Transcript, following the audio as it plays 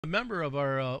a member of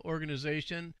our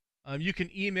organization, you can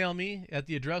email me at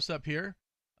the address up here,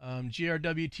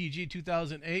 GRWTG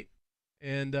 2008,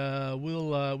 and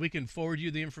we can forward you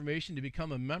the information to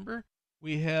become a member.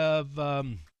 We have uh,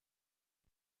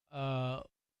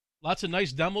 lots of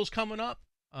nice demos coming up.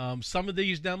 Some of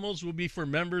these demos will be for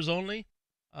members only,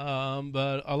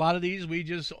 but a lot of these we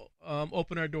just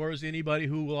open our doors to anybody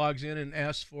who logs in and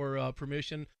asks for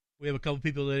permission. We have a couple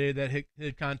people today that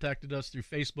had contacted us through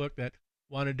Facebook that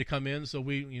wanted to come in, so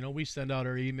we send out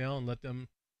our email and let them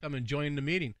come and join the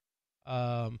meeting.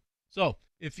 So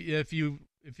if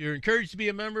you're encouraged to be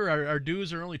a member, our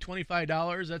dues are only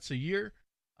 $25. That's a year.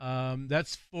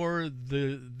 That's for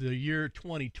the year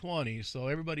 2020. So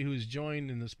everybody who's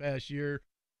joined in this past year,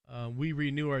 we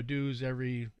renew our dues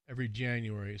every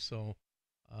January. So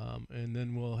and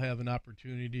then we'll have an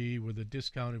opportunity with a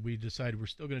discount. And we decided we're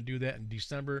still going to do that in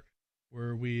December,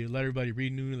 where we let everybody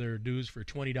renew their dues for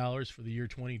 $20 for the year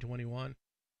 2021,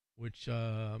 which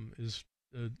is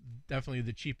definitely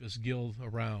the cheapest guild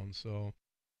around. So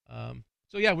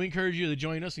yeah, we encourage you to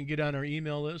join us and get on our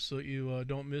email list so you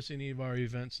don't miss any of our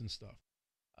events and stuff.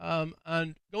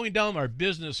 On going down our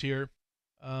business here,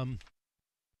 um,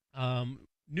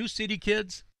 New City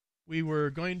Kids, we were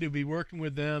going to be working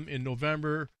with them in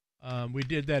November. We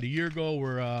did that a year ago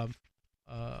where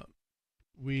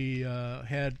we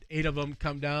had 8 of them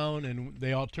come down and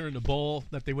they all turned a bowl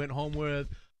that they went home with.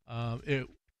 It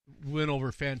went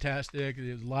over fantastic.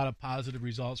 There's a lot of positive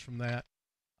results from that.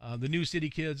 The New City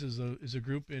Kids is a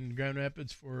group in Grand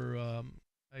Rapids for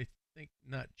I think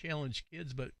not challenged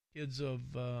kids, but kids of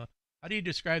how do you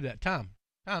describe that? Tom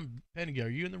Penniger, are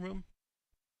you in the room?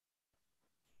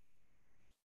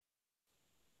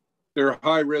 They're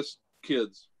high risk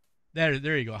kids. There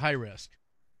you go, high risk.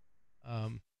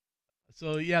 Um,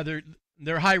 so yeah,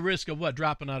 they're high risk of what?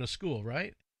 Dropping out of school,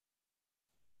 right?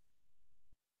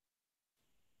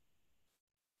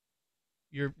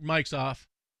 Your mic's off.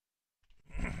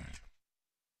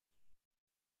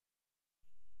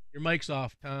 Your mic's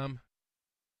off, Tom.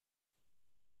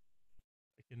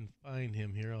 I can find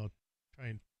him here. I'll try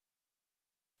and.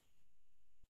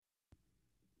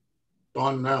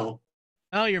 On now.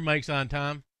 Oh, your mic's on,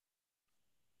 Tom.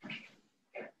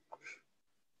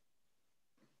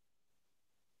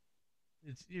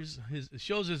 It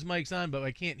shows his mic's on, but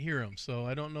I can't hear him, so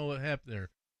I don't know what happened there.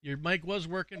 Your mic was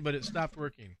working, but it stopped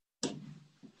working.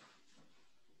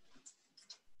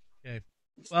 Okay.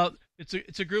 Well,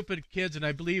 it's a group of kids, and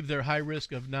I believe they're high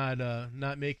risk of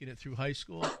not making it through high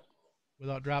school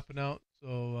without dropping out.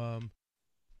 So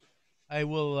I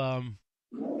will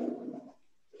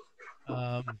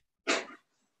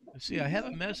let's see. I have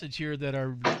a message here that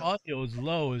our audio is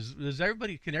low.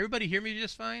 Can everybody hear me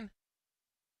just fine?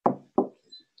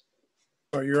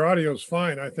 Your audio is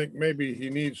fine. I think maybe he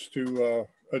needs to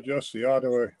adjust the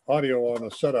audio on the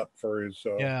setup for his.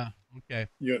 Yeah. Okay.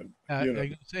 I unit.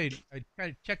 can say I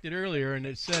kind of checked it earlier, and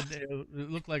it said it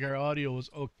looked like our audio was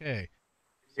okay.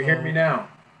 You hear me now?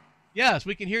 Yes,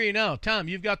 we can hear you now. Tom,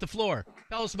 you've got the floor.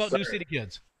 Tell us about New City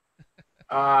Kids.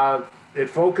 It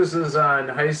focuses on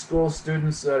high school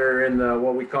students that are in the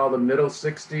what we call the middle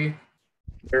 60.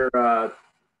 They're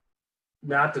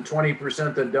not the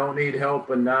 20% that don't need help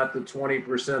and not the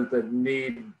 20% that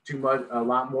need a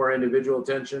lot more individual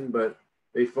attention, but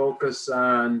they focus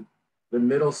on the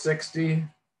middle 60.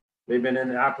 They've been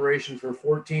in operation for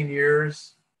 14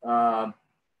 years. All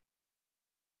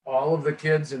of the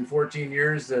kids in 14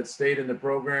 years that stayed in the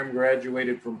program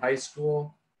graduated from high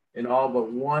school, and all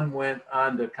but one went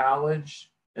on to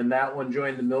college, and that one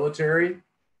joined the military.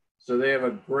 So they have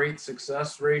a great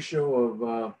success ratio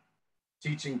of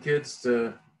teaching kids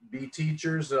to be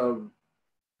teachers of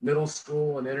middle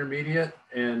school and intermediate,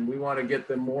 and we want to get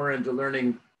them more into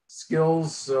learning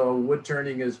skills. So wood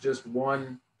turning is just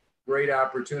one great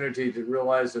opportunity to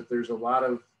realize that there's a lot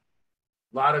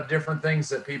of different things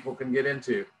that people can get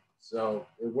into. So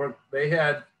they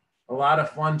had a lot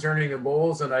of fun turning the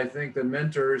bowls, and I think the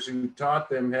mentors who taught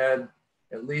them had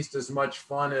at least as much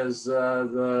fun as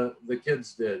the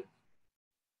kids did.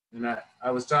 And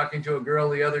I was talking to a girl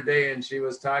the other day, and she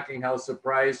was talking how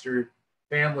surprised her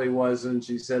family was, and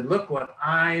she said, "Look what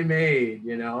I made,"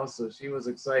 so she was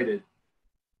excited.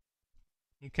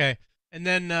 Okay. And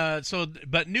then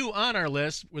but new on our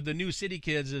list with the New City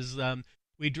Kids is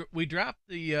we dropped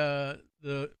the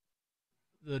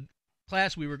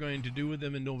class we were going to do with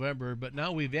them in November, but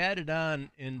now we've added on,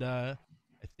 and I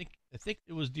think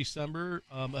it was December,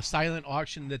 a silent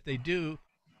auction that they do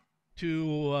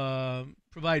to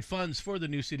provide funds for the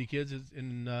New City Kids.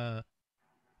 And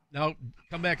now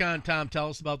come back on, Tom. Tell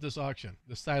us about this auction,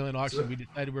 the silent auction we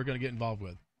decided we're going to get involved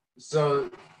with.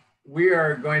 So we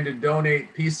are going to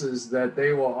donate pieces that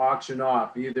they will auction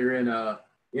off, either in a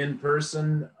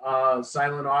in-person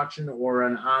silent auction or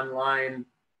an online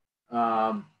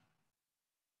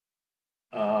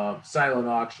silent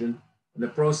auction. And the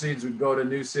proceeds would go to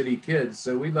New City Kids.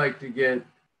 So we'd like to get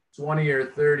 20 or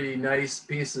 30 nice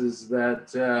pieces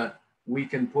that we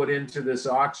can put into this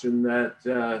auction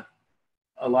that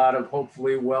a lot of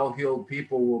hopefully well-heeled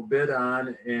people will bid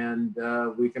on, and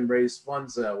we can raise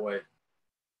funds that way.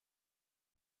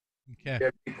 Okay. If you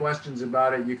have any questions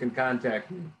about it, you can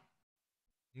contact me.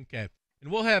 Okay.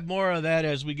 And we'll have more of that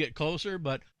as we get closer,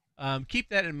 but keep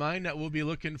that in mind that we'll be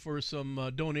looking for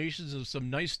some donations of some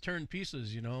nice turn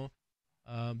pieces, you know,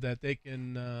 that they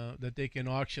can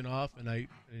auction off. And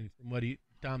from what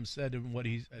Tom said and what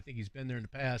I think he's been there in the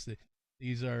past, that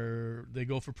they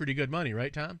go for pretty good money,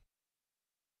 right, Tom?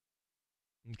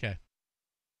 Okay.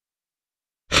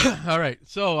 All right.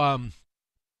 So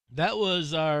that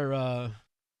was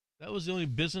that was the only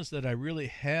business that I really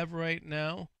have right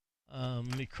now.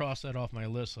 Let me cross that off my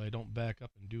list so I don't back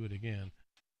up and do it again.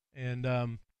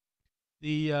 And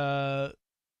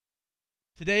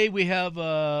today we have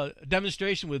a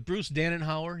demonstration with Bruce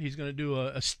Dannenhauer. He's going to do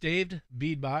a staved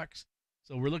bead box.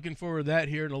 So we're looking forward to that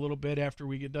here in a little bit after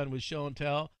we get done with show and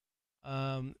tell.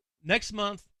 Next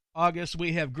month, August,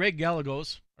 we have Greg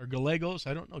Gallegos, or Gallegos.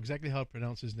 I don't know exactly how to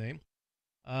pronounce his name.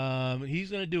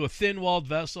 He's going to do a thin-walled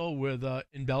vessel with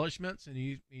embellishments, and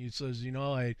he says, you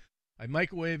know, I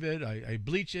microwave it, I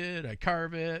bleach it, I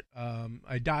carve it,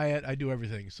 I dye it, I do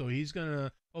everything. So he's going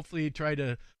to hopefully try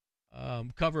to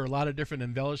cover a lot of different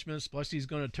embellishments, plus he's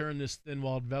going to turn this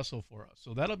thin-walled vessel for us.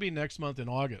 So that'll be next month in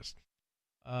August.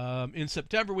 In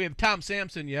September, we have Tom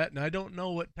Sampson yet, and I don't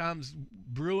know what Tom's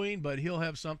brewing, but he'll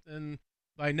have something.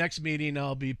 By next meeting,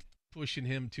 I'll be pushing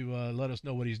him to let us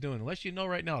know what he's doing. Unless you know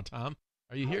right now, Tom.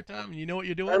 Are you here, Tom? You know what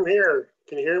you're doing? I'm here.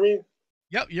 Can you hear me?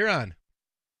 Yep, you're on.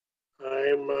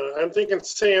 I'm thinking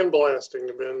sandblasting.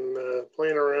 I've been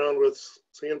playing around with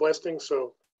sandblasting,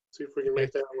 so see if we can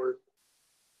make that work.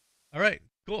 All right,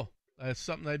 cool. That's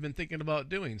something I've been thinking about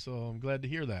doing, so I'm glad to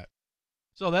hear that.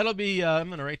 So that'll be, I'm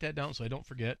going to write that down so I don't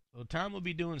forget. So Tom will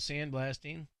be doing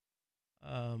sandblasting.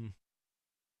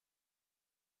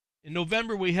 In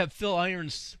November, we have Phil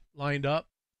Irons lined up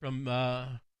from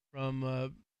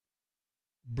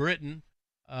Britain.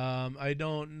 I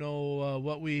don't know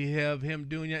what we have him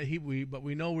doing yet. But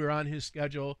we know we're on his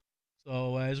schedule.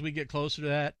 So as we get closer to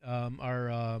that,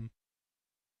 our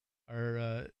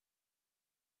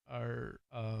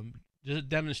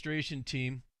demonstration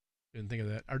team, couldn't think of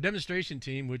that. Our demonstration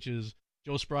team, which is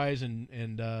Joe Spries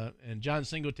and John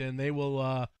Singleton, they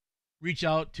will reach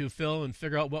out to Phil and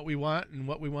figure out what we want and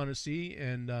what we want to see,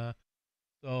 and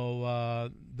so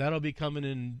that'll be coming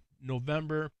in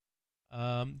November.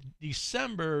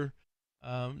 December,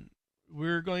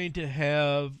 we're going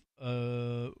to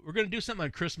do something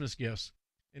on Christmas gifts,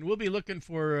 and we'll be looking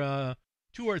for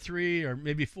 2 or 3 or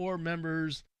maybe 4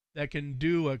 members that can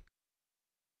do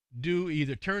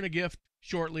either turn a gift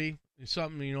shortly,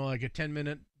 something, you know, like a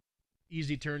 10-minute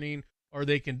easy turning, or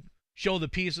they can show the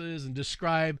pieces and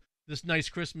describe this nice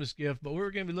Christmas gift. But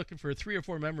we're going to be looking for 3 or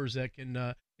 4 members that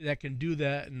can do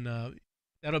that, and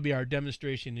that'll be our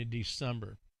demonstration in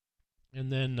December.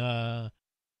 And then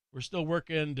we're still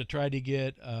working to try to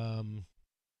get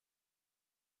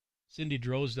Cindy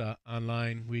Drozda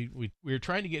online. We were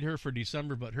trying to get her for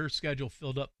December, but her schedule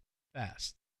filled up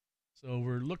fast. So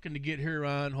we're looking to get her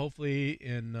on hopefully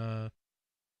in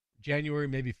January,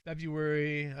 maybe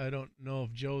February. I don't know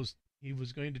if he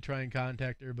was going to try and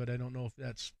contact her, but I don't know if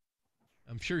that's.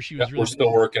 I'm sure she was. We're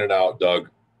still working it out, Doug.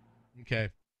 Okay,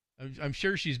 I'm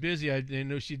sure she's busy. I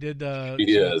know she did.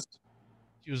 She is.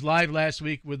 She was live last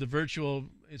week with the virtual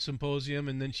symposium,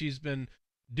 and then she's been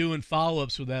doing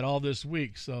follow-ups with that all this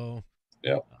week. So,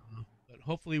 yeah. But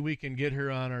hopefully we can get her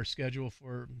on our schedule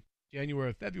for January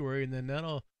or February, and then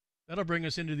that'll bring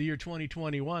us into the year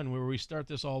 2021 where we start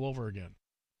this all over again.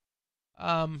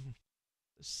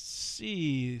 Let's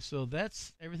see. So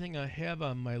that's everything I have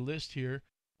on my list here.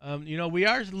 You know, we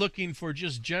are looking for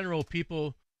just general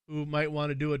people who might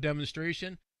want to do a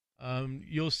demonstration.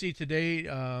 You'll see today,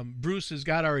 Bruce has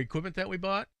got our equipment that we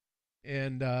bought,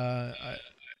 and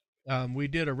we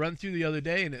did a run through the other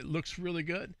day, and it looks really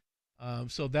good.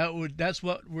 So that's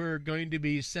what we're going to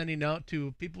be sending out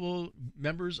to people,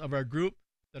 members of our group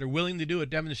that are willing to do a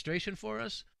demonstration for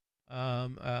us.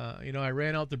 You know, I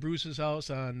ran out to Bruce's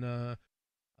house on,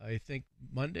 I think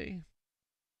Monday,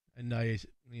 and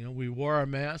we wore our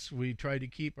masks. We tried to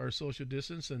keep our social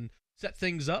distance and set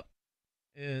things up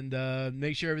and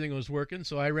make sure everything was working.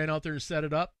 So I ran out there and set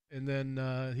it up, and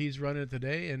then he's running it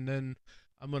today, and then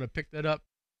I'm going to pick that up,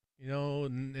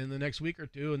 in the next week or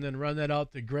two, and then run that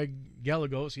out to Greg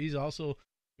Gallegos. He's also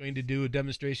going to do a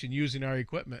demonstration using our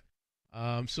equipment.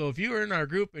 So if you are in our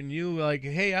group and you like,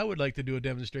 hey, I would like to do a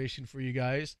demonstration for you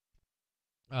guys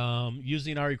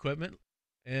using our equipment,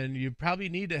 and you probably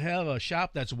need to have a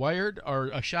shop that's wired or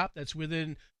a shop that's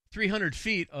within 300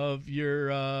 feet of your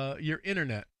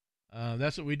internet.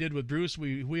 That's what we did with Bruce.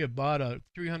 We have bought a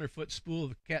 300-foot spool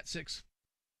of Cat 6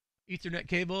 Ethernet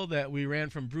cable that we ran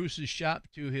from Bruce's shop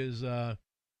to his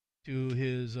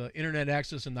internet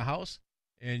access in the house.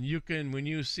 And you can, when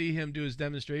you see him do his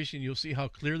demonstration, you'll see how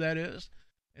clear that is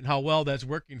and how well that's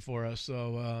working for us.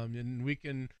 So, and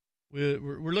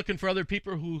we're looking for other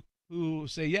people who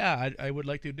say, yeah, I would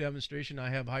like to do a demonstration. I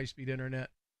have high-speed internet,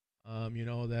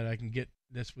 that I can get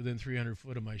that's within 300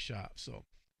 foot of my shop. So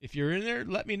if you're in there,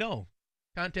 let me know.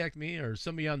 Contact me or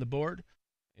somebody on the board,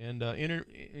 and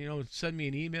send me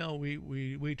an email.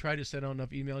 We try to send out enough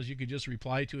emails. You could just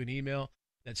reply to an email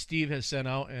that Steve has sent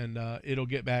out, and it'll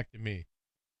get back to me.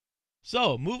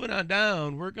 So moving on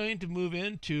down, we're going to move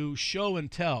into show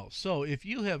and tell. So if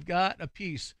you have got a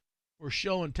piece for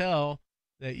show and tell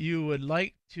that you would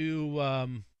like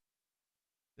to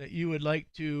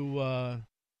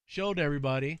show to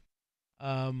everybody,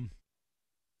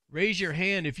 raise your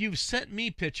hand. If you've sent me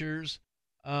pictures,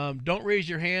 don't raise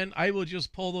your hand. I will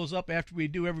just pull those up after we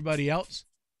do everybody else,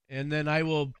 and then I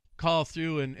will call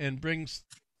through and bring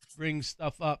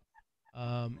stuff up,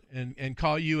 and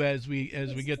call you as we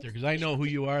get there, because I know who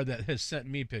you are that has sent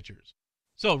me pictures.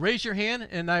 So raise your hand,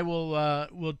 and I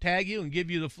will tag you and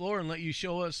give you the floor and let you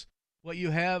show us what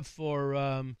you have for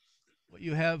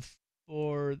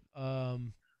show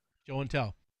and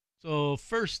tell. So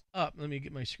first up, let me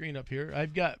get my screen up here.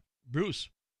 I've got Bruce.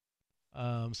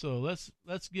 So let's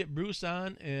get Bruce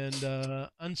on, and go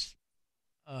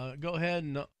ahead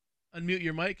and unmute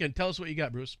your mic and tell us what you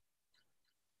got, Bruce.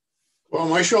 Well,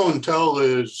 my show and tell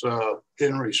is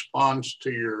in response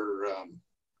to your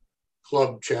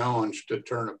club challenge to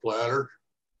turn a platter.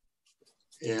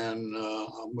 And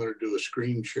I'm going to do a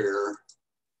screen share.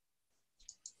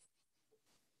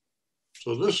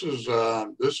 So this is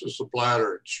the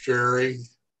platter. It's cherry,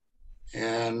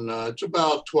 and it's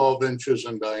about 12 inches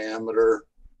in diameter.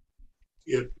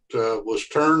 It was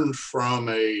turned from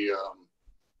a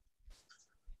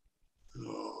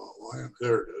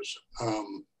there it is.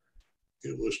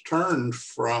 It was turned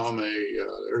from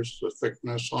there's the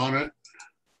thickness on it,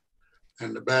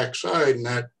 and the back side, and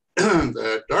that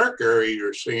that dark area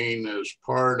you're seeing is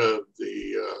part of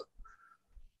the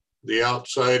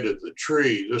outside of the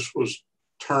tree. This was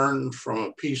turned from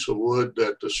a piece of wood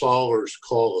that the sawers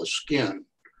call a skin.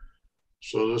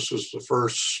 So this is the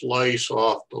first slice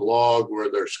off the log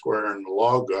where they're squaring the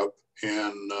log up,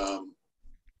 and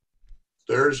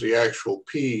there's the actual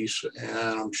piece. And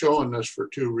I'm showing this for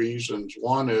two reasons.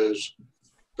 One is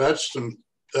that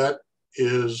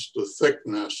is the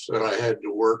thickness that I had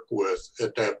to work with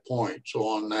at that point. So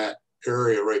on that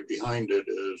area right behind it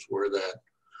is where that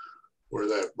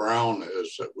brown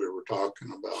is that we were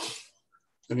talking about.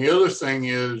 And the other thing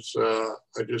is,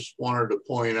 I just wanted to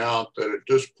point out that at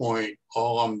this point,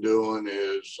 all I'm doing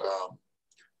is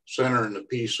centering the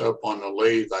piece up on the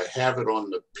lathe. I have it on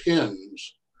the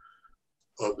pins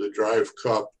of the drive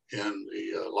cup in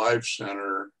the live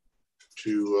center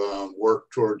to work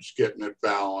towards getting it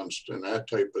balanced and that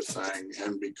type of thing.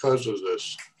 And because of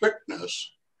this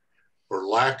thickness or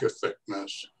lack of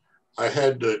thickness, I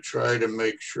had to try to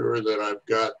make sure that I've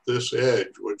got this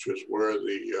edge, which is where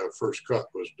the first cut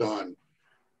was done,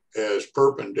 as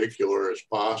perpendicular as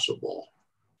possible.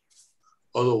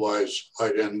 Otherwise,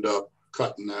 I'd end up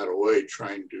cutting that away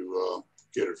trying to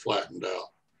get it flattened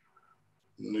out.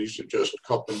 And these are just a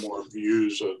couple more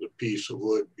views of the piece of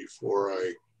wood before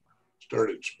I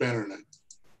started spinning it.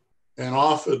 And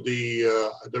off of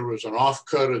there was an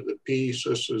offcut of the piece.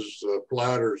 This is the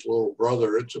platter's little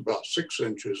brother. It's about 6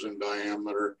 inches in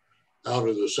diameter out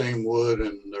of the same wood.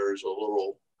 And there's a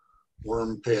little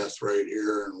worm path right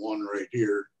here and one right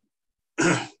here.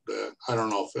 That I don't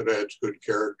know if it adds good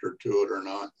character to it or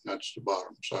not. That's the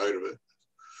bottom side of it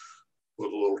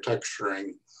with a little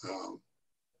texturing,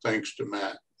 thanks to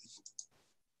Matt.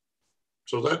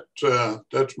 So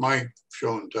that's my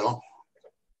show and tell.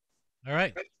 All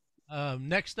right.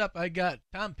 Next up, I got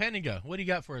Tom Penninga. What do you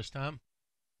got for us, Tom?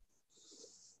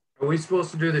 Are we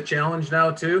supposed to do the challenge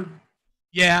now too?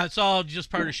 Yeah, it's all just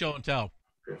part of show and tell.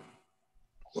 Okay.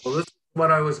 Well, this is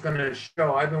what I was going to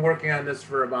show. I've been working on this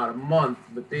for about a month,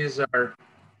 but these are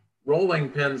rolling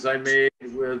pins I made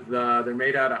with, they're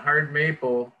made out of hard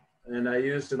maple, and I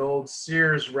used an old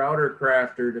Sears router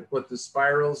crafter to put the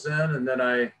spirals in, and then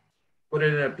I put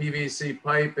it in a PVC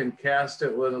pipe and cast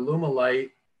it with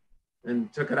Alumilite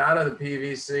and took it out of the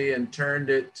PVC and turned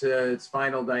it to its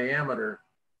final diameter.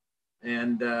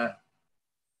 And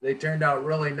they turned out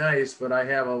really nice, but I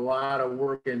have a lot of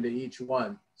work into each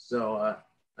one. So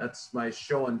that's my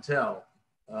show and tell.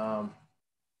 Hold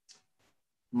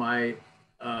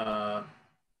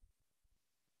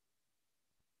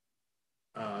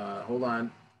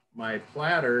on. My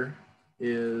platter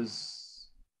is,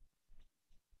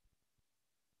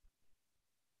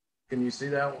 can you see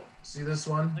that? See this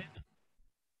one?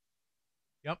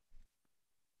 Yep.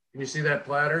 Can you see that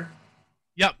platter?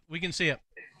 Yep, we can see it.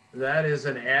 That is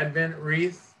an Advent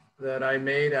wreath that I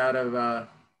made out of,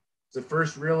 it's the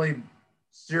first really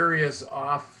serious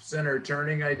off-center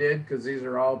turning I did, because these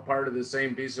are all part of the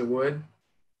same piece of wood.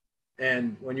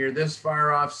 And when you're this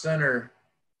far off center,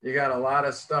 you got a lot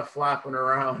of stuff flopping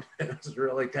around. It's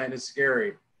really kind of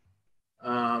scary.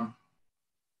 And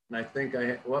I think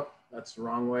whoop, that's the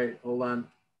wrong way. Hold on.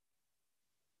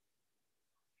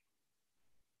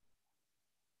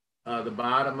 The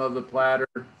bottom of the platter.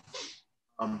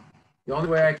 The only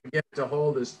way I can get it to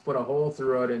hold is put a hole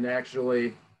through it and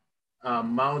actually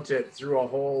mount it through a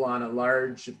hole on a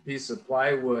large piece of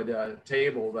plywood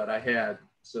table that I had,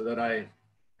 so that I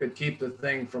could keep the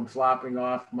thing from flopping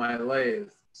off my lathe.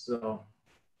 So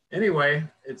anyway,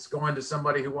 it's going to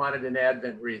somebody who wanted an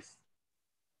Advent wreath.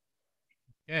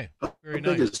 Okay, very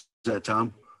How big nice. is that,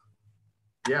 Tom?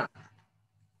 Yeah. How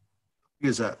big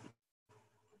is that?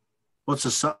 What's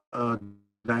the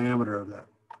diameter of that?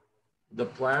 The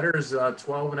platter is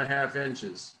 12.5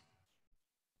 inches.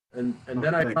 And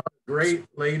then I Okay. found a great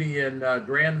lady in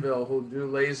Granville who'll do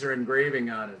laser engraving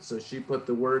on it. So she put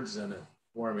the words in it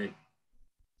for me.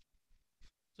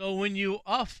 So when you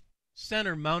off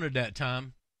center mounted that,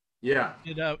 Tom, Yeah.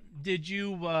 did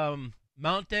you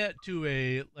mount that to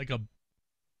a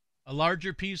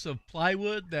larger piece of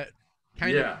plywood that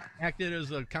kind of acted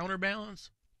as a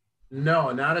counterbalance?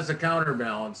 No, not as a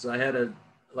counterbalance. I had a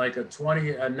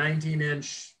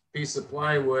 19-inch piece of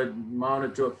plywood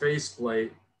mounted to a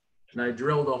faceplate, and I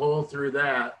drilled a hole through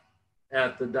that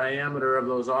at the diameter of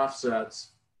those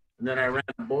offsets. And then I ran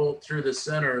a bolt through the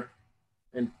center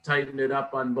and tightened it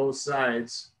up on both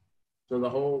sides. So the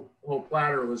whole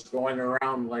platter was going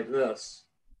around like this.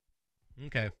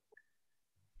 Okay.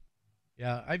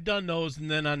 Yeah, I've done those,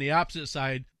 and then on the opposite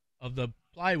side of the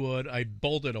plywood, I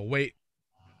bolted a weight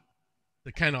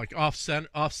to kind of like offset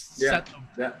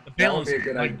the balance,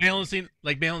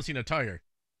 balancing a tire.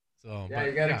 So yeah,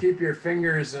 you got to keep your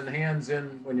fingers and hands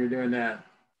in when you're doing that.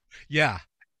 Yeah,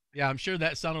 I'm sure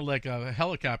that sounded like a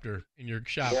helicopter in your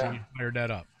shop when you fired that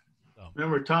up. So.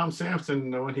 Remember Tom Sampson,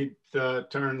 when he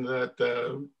turned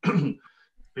that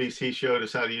piece, he showed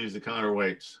us how to use the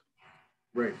counterweights.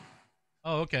 Right.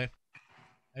 Oh, okay.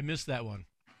 I missed that one.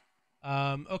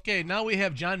 Okay, now we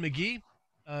have John McGee.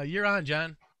 You're on,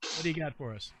 John. What do you got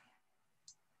for us?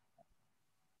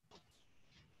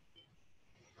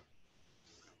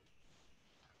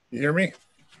 You hear me?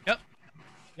 Yep.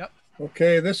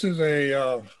 Okay, this is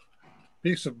a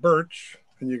piece of birch,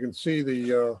 and you can see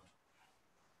the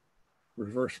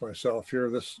reverse myself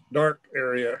here. This dark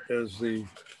area was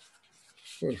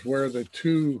where the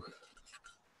two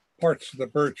parts of the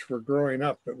birch were growing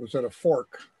up. It was at a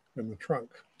fork in the trunk,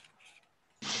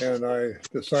 and I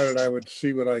decided I would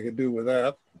see what I could do with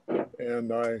that.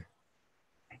 And I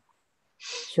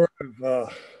sort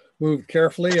of moved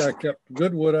carefully. I kept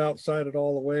good wood outside it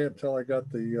all the way until I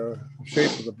got the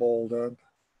shape of the bowl done.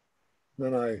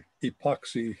 Then I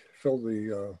epoxy filled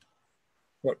the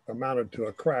what amounted to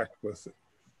a crack with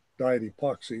dyed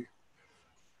epoxy.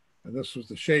 And this was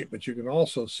the shape, but you can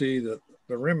also see that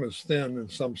the rim is thin in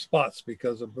some spots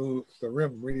because the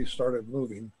rim really started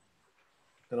moving.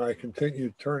 And I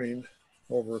continued turning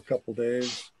over a couple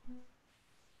days.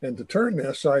 And to turn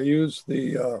this, I used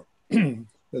the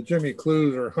the Jimmy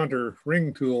Clues or Hunter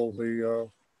ring tool, the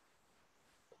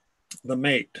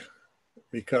mate,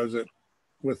 because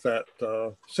with that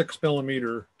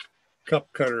 6mm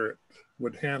cup cutter, it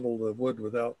would handle the wood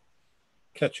without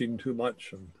catching too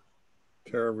much and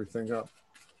tear everything up.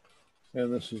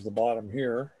 And this is the bottom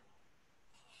here.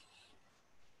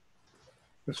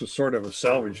 This is sort of a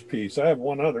salvage piece. I have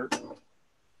one other.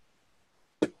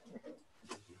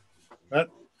 That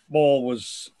bowl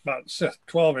was about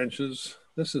 12 inches.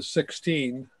 This is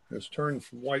 16. It's turned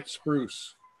from white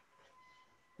spruce.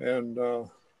 And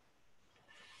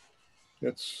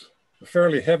it's a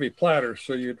fairly heavy platter,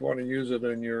 so you'd want to use it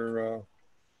in your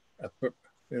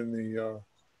in the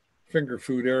finger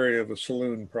food area of a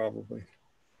saloon, probably.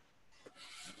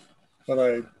 But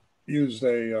I used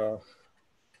a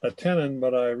tenon,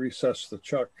 but I recessed the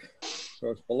chuck So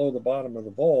it's below the bottom of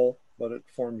the bowl, but it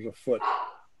forms a foot.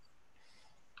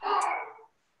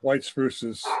 White spruce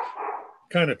is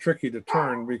kind of tricky to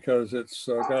turn because it's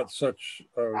got such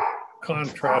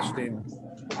contrasting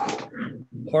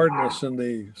hardness in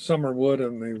the summer wood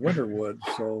and the winter wood.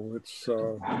 So it's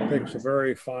takes a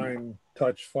very fine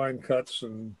touch, fine cuts,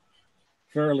 and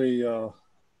fairly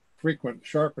frequent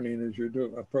sharpening as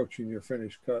you're approaching your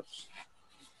finished cuts.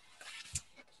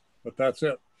 But that's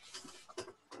it.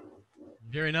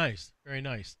 Very nice. Very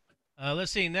nice.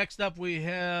 Let's see. Next up, we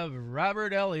have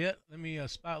Robert Elliott. Let me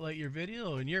spotlight your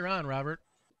video, and you're on, Robert.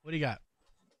 What do you got?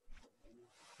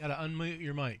 Got to unmute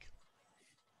your mic.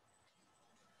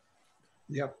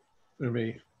 Yep. Let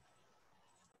me.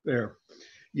 There.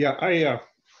 Yeah, I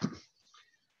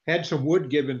had some wood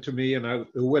given to me, and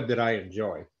the wood that I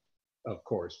enjoy, of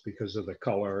course, because of the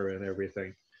color and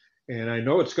everything. And I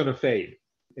know it's going to fade,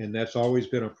 and that's always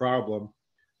been a problem.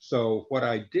 So what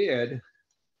I did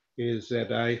is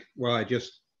that I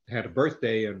just had a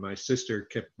birthday, and my sister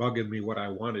kept bugging me what I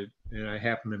wanted, and I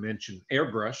happened to mention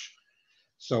airbrush.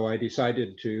 So I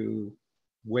decided to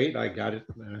wait. I got it.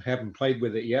 I haven't played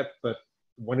with it yet, but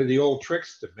one of the old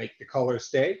tricks to make the color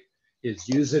stay is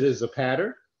use it as a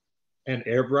pattern and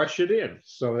airbrush it in.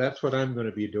 So that's what I'm going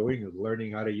to be doing, is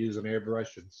learning how to use an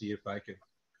airbrush and see if I can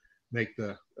make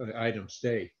the item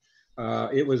stay.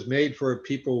 It was made for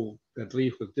people that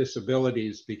live with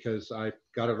disabilities because I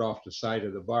got it off the side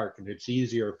of the bark, and it's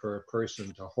easier for a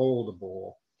person to hold a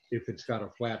bowl if it's got a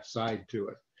flat side to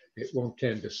it. It won't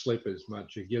tend to slip as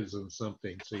much. It gives them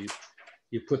something. So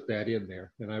you put that in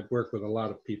there. And I've worked with a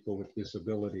lot of people with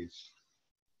disabilities.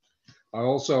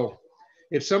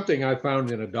 It's something I found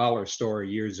in a dollar store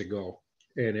years ago.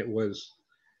 And it was,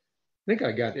 I think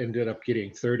I ended up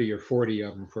getting 30 or 40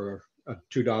 of them for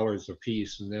 $2 a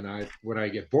piece. And then when I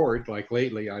get bored, like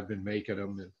lately, I've been making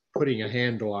them and putting a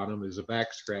handle on them as a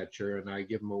back scratcher, and I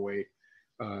give them away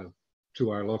to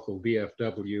our local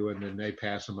VFW, and then they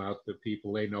pass them out to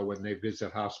people they know when they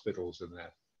visit hospitals and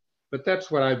that. But that's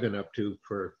what I've been up to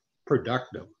for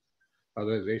productive.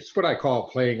 It's what I call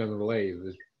playing on the lathe.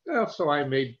 So I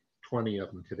made 20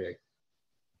 of them today.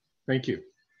 Thank you.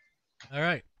 All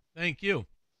right. Thank you.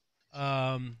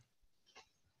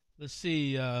 Let's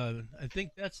see. I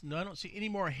think I don't see any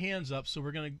more hands up. So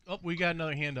we're going to, we got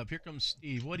another hand up. Here comes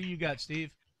Steve. What do you got,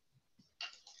 Steve?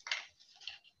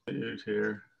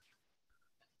 Here.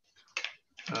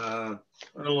 A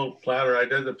little platter. I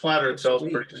did the platter itself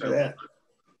pretty simple. Yeah.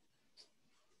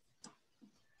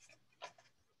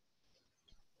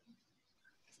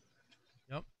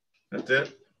 Yep. That's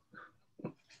it.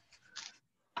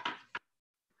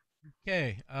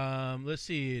 Okay. Let's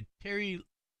see. Terry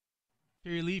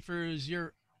Leafers,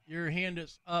 your hand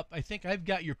is up. I think I've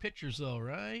got your pictures though,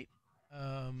 right?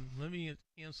 Let me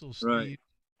cancel Steve. Right.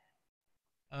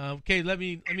 Okay, let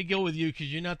me go with you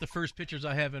because you're not the first pictures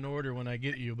I have in order when I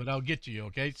get you, but I'll get to you.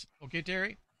 Okay,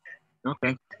 Terry.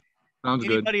 Okay, sounds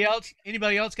good.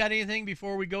 Anybody else got anything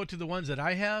before we go to the ones that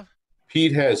I have?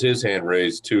 Pete has his hand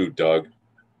raised too, Doug.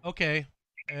 Okay,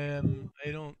 I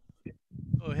don't.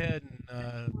 Go ahead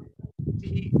and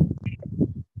Pete.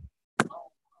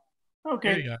 Okay.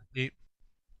 There you go, Pete.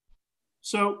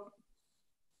 So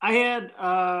I had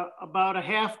about a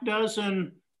half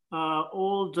dozen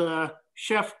old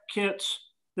chef kits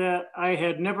that I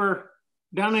had never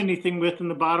done anything with in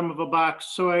the bottom of a box.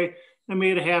 So I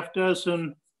made a half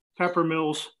dozen pepper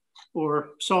mills or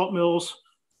salt mills.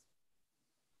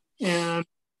 And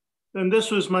then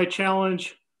this was my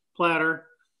challenge platter.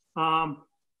 I'm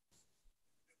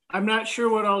not sure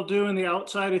what I'll do in the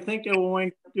outside. I think I will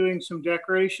wind up doing some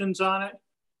decorations on it.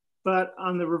 But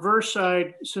on the reverse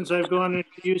side, since I've gone into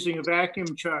using a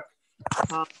vacuum chuck,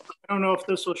 I don't know if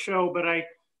this will show, but I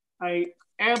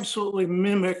absolutely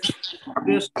mimicked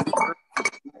this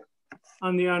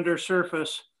on the under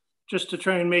surface just to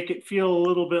try and make it feel a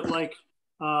little bit like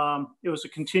it was a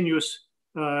continuous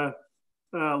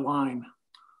line.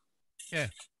 Yeah.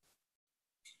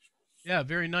 Yeah,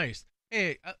 very nice.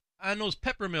 Hey, on those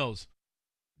pepper mills,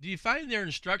 do you find their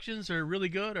instructions are really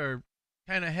good or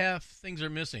kind of half things are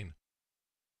missing?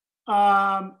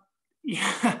 Yeah,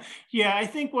 I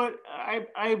think what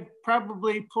I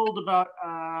probably pulled about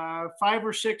 5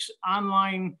 or 6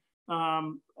 online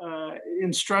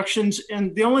instructions,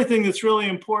 and the only thing that's really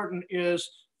important is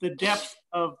the depth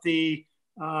of the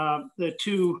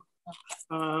 2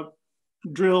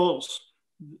 drills.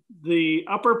 The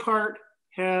upper part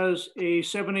has a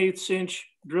 7/8 inch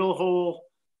drill hole.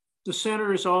 The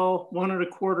center is all 1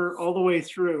 1/4 all the way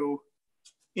through.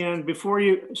 And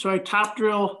so I top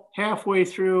drill halfway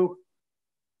through,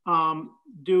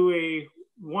 do a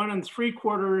 1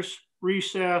 3/4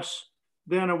 recess,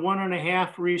 then a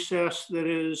 1.5 recess that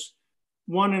is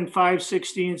 1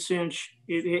 5/16 inch.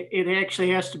 It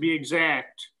actually has to be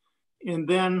exact, and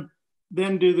then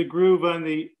do the groove on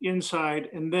the inside,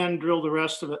 and then drill the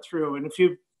rest of it through. And if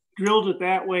you've drilled it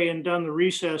that way and done the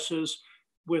recesses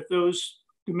with those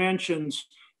dimensions,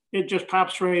 it just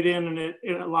pops right in and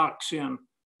it locks in.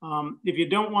 If you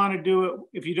don't want to do it,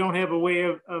 if you don't have a way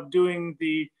of doing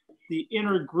the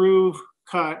inner groove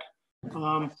cut,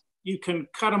 you can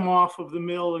cut them off of the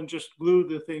mill and just glue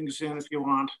the things in if you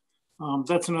want.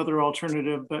 That's another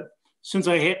alternative. But since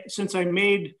I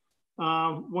made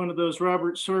one of those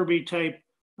Robert Sorby type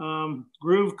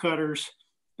groove cutters,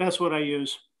 that's what I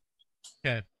use.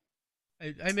 Okay.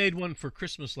 I made one for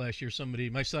Christmas last year.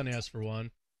 My son asked for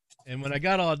one. And when I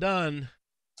got all done,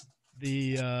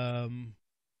 I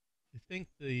think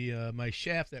my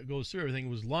shaft that goes through everything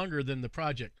was longer than the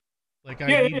project. Like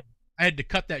I had to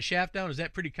cut that shaft down. Is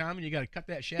that pretty common? You got to cut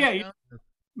that shaft down? Yeah,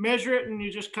 measure it and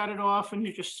you just cut it off and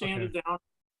you just sand it down.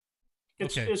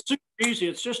 It's super easy.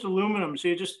 It's just aluminum, so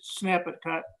you just snap it,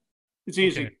 cut. It's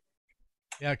easy. Okay.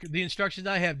 Yeah, the instructions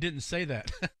I have didn't say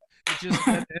that. It just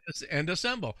said and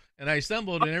assemble, and I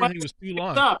assembled, and everything was too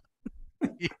long.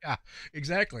 Yeah,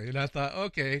 exactly. And I thought,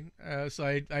 okay, so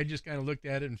I just kind of looked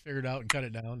at it and figured out and cut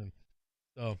it down, and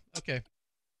so okay,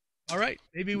 all right.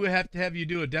 Maybe we have to have you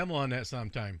do a demo on that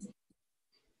sometime.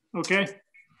 Okay.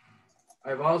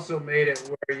 I've also made it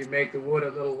where you make the wood a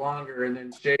little longer and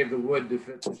then shave the wood to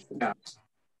fit the shaft.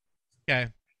 Okay.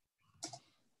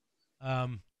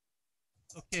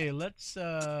 Okay, let's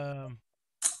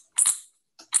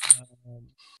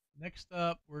next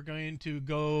up we're going to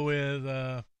go with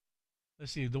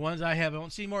let's see, the ones I have. I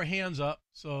don't see more hands up,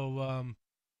 so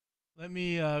let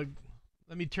me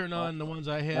turn on the ones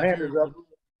I have. My hand is up.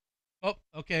 Oh,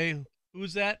 okay.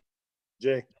 Who's that?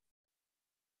 Jay.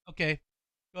 Okay.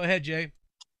 Go ahead, Jay.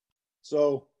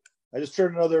 So I just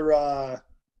turned another, let's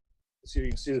see if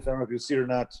you can see this. I don't know if you can see it or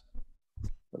not.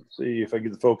 Let's see if I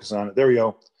get the focus on it. There we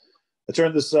go. I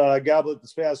turned this goblet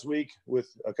this past week with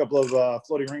a couple of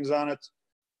floating rings on it.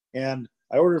 And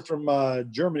I ordered from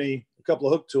Germany a couple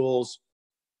of hook tools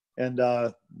and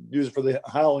use it for the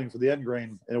howling for the end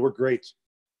grain, and it worked great.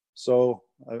 So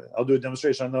I'll do a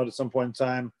demonstration on that at some point in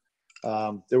time.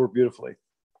 They work beautifully.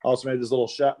 I also made this little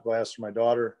shot glass for my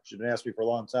daughter. She's been asking me for a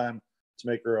long time to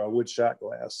make her a wood shot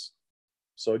glass.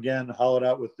 So again, hollowed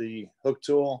out with the hook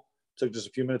tool. Took just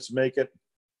a few minutes to make it,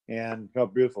 and came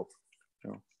out beautiful.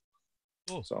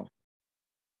 Cool. So.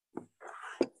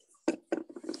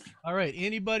 All right.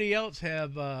 Anybody else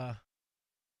have? Does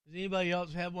anybody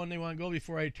else have one they want to go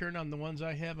before I turn on the ones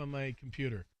I have on my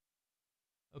computer?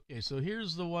 Okay, so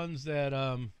here's the ones that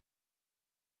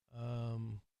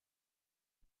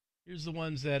here's the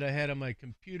ones that I had on my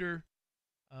computer.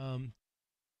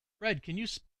 Fred, can you?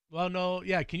 Well, no,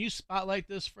 yeah. Can you spotlight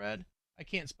this, Fred? I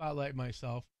can't spotlight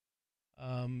myself.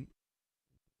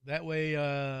 That way,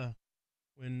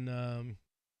 when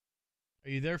are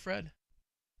you there, Fred?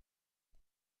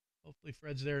 Hopefully,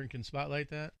 Fred's there and can spotlight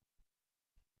that.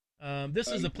 This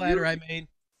is the platter I made.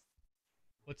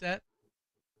 What's that?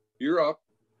 You're up.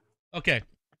 Okay,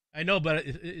 I know, but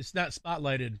it's not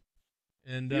spotlighted.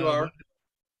 And you are.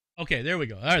 Okay, there we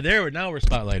go. All right, now we're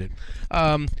spotlighted.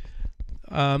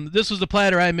 This was the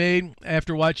platter I made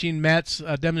after watching Matt's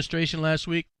demonstration last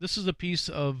week. This is a piece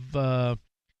of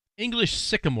English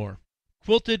sycamore,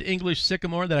 quilted English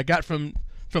sycamore that I got from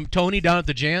Tony down at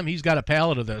the Jam. He's got a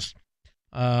pallet of this.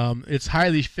 It's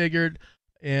highly figured,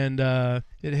 and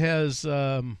it has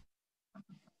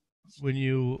when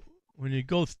you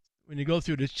go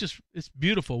through it, it's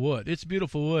beautiful wood. It's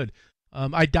beautiful wood.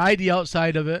 I dyed the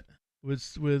outside of it with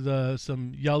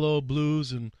some yellow,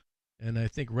 blues, and I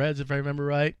think reds, if I remember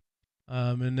right,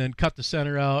 and then cut the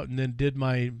center out, and then did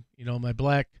my my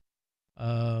black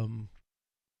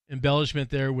embellishment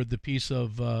there with the piece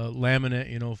of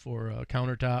laminate, for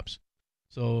countertops.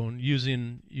 So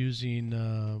using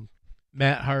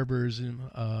Matt Harbor's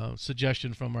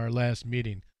suggestion from our last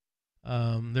meeting.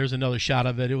 There's another shot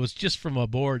of it. It was just from a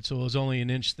board, so it was only an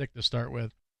inch thick to start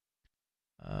with.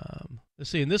 Let's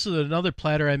see, and this is another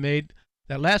platter I made.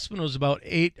 That last one was about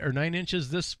 8 or 9 inches.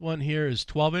 This one here is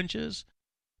 12 inches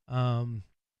from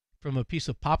a piece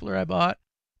of poplar I bought.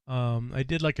 I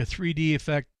did like a 3D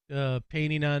effect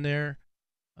painting on there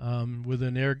with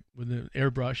an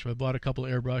airbrush. I bought a couple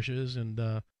of airbrushes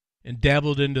and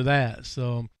dabbled into that.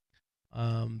 So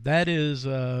that is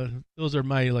those are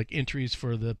my entries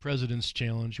for the President's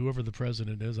Challenge. Whoever the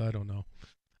president is, I don't know.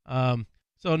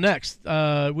 So next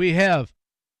we have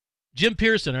Jim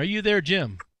Pearson. Are you there,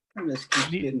 Jim? I'm just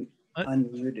getting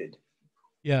unmuted.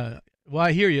 Yeah. Well,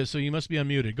 I hear you, so you must be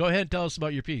unmuted. Go ahead and tell us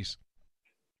about your piece.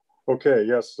 Okay,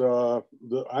 yes.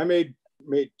 I made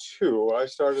two. I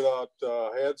started out,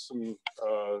 I had some,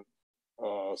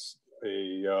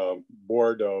 a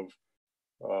board of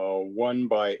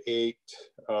 1x8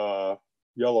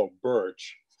 yellow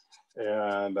birch,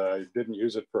 and I didn't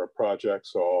use it for a project.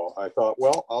 So I thought,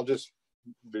 well, I'll just,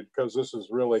 because this is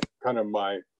really kind of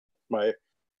my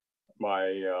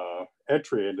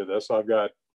entry into this. I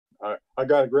got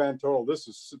a grand total. This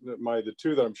is the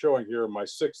two that I'm showing here, my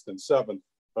 6th and 7th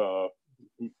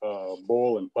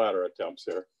bowl and platter attempts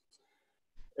here.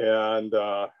 And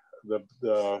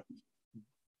the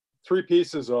 3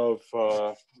 pieces of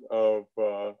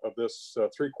this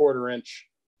 3/4 inch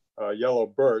yellow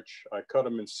birch, I cut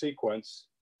them in sequence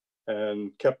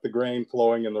and kept the grain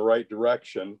flowing in the right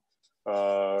direction,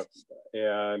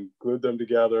 and glued them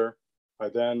together. I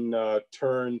then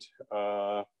turned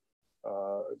it.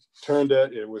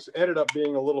 It ended up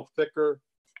being a little thicker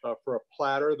for a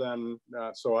platter than,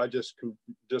 so I just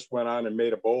went on and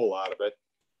made a bowl out of it.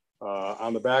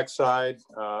 On the back side,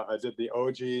 I did the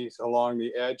OGs along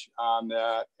the edge on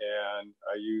that, and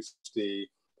I used the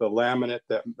laminate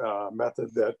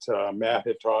method that Matt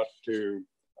had taught to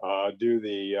do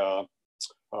the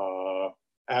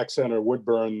accent or wood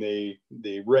burn the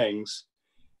rings,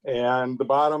 and the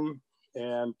bottom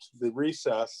and the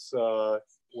recess.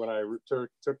 When I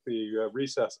took the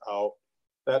recess out,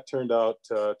 that turned out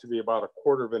to be about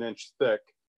 1/4 inch thick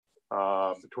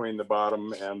between the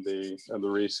bottom and the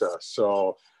recess.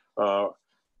 So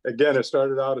again, it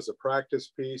started out as a practice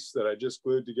piece that I just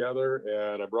glued together,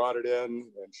 and I brought it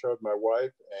in and showed my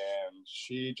wife, and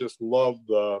she just loved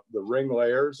the ring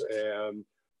layers and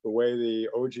the way the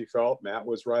OG felt. Matt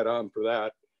was right on for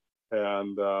that,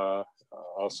 and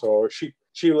so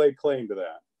she laid claim to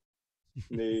that.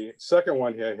 The second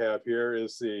one I have here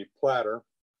is the platter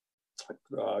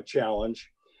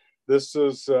challenge. This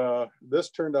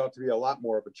turned out to be a lot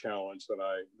more of a challenge than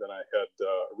I had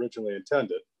originally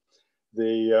intended.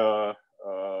 The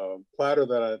platter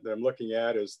that I'm looking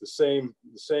at is the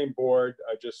same board.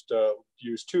 I just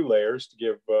used 2 layers to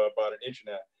give about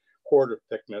 1.25 inch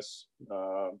thickness,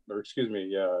 or excuse me,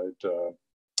 yeah,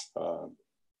 1.5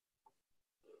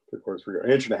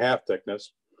 inch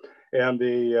thickness. And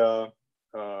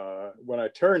when I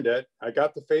turned it, I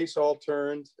got the face all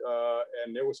turned,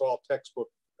 and it was all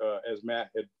textbook, as Matt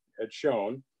had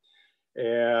shown.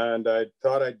 And I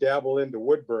thought I'd dabble into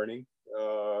wood burning.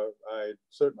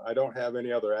 I don't have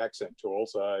any other accent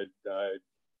tools.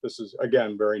 This is,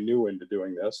 again, very new into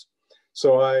doing this.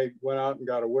 So I went out and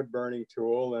got a wood burning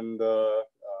tool and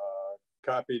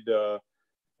copied a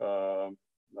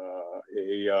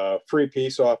free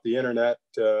piece off the internet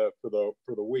for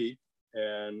the wheat,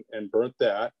 and burnt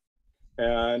that.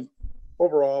 And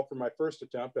overall, for my first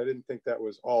attempt, I didn't think that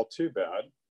was all too bad.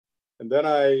 And then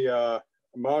I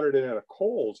mounted it in a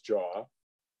Cole's jaw,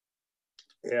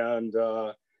 and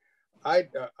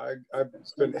I've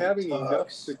been having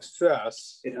enough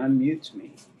success. It unmutes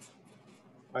me.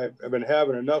 I've been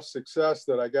having enough success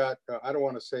that I got, I don't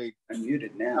want to say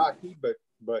unmuted now, cocky, but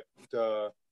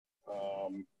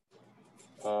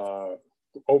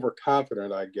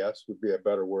overconfident, I guess would be a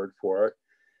better word for it.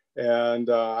 And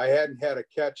I hadn't had a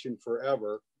catch in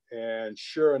forever. And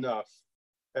sure enough,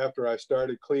 after I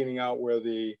started cleaning out where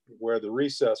the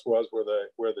recess was, where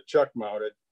the chuck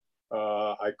mounted,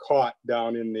 I caught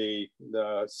down in the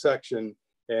section,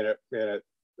 and it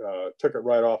took it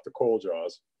right off the coal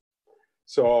jaws.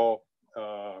 So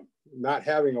not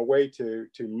having a way to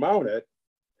mount it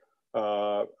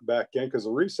back in, because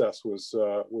the recess was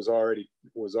already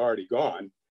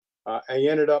gone, I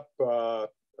ended up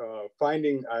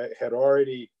finding I had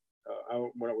already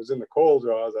when it was in the coal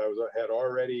jaws,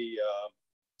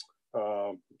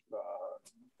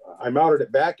 I mounted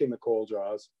it back in the coal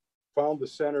jaws, found the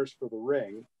centers for the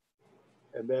ring,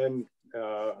 and then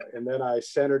I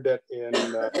centered it in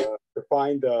to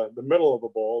find the middle of the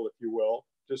bowl, if you will,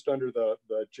 just under the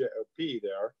P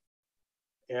there,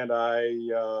 and I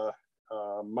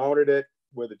mounted it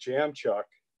with a jam chuck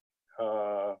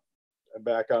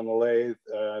back on the lathe,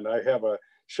 and I have a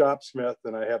shop smith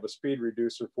and I have a speed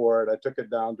reducer for it. I took it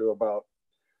down to about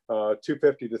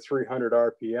 250 to 300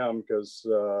 RPM because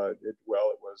it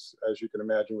was, as you can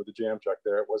imagine with the jam chuck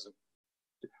there,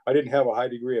 I didn't have a high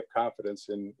degree of confidence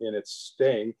in its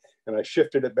staying, and I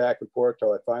shifted it back and forth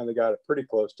till I finally got it pretty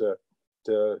close to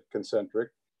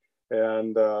concentric,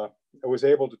 and I was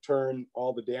able to turn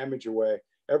all the damage away.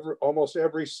 Almost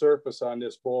every surface on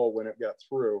this bowl, when it got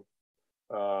through,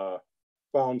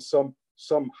 found some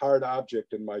hard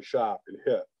object in my shop and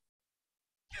hit.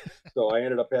 So I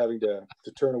ended up having to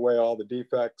turn away all the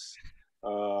defects,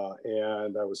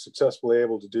 and I was successfully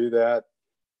able to do that.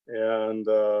 And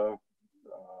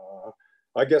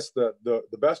I guess the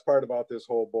best part about this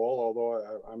whole bowl,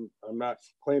 although I'm not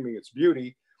claiming its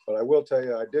beauty, but I will tell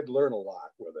you I did learn a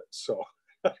lot with it. So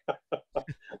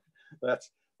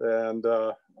that's, and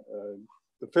the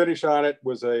finish on it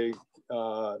was that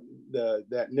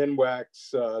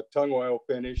Ninwax tongue oil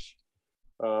finish,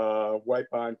 white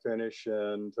bond finish,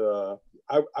 and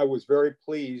I was very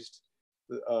pleased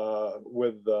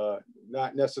with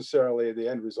not necessarily the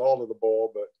end result of the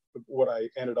bowl, but what I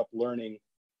ended up learning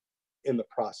in the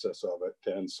process of it.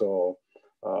 And so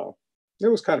it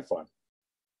was kind of fun.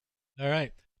 All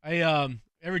right. I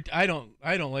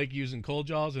don't like using cold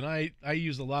jaws, and I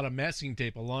use a lot of masking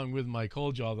tape along with my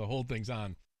cold jaw to hold things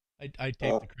on. I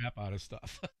tape the crap out of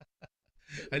stuff.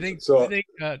 I think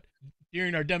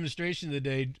during our demonstration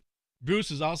today, Bruce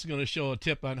is also going to show a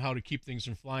tip on how to keep things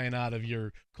from flying out of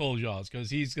your cold jaws,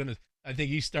 because I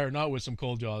think he's starting out with some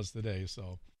cold jaws today.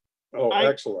 So,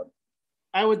 excellent.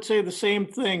 I would say the same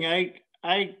thing.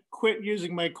 I quit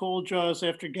using my cold jaws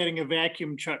after getting a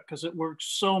vacuum chuck because it works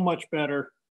so much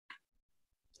better.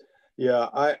 Yeah,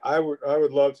 I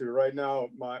would love to. Right now,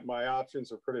 my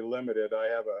options are pretty limited. I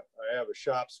have a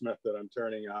shopsmith that I'm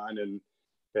turning on, and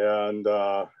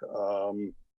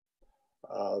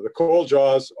the cold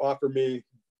jaws offer me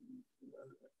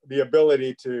the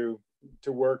ability to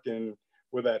work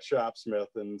with that shopsmith.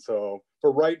 And so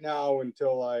for right now,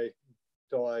 until I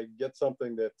get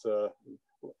something that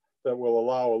will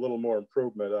allow a little more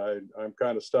improvement, I'm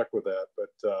kind of stuck with that.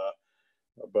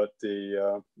 But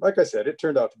like I said, it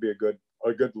turned out to be a good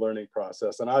learning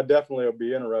process, and I definitely will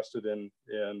be interested in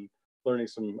learning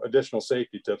some additional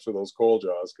safety tips for those cold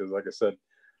jaws, because like I said,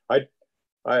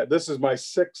 this is my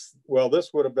sixth. Well,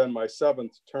 this would have been my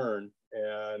seventh turn,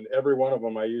 and every one of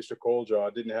them I used a cold jaw.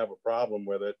 I didn't have a problem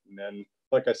with it, and then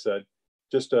like I said,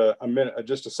 just a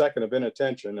second of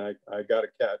inattention, I got a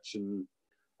catch, and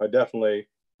I definitely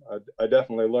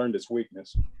learned its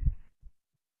weakness.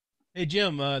 Hey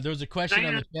Jim, there was a question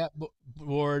on the chat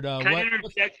board. Can I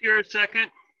interject here a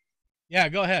second? Yeah,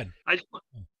 go ahead. I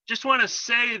just want to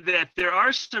say that there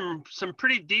are some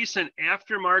pretty decent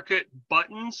aftermarket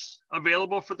buttons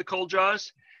available for the cold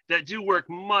jaws that do work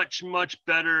much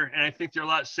better, and I think they're a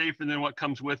lot safer than what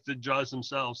comes with the jaws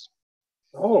themselves.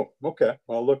 Oh, okay.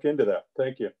 I'll look into that.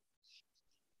 Thank you.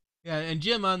 Yeah, and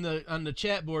Jim, on the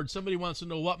chat board, somebody wants to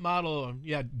know what model.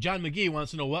 Yeah, John McGee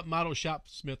wants to know what model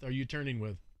shopsmith are you turning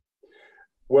with?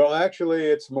 Well, actually,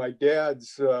 it's my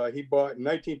dad's. He bought in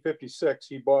 1956.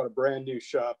 He bought a brand new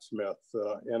shopsmith,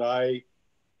 and I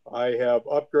have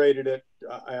upgraded it.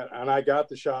 And I got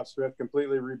the shopsmith,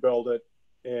 completely rebuilt it,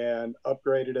 and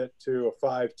upgraded it to a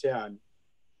 510.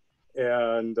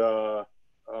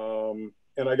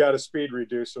 And I got a speed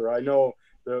reducer. I know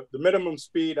the minimum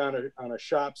speed on a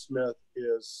shopsmith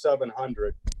is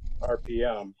 700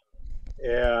 RPM,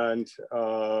 and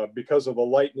because of the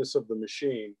lightness of the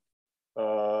machine,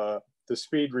 the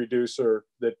speed reducer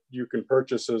that you can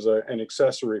purchase as an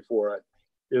accessory for it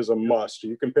is a must.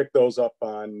 You can pick those up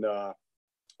on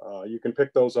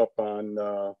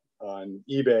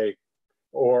eBay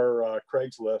or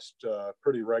Craigslist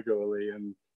pretty regularly,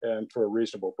 and for a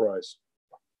reasonable price.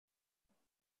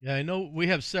 Yeah, I know we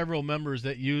have several members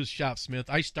that use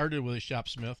shopsmith. I started with a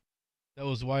shopsmith. That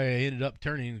was why I ended up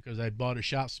turning, because I bought a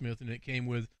shopsmith and it came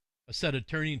with a set of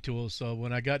turning tools. So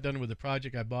when I got done with the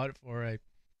project I bought it for, I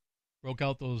broke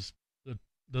out the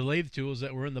lathe tools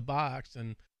that were in the box,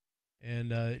 and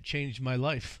it changed my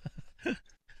life. So.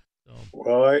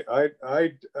 Well,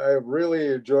 I really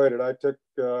enjoyed it. I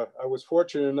was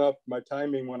fortunate enough, my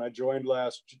timing when I joined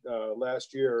last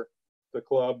year, the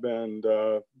club, and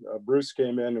Bruce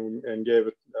came in and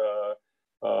gave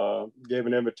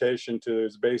an invitation to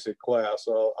his basic class.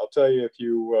 So I'll tell you,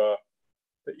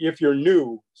 if you're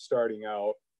new starting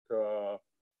out,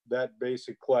 that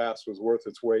basic class was worth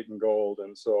its weight in gold.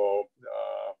 And so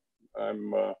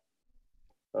I'm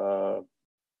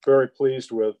very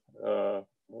pleased with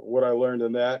what I learned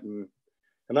in that, and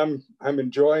I'm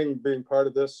enjoying being part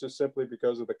of this, just simply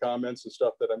because of the comments and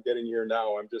stuff that I'm getting here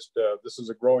now. I'm just this is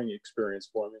a growing experience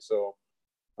for me. So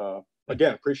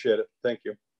again, appreciate it. Thank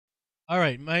you. All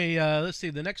right, let's see,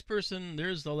 the next person.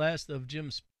 There's the last of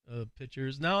Jim's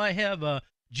pictures. Now I have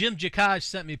Jim Jakash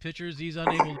sent me pictures. He's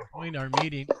unable to join our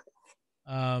meeting.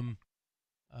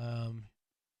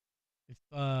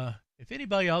 If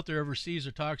anybody out there ever sees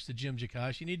or talks to Jim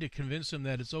Jakash, you need to convince him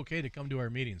that it's okay to come to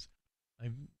our meetings.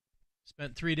 I've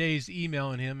spent 3 days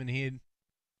emailing him, and he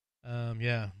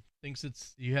thinks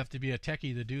you have to be a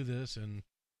techie to do this, and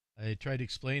I tried to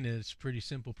explain it. It's a pretty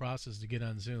simple process to get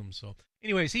on Zoom. So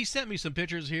anyways, he sent me some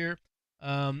pictures here.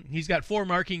 He's got 4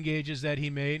 marking gauges that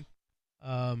he made.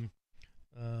 Um,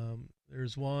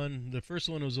 there's one. The first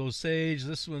one was Osage.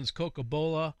 This one's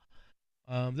Coca-Cola.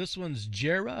 This one's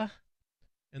Jera.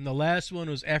 And the last one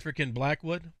was African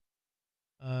Blackwood.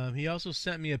 He also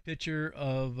sent me a picture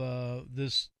of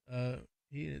this an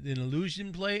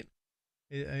illusion plate.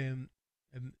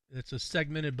 It's a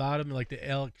segmented bottom, like the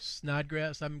elk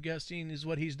snodgrass, I'm guessing, is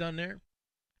what he's done there.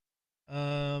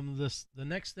 The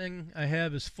next thing I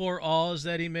have is 4 awls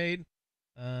that he made.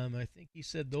 I think he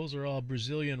said those are all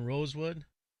Brazilian rosewood.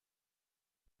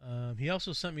 He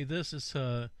also sent me this. It's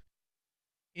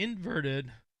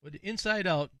inverted, with inside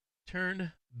out,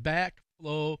 turned back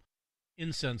flow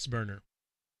incense burner.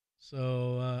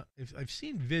 So if I've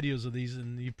seen videos of these,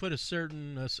 and you put a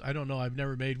certain, I don't know, I've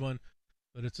never made one,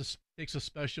 but takes a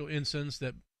special incense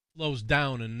that flows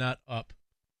down and not up.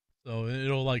 So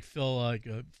it'll like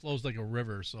flows like a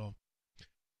river. So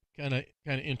kind of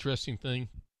interesting thing.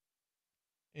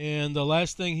 And the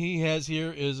last thing he has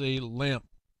here is a lamp,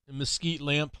 a mesquite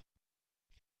lamp,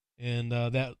 and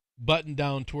that button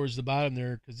down towards the bottom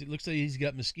there, because it looks like he's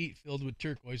got mesquite filled with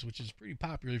turquoise, which is pretty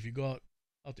popular if you go out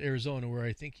to Arizona, where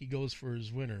I think he goes for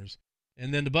his winters.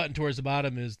 And then the button towards the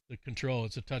bottom is the control.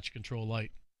 It's a touch control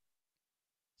light.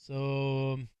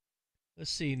 So let's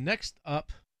see. Next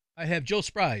up, I have Joe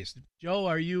Spries. Joe,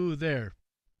 are you there?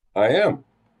 I am.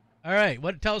 All right.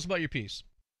 Tell us about your piece.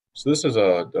 So this is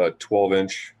a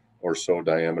 12-inch or so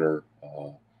diameter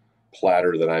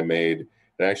platter that I made.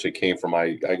 It actually came from,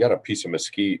 I got a piece of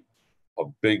mesquite, a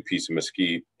big piece of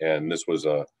mesquite, and this was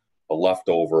a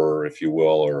leftover, if you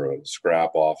will, or a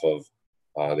scrap off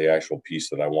of the actual piece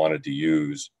that I wanted to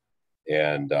use.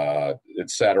 And it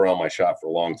sat around my shop for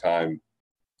a long time,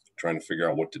 trying to figure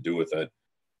out what to do with it,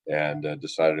 and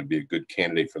decided to be a good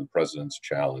candidate for the President's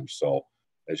Challenge. So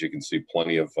as you can see,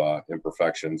 plenty of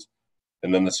imperfections.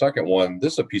 And then the second one,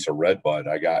 this is a piece of redbud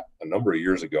I got a number of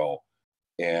years ago,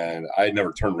 and I had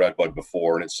never turned redbud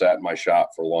before, and it sat in my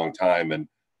shop for a long time. And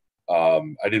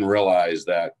I didn't realize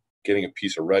that getting a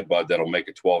piece of redbud that'll make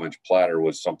a 12-inch platter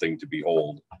was something to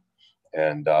behold.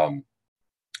 And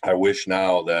I wish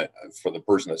now that for the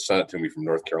person that sent it to me from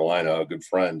North Carolina, a good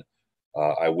friend,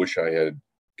 I wish I had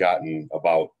gotten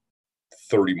about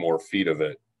 30 more feet of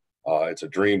it. It's a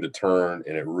dream to turn,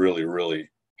 and it really, really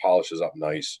polishes up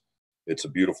nice. It's a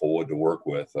beautiful wood to work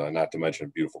with, not to mention a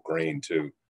beautiful grain too.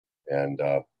 And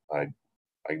I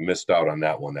missed out on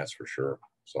that one, that's for sure.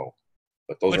 So,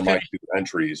 but those are my 2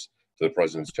 entries to the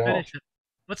President's Challenge.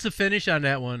 What's the finish on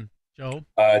that one, Joe?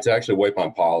 It's actually wipe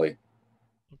on poly.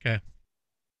 Okay.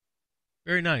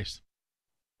 Very nice.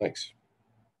 Thanks.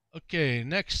 Okay,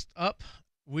 next up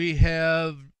we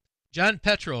have John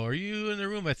Petro. Are you in the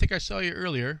room? I think I saw you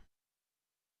earlier.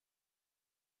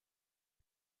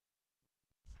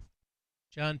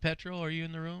 John Petro, are you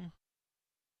in the room?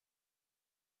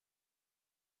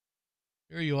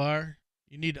 There you are.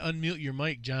 You need to unmute your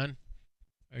mic, John.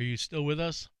 Are you still with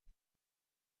us?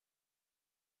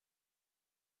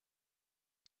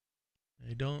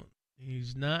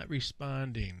 He's not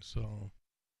responding, so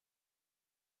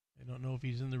I don't know if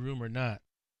he's in the room or not.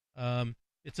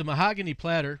 It's a mahogany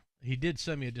platter. He did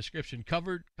send me a description.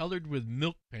 Colored with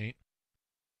milk paint.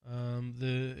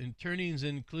 The turnings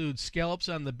include scallops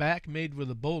on the back made with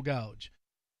a bowl gouge.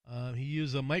 He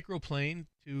used a microplane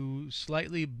to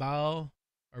slightly bow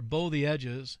the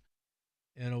edges,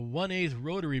 and a 1/8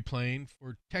 rotary plane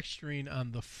for texturing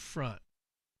on the front.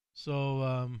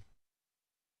 So,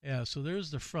 yeah, so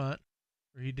there's the front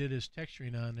where he did his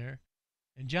texturing on there.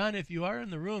 And John, if you are in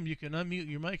the room, you can unmute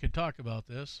your mic and talk about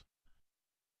this.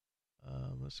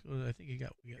 Let's go. I think we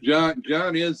got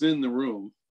John is in the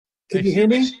room. Can you hear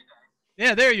me?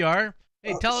 Yeah, there you are.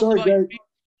 Hey, tell us sorry, about guys. your piece.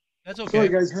 That's okay. Sorry,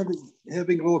 guys,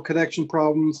 having a little connection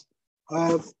problems.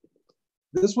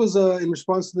 This was in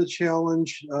response to the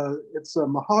challenge. It's a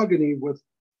mahogany with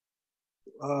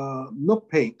milk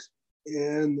paint,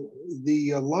 and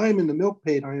the lime in the milk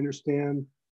paint, I understand,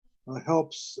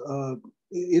 helps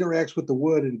interacts with the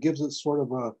wood and gives it sort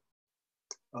of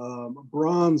a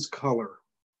bronze color.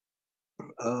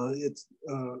 It's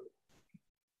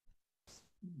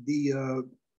the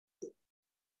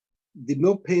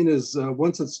milk paint is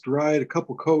once it's dried, a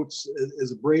couple coats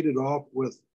is braided off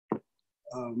with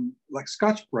like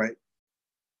Scotch-Brite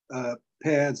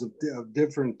pads of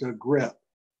different grit.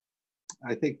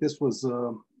 I think this was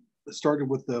started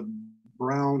with the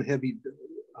brown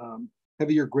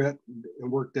heavier grit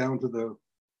and worked down to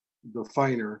the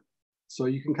finer. So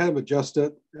you can kind of adjust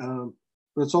it,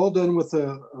 but it's all done with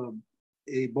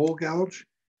a bowl gouge.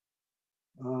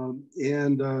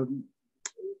 And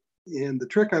the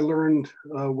trick I learned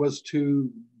was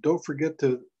to don't forget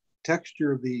to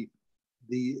texture the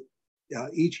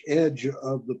each edge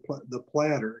of the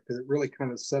platter, because it really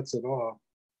kind of sets it off.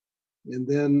 And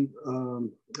then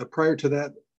prior to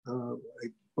that, I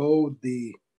bowed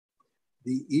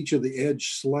each of the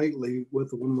edge slightly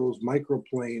with one of those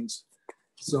microplanes.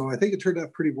 So I think it turned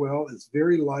out pretty well. It's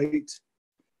very light.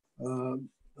 And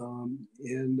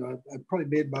I've probably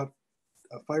made about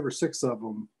 5 or 6 of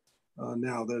them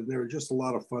now. They're just a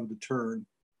lot of fun to turn.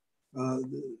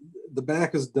 The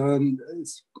back is done.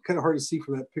 It's kind of hard to see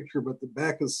from that picture, but the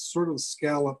back is sort of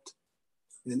scalloped,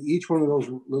 and each one of those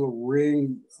little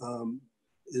ring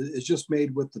is just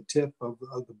made with the tip of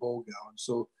the bowl gouge.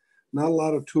 So not a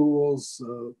lot of tools,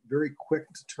 very quick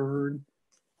to turn,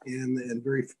 and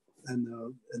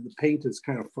the paint is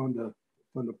kind of fun to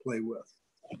play with.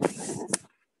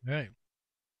 All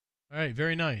right,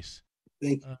 very nice.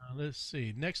 Thank you. Let's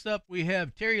see. Next up, we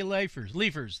have Terry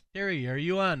Leifers. Terry, are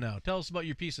you on now? Tell us about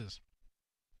your pieces.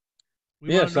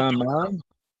 Yes, I'm on.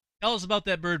 Tell us about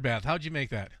that bird bath. How'd you make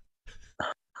that?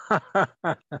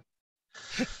 That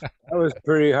was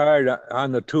pretty hard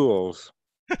on the tools.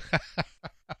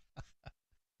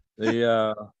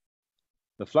 The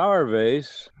flower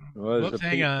vase was. Whoops,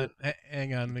 hang on.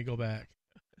 Let me go back.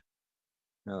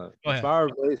 The flower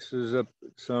vase is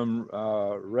some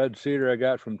red cedar I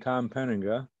got from Tom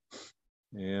Penninga,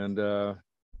 and I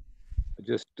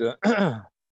just the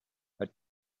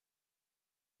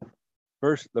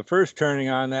first turning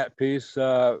on that piece,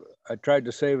 I tried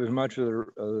to save as much of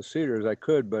the cedar as I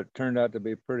could, but it turned out to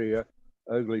be pretty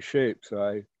ugly shape. So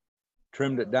I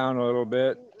trimmed it down a little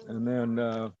bit, and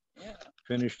then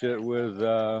finished it with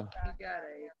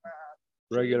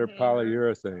regular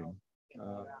polyurethane.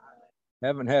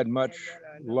 Haven't had much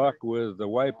luck with the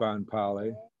wipe-on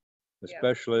poly,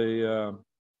 especially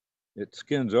it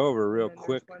skins over real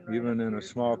quick, even in a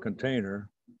small container.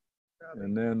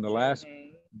 And then the last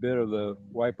bit of the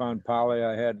wipe-on poly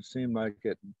I had, seemed like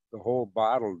the whole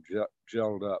bottle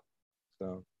gelled up.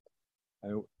 So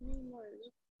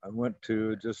I went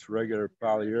to just regular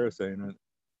polyurethane, and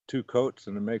 2 coats,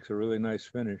 and it makes a really nice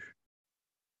finish.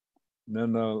 And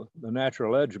then the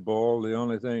natural edge bowl, the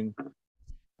only thing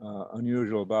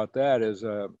unusual about that is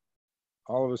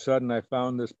all of a sudden I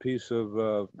found this piece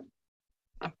of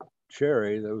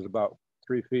cherry that was about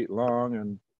 3 feet long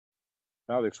and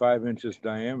probably 5 inches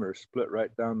diameter, split right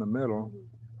down the middle.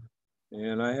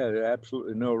 And I had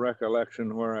absolutely no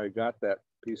recollection where I got that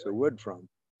piece of wood from.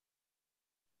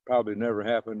 Probably never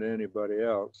happened to anybody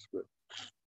else. But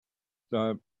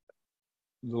so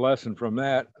the lesson from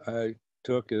that I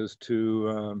took is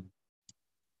to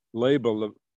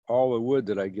label all the wood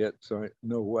that I get, so I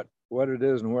know what it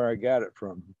is and where I got it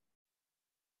from.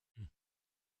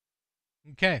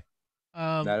 Okay.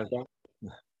 That is all.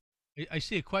 I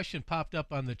see a question popped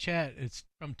up on the chat. It's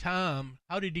from Tom.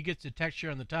 How did you get the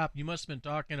texture on the top? You must have been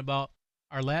talking about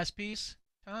our last piece,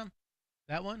 Tom.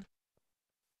 That one?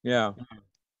 Yeah.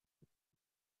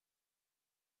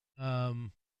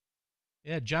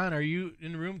 Yeah, John, are you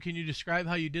in the room? Can you describe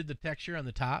how you did the texture on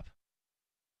the top?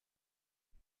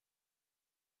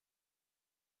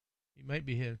 He might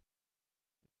be here.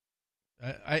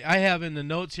 I have in the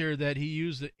notes here that he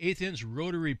used the 1/8 inch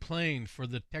rotary plane for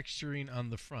the texturing on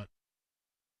the front.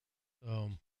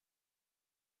 So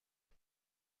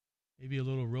maybe a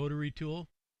little rotary tool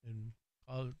and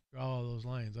I'll draw all those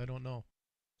lines. I don't know.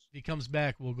 If he comes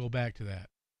back, we'll go back to that.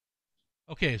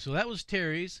 Okay, so that was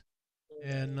Terry's.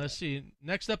 And let's see.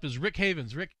 Next up is Rick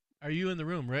Havens. Rick, are you in the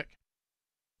room, Rick?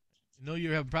 I know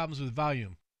you're having problems with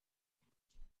volume.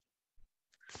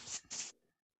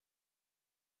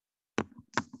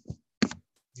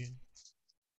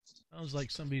 Sounds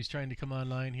like somebody's trying to come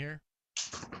online here.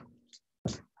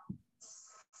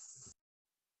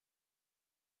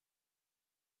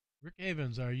 Rick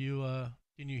Havens, are you,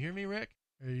 can you hear me, Rick?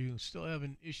 Or are you still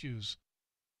having issues?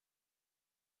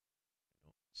 I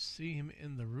don't see him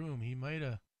in the room. He might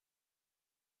have,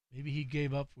 maybe he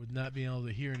gave up with not being able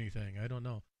to hear anything. I don't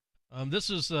know. This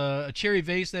is a cherry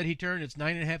vase that he turned. It's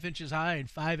 9.5 inches high and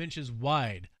 5 inches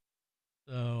wide.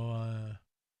 So,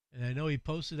 and I know he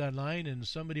posted online and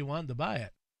somebody wanted to buy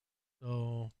it.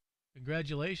 So,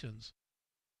 congratulations.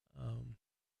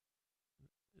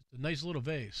 It's a nice little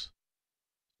vase.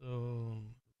 So,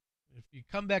 if you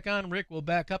come back on, Rick, we'll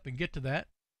back up and get to that.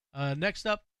 Next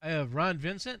up, I have Ron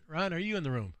Vincent. Ron, are you in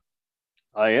the room?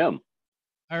 I am.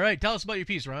 All right, tell us about your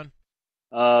piece, Ron.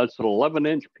 It's an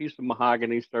 11-inch piece of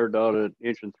mahogany, started out at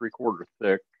 1 3/4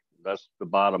 thick. That's the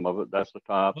bottom of it. That's the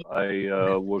top.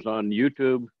 I was on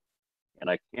YouTube, and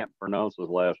I can't pronounce his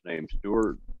last name,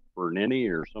 Stuart Bernini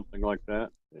or something like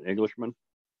that, an Englishman.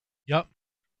 Yep.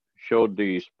 Showed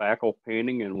the spackle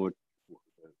painting, and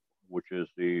which is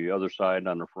the other side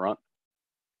on the front.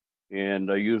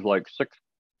 and I used like 6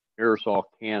 aerosol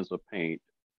cans of paint,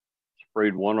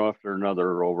 sprayed one after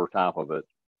another over top of it.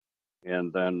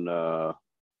 And then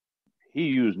he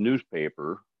used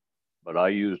newspaper, but I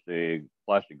used a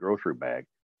plastic grocery bag.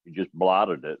 He just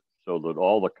blotted it so that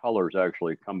all the colors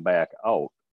actually come back out.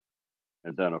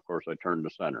 And then, of course, I turned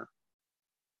the center.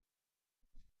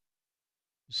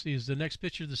 See, is the next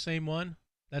picture the same one?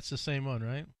 That's the same one,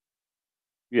 right?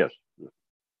 Yes.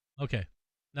 Okay.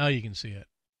 Now you can see it.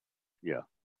 Yeah.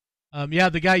 Yeah,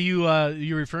 the guy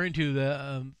you're referring to,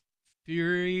 the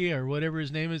Fury or whatever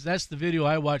his name is, that's the video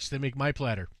I watched to make my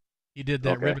platter. He did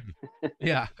that ribbon.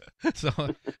 Yeah. So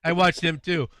I watched him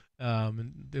too.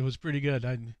 And it was pretty good.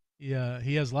 He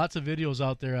has lots of videos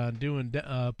out there on doing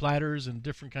platters and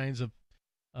different kinds of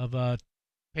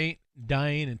paint,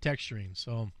 dyeing, and texturing.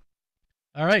 So,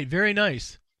 all right, very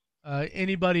nice.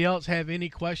 Anybody else have any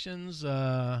questions?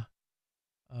 I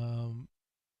don't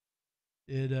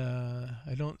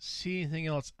see anything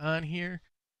else on here.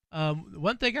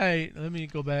 One thing let me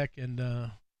go back and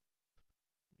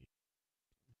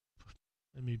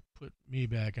let me put me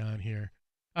back on here.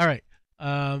 All right.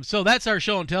 So that's our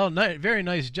show and tell. Very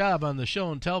nice job on the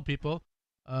show and tell, people.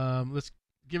 Let's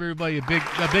give everybody a big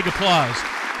applause.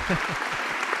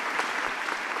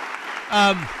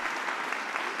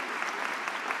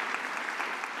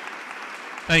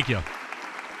 Thank you.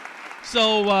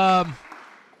 So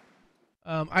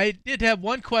I did have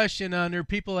one question on there.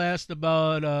 People asked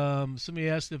about somebody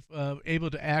asked if able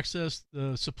to access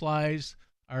the supplies,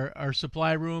 our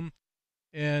supply room,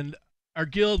 and our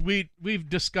guild. We've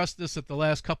discussed this at the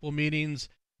last couple of meetings,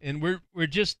 and we're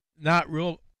just not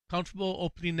real comfortable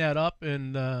opening that up.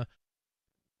 And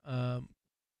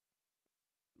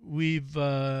we've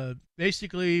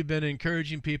basically been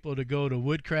encouraging people to go to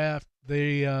Woodcraft.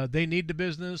 They need the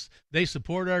business. They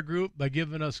support our group by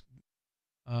giving us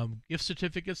gift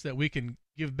certificates that we can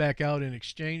give back out in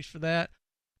exchange for that.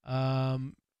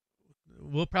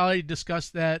 We'll probably discuss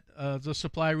that the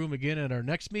supply room again at our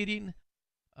next meeting.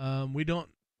 We don't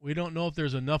know if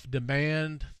there's enough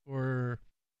demand for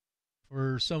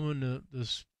someone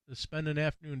to spend an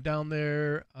afternoon down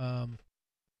there.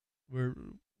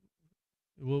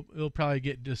 It'll probably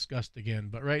get discussed again,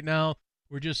 but right now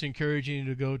we're just encouraging you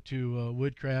to go to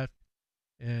Woodcraft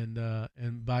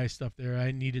and buy stuff there.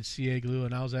 I needed CA glue,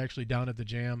 and I was actually down at the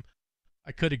jam.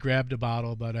 I could have grabbed a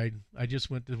bottle, but I just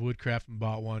went to Woodcraft and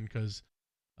bought one because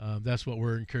that's what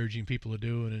we're encouraging people to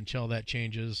do. And until that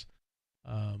changes,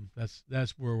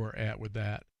 that's where we're at with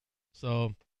that.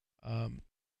 So I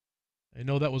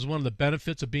know that was one of the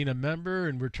benefits of being a member,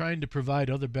 and we're trying to provide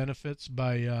other benefits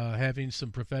by having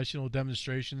some professional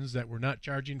demonstrations that we're not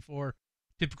charging for.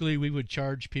 Typically, we would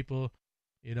charge people,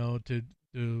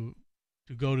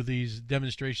 to go to these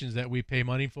demonstrations that we pay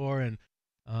money for, and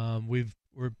we're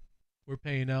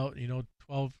paying out,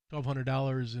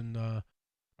 $1,200 and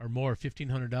or more,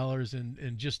 $1,500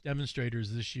 in just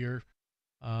demonstrators this year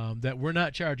that we're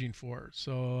not charging for.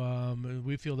 So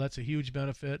we feel that's a huge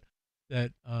benefit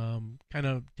that kind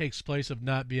of takes place of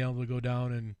not being able to go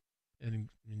down and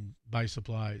buy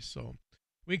supplies. So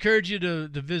we encourage you to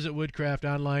visit Woodcraft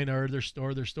online or their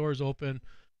store. Their store is open.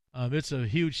 It's a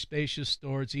huge, spacious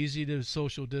store. It's easy to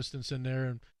social distance in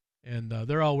there, and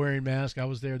they're all wearing masks. I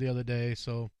was there the other day,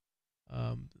 so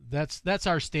that's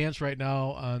our stance right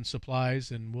now on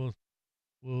supplies. And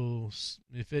we'll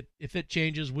if it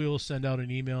changes, we'll send out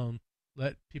an email and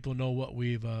let people know what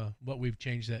we've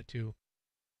changed that to.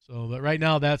 So, but right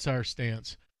now that's our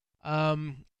stance.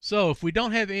 So if we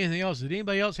don't have anything else, did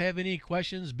anybody else have any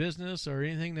questions, business, or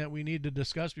anything that we need to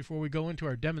discuss before we go into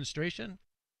our demonstration?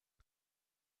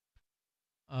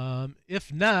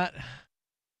 If not,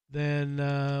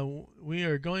 then we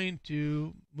are going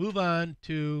to move on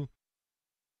to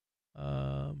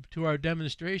our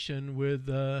demonstration with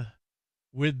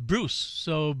Bruce.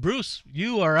 So Bruce,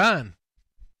 you are on.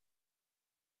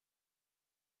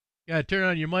 You gotta turn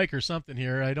on your mic or something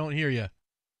here. I don't hear you.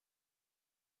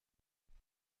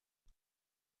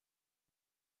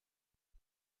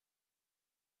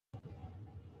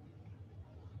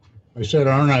 I said,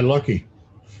 aren't I lucky?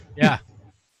 Yeah.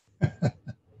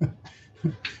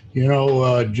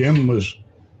 Jim was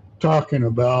talking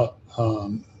about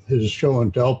his show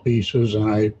and tell pieces,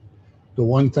 and the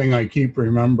one thing I keep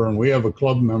remembering, we have a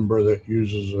club member that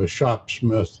uses a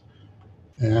shopsmith,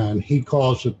 and he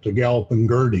calls it the Galloping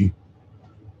Gertie.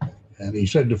 And he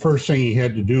said the first thing he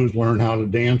had to do was learn how to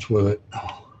dance with it.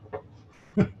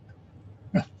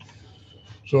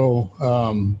 So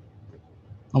I'm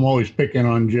always picking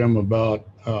on Jim about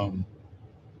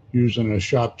using a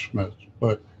shopsmith,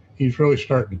 but he's really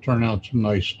starting to turn out some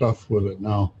nice stuff with it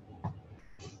now.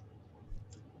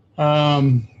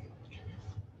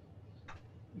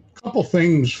 Couple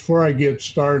things before I get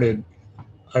started.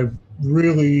 I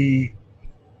really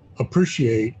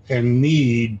appreciate and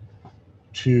need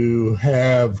to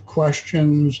have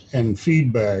questions and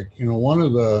feedback. You know, one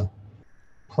of the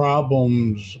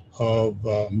problems of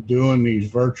doing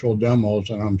these virtual demos,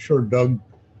 and I'm sure Doug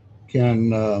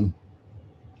can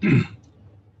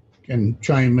can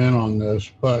chime in on this,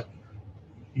 but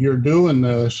you're doing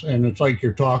this and it's like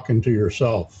you're talking to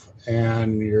yourself,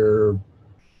 and you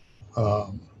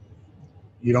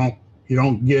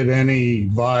don't get any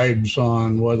vibes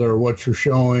on whether what you're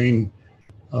showing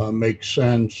makes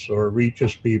sense or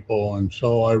reaches people. And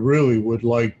so I really would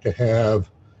like to have,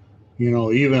 you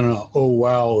know, even a "oh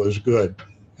wow" is good,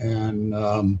 and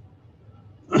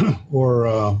or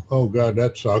 "oh god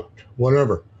that sucked,"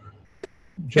 whatever.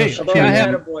 Hey, Just I have,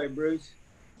 attaboy, Bruce.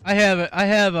 I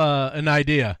have an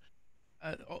idea.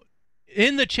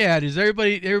 In the chat, is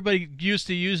everybody used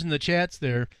to using the chats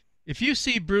there? If you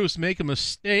see Bruce make a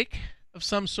mistake of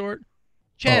some sort,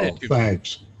 chat it to me.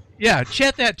 Thanks. Yeah,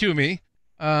 chat that to me.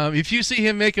 If you see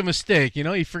him make a mistake, you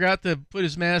know, he forgot to put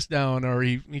his mask down, or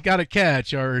he got a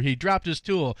catch, or he dropped his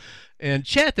tool, and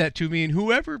chat that to me, and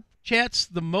whoever chats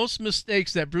the most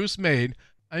mistakes that Bruce made,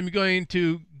 I'm going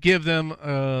to give them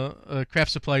a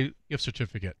craft supply gift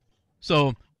certificate.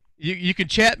 So you can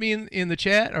chat me in the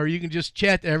chat, or you can just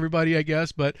chat to everybody, I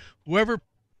guess, but whoever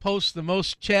posts the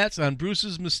most chats on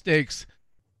Bruce's mistakes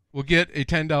will get a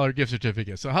 $10 gift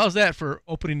certificate. So how's that for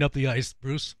opening up the ice,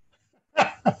 Bruce?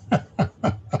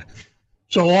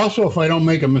 So also, if I don't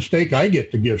make a mistake, I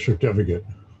get the gift certificate.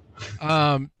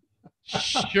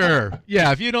 Sure.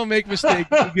 Yeah, if you don't make mistakes,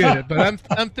 you get it. But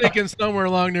I'm thinking somewhere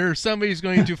along there, somebody's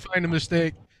going to find a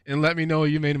mistake and let me know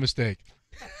you made a mistake.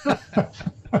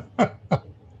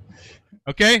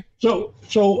 Okay. So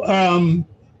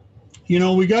you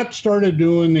know, we got started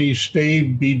doing these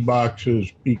staved bead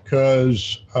boxes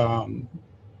because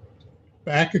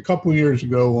back a couple years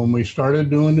ago when we started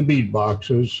doing the bead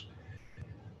boxes,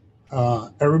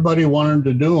 everybody wanted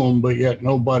to do them, but yet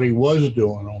nobody was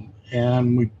doing them.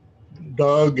 And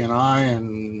Doug and I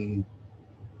and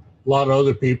a lot of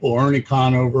other people, Ernie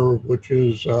Conover, which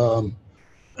is the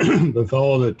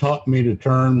fellow that taught me to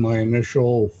turn my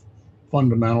initial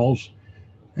fundamentals,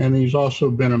 and he's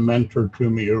also been a mentor to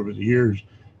me over the years.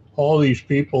 All these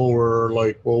people were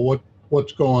like, well,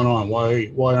 what's going on?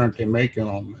 Why aren't they making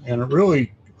them? And it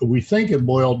really, we think it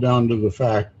boiled down to the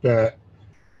fact that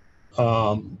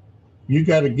you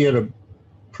got to get a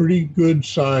pretty good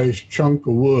sized chunk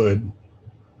of wood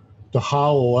to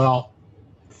hollow out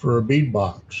for a bead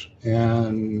box.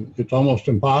 And it's almost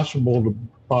impossible to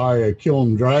buy a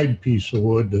kiln dried piece of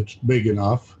wood that's big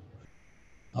enough.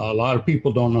 A lot of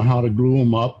people don't know how to glue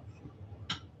them up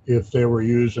if they were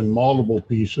using multiple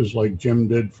pieces like Jim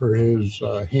did for his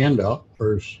handout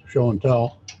or his show and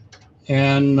tell.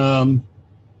 And then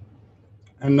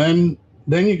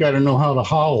you got to know how to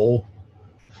hollow.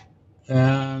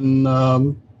 And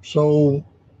so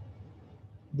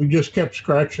we just kept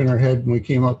scratching our head, and we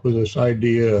came up with this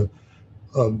idea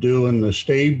of doing the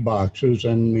stave boxes.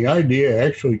 And the idea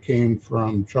actually came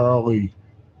from Charlie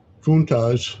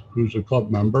Funtas, who's a club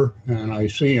member, and I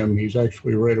see him. He's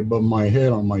actually right above my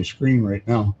head on my screen right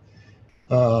now.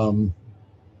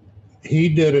 He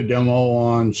did a demo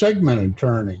on segmented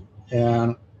turning,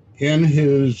 and in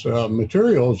his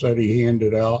materials that he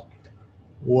handed out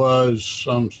was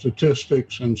some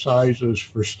statistics and sizes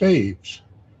for staves.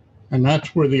 And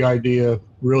that's where the idea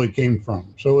really came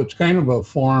from. So it's kind of a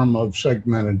form of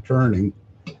segmented turning.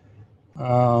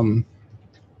 Ernie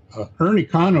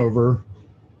Conover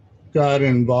got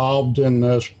involved in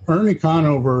this. Ernie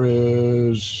Conover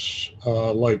is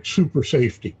like super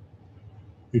safety.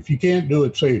 If you can't do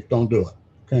it safe, don't do it,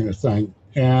 kind of thing.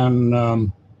 And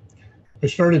I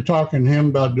started talking to him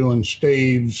about doing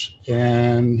staves,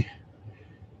 and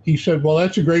he said, well,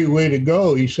 that's a great way to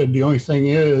go. He said, the only thing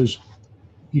is,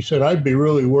 he said, I'd be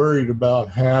really worried about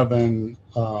having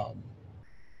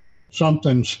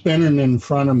something spinning in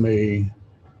front of me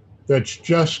that's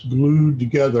just glued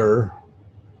together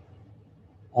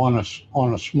on a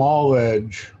small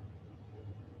edge,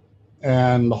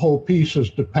 and the whole piece is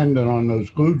dependent on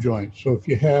those glue joints. So if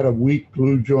you had a weak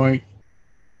glue joint,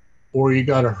 or you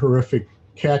got a horrific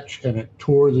catch and it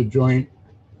tore the joint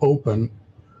open,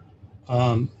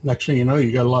 next thing you know,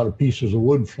 you got a lot of pieces of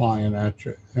wood flying at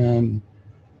you. And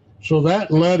so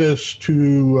that led us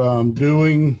to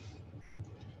doing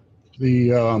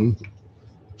the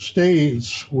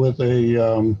staves with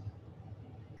a,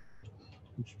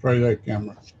 let's try that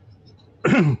camera,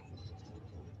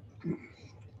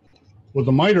 with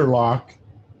a miter lock.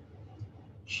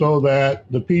 so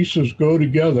that the pieces go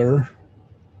together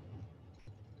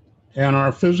and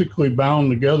are physically bound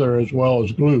together as well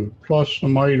as glued. Plus the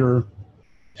miter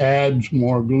adds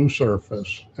more glue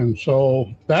surface. And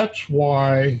so that's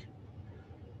why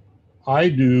I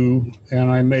do, and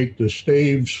I make the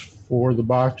staves for the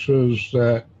boxes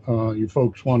that you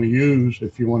folks want to use,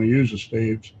 if you want to use the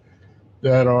staves,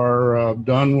 that are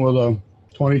done with a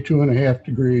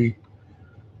 22.5-degree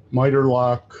miter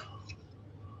lock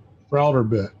router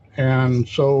bit. And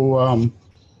so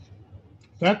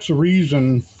that's the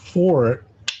reason for it.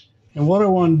 And what I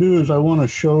want to do is I want to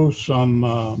show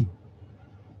some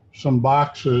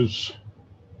boxes.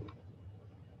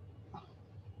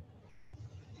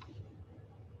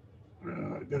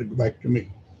 I got to go back to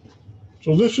me.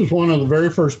 So this is one of the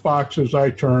very first boxes I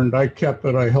turned. I kept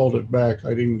it, I held it back.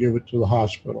 I didn't give it to the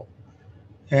hospital.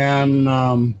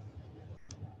 And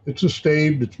it's a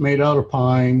stave. It's made out of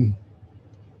pine.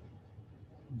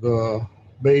 The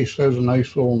base has a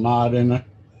nice little knot in it.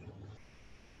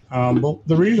 But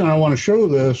the reason I want to show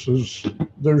this is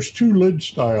there's two lid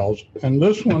styles. And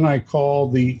this one I call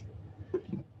the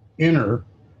inner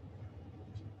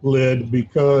lid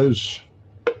because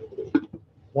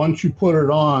once you put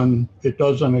it on, it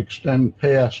doesn't extend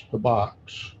past the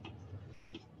box.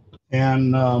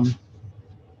 And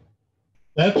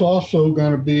that's also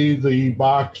going to be the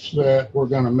box that we're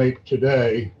going to make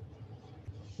today.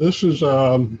 This is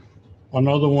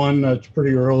another one that's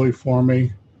pretty early for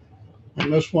me.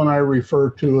 And this one I refer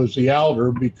to as the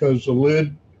outer because the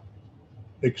lid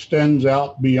extends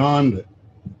out beyond it.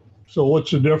 So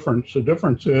what's the difference? The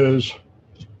difference is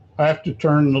I have to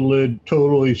turn the lid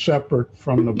totally separate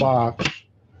from the box,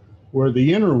 where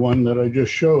the inner one that I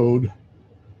just showed,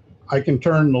 I can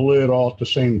turn the lid all at the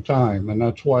same time, and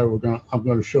that's why I'm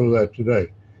going to show that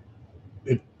today.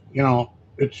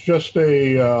 It's just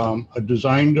a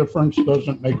design difference.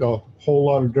 Doesn't make a whole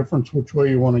lot of difference which way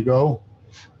you want to go.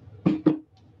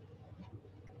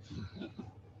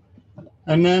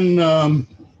 And then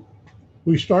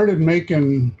we started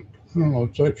making, I don't know,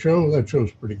 does that show? That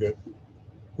show's pretty good.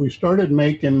 We started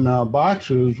making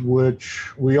boxes,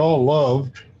 which we all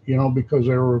loved, because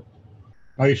they were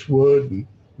nice wood and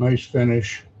nice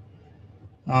finish.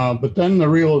 But then the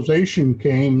realization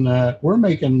came that we're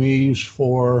making these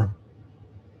for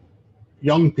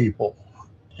young people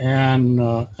and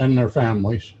their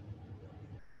families.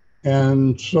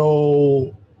 And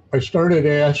so I started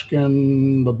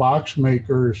asking the box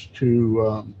makers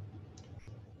to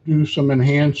do some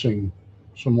enhancing,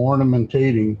 some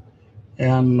ornamentating.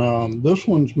 And this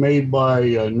one's made by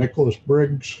Nicholas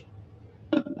Briggs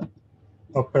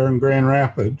up there in Grand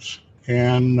Rapids.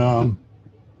 And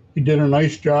he did a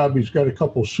nice job. He's got a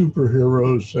couple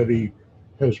superheroes that he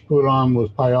has put on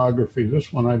with pyrography.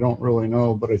 This one I don't really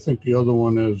know, but I think the other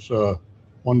one is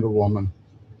Wonder Woman.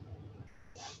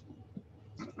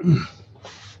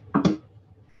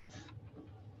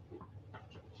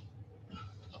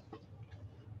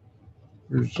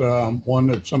 There's one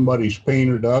that somebody's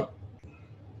painted up.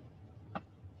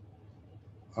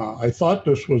 I thought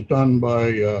this was done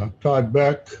by Todd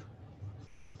Beck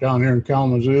down here in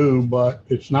Kalamazoo, but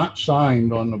it's not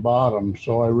signed on the bottom,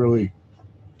 so I really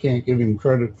can't give him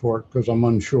credit for it because I'm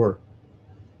unsure.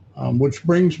 Which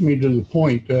brings me to the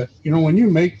point that, when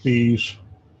you make these,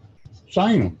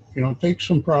 sign them. Take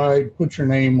some pride, put your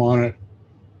name on it.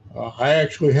 I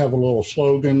actually have a little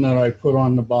slogan that I put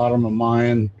on the bottom of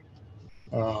mine.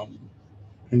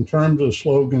 In terms of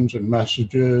slogans and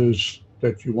messages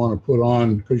that you want to put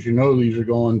on, because these are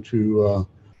going to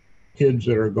kids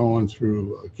that are going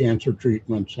through cancer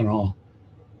treatments and all.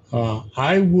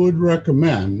 I would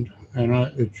recommend, and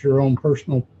it's your own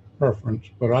personal preference,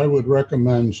 but I would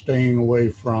recommend staying away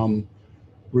from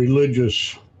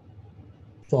religious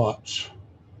thoughts,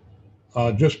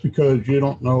 just because you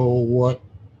don't know what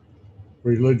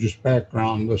religious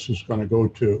background this is going to go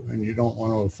to, and you don't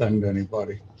want to offend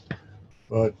anybody.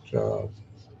 But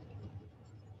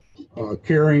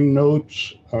carrying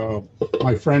notes,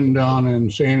 my friend down in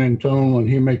San Antonio, when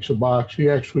he makes a box, he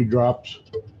actually drops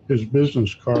his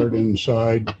business card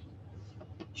inside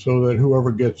so that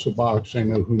whoever gets the box, they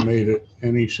know who made it.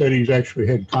 And he said he's actually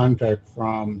had contact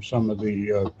from some of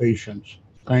the patients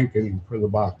thanking him for the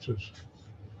boxes.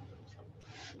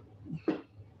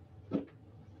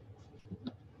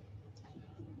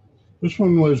 This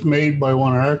one was made by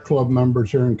one of our club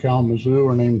members here in Kalamazoo.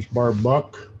 Her name's Barb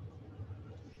Buck.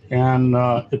 And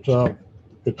it's a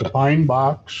pine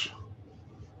box.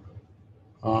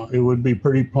 It would be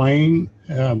pretty plain,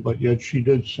 but yet she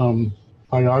did some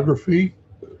pyrography,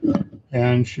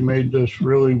 and she made this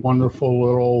really wonderful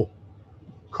little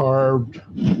carved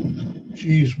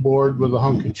cheese board with a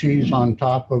hunk of cheese on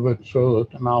top of it so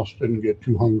that the mouse didn't get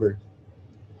too hungry.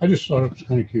 I just thought it was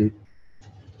kind of cute.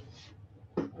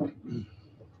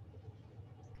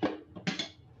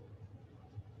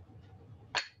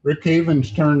 Rick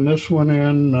Havens turned this one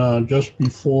in just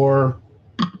before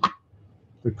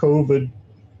the COVID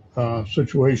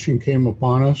situation came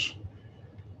upon us.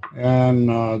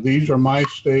 And these are my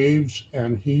staves,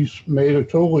 and he's made a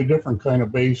totally different kind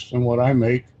of base than what I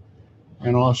make,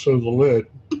 and also the lid.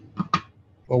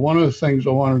 But one of the things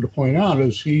I wanted to point out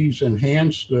is he's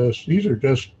enhanced this. These are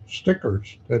just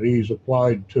stickers that he's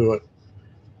applied to it.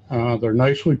 They're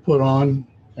nicely put on,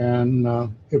 and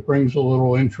it brings a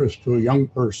little interest to a young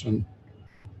person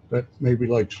that maybe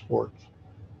likes sports.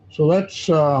 So that's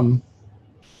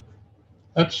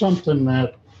something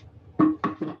that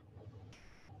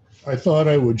I thought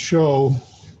I would show.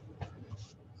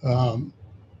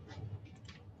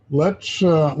 What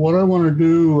I want to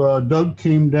do, Doug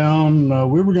came down,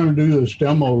 we were going to do this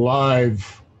demo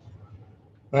live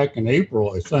back in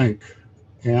April, I think.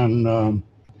 And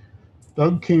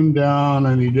Doug came down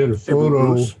and he did a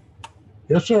photo. Bruce?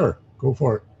 Yes, sir. Go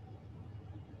for it.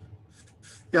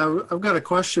 Yeah, I've got a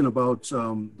question about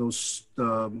those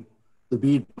the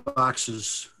bead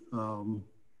boxes and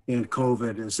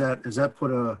COVID. Has that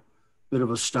put a bit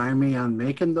of a stymie on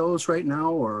making those right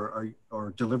now, or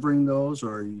delivering those,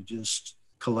 or are you just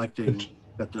collecting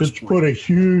at this point? It's put a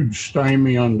huge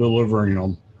stymie on delivering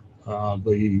them.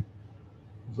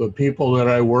 The people that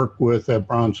I work with at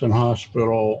Bronson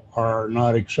Hospital are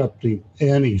not accepting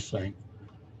anything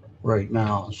right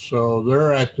now. So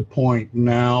they're at the point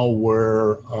now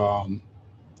where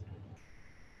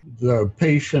the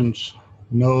patients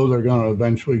know they're going to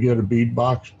eventually get a bead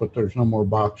box, but there's no more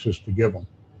boxes to give them.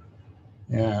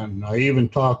 And I even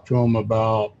talked to them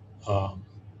about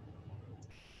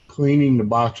cleaning the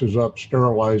boxes up,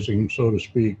 sterilizing, so to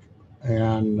speak,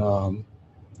 and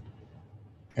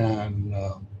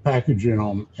packaging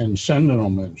them and sending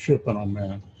them and shipping them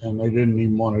in. And they didn't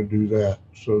even want to do that.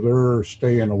 So they're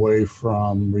staying away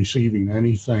from receiving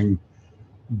anything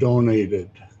donated.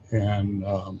 And,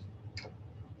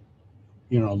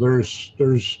 you know, there's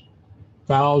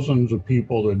thousands of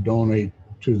people that donate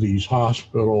to these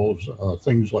hospitals,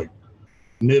 things like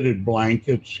knitted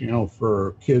blankets, you know,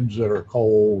 for kids that are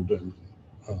cold. And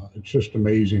it's just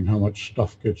amazing how much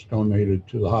stuff gets donated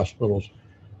to the hospitals,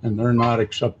 and they're not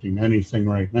accepting anything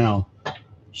right now.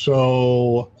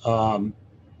 So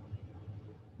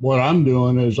what I'm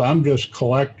doing is I'm just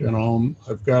collecting them.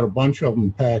 I've got a bunch of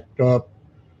them packed up,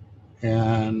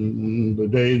 and the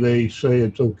day they say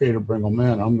it's okay to bring them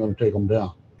in, I'm going to take them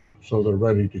down so they're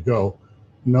ready to go,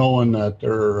 knowing that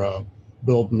they're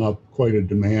building up quite a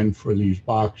demand for these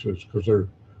boxes, because they're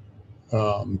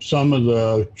some of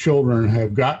the children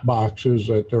have got boxes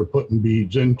that they're putting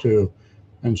beads into,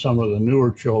 and some of the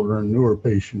newer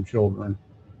patient children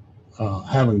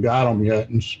haven't got them yet,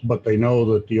 but they know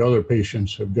that the other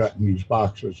patients have gotten these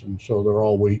boxes, and so they're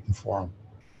all waiting for them.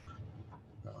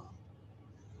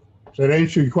 Does that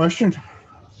answer your question?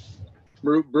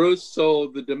 Bruce, so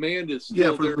the demand is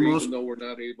still there even though we're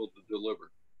not able to deliver.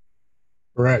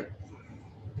 Correct.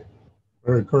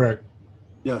 Very correct.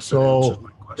 Yes. So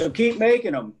keep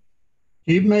making them.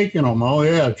 Keep making them. Oh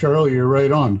yeah, Charlie, you're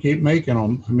right on. Keep making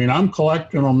them. I mean, I'm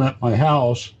collecting them at my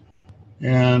house.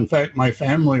 And in fact, my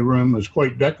family room is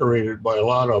quite decorated by a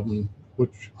lot of them,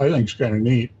 which I think is kind of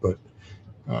neat. But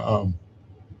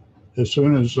as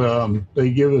soon as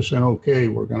they give us an okay,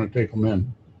 we're going to take them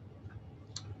in.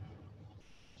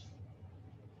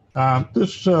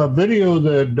 This video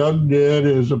that Doug did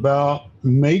is about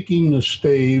making the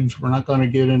staves. We're not going to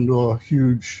get into a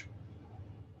huge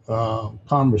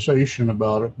conversation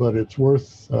about it, but it's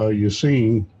worth you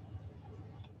seeing.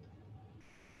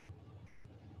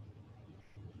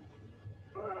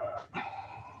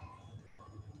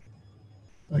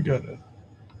 I got it.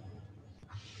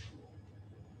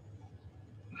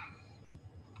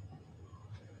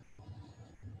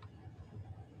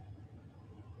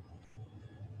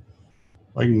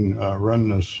 I can run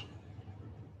this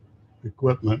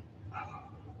equipment.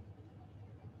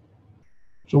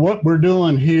 So what we're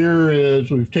doing here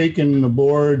is we've taken the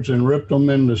boards and ripped them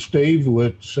into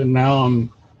stavelets, and now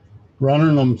I'm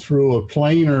running them through a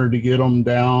planer to get them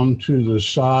down to the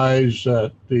size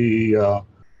that the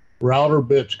router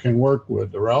bits can work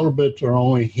with. The router bits are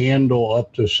only handle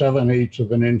up to 7/8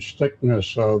 of an inch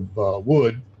thickness of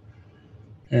wood.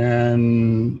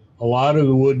 And a lot of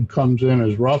the wood comes in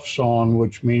as rough sawn,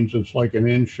 which means it's like 1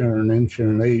 inch or 1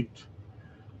 1/8 inches.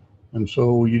 And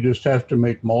so you just have to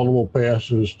make multiple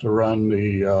passes to run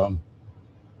the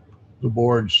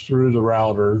boards through the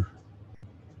router.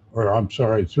 or I'm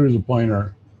sorry, through the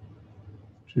planer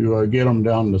to get them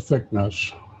down to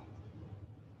thickness.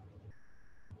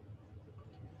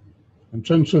 And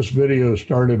since this video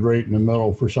started right in the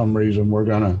middle for some reason, we're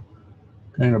gonna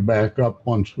kind of back up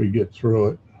once we get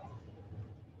through it.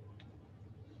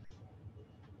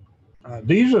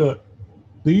 These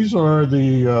are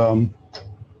the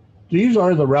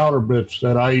router bits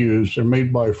that I use. They're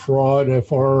made by Fraud,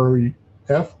 F-R-U-D,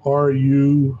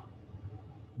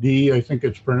 I think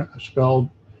it's spelled.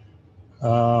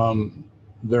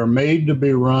 They're made to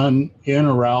be run in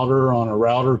a router on a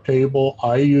router table.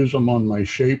 I use them on my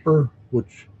shaper,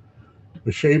 which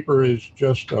the shaper is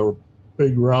just a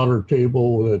big router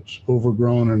table that's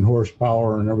overgrown in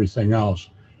horsepower and everything else.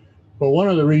 But one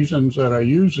of the reasons that I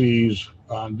use these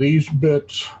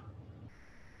bits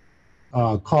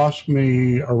cost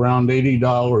me around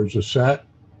 $80 a set.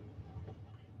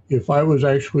 If I was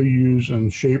actually using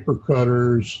shaper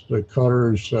cutters, the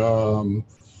cutters for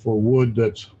wood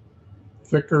that's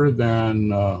thicker than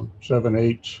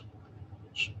 7/8,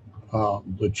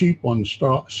 the cheap ones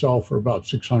sell for about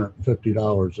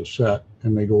 $650 a set,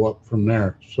 and they go up from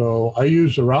there. So I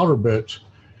use the router bits,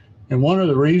 and one of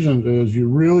the reasons is you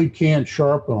really can't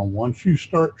sharpen them. Once you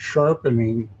start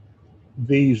sharpening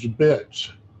these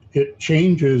bits, it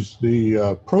changes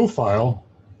the profile.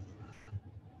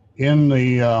 In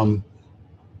the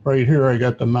right here, I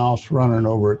got the mouse running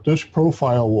over it. This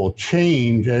profile will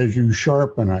change as you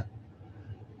sharpen it.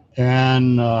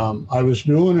 And I was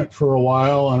doing it for a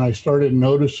while, and I started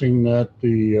noticing that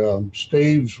the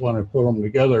staves, when I put them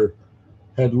together,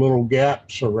 had little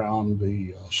gaps around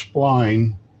the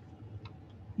spline,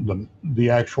 the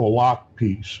actual lock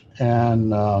piece.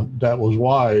 And that was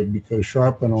why, because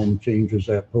sharpening them changes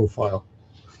that profile.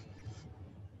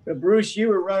 But Bruce, you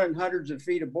were running hundreds of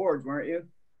feet of boards, weren't you?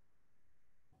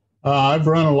 I've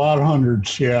run a lot of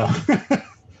hundreds, yeah. A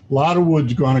lot of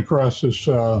wood's gone across this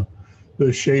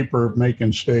shaper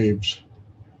making staves.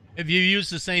 Have you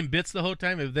used the same bits the whole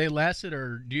time? Have they lasted,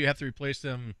 or do you have to replace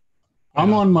them?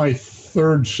 I'm on my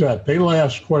third set. They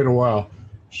last quite a while.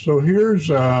 So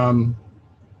here's, I'm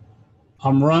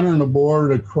running a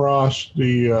board across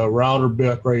the router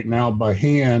bit right now by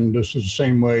hand. This is the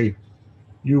same way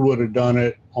you would have done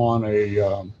it on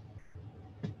a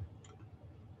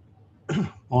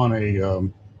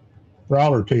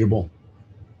router table.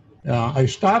 I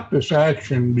stopped this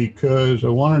action because I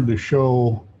wanted to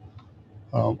show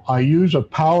I use a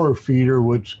power feeder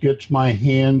which gets my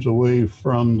hands away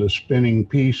from the spinning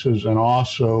pieces and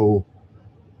also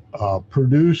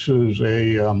produces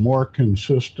a more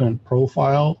consistent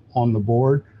profile on the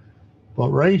board. But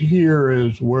right here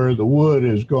is where the wood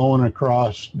is going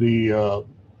across the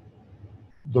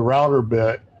router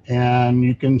bit, and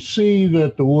you can see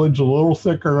that the wood's a little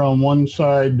thicker on one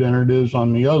side than it is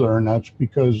on the other, and that's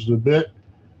because the bit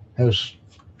has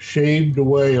shaved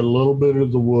away a little bit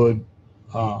of the wood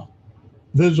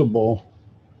visible.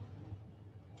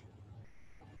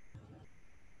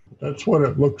 That's what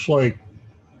it looks like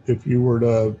if you were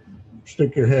to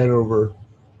stick your head over.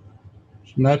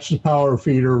 And that's the power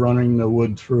feeder running the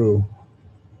wood through.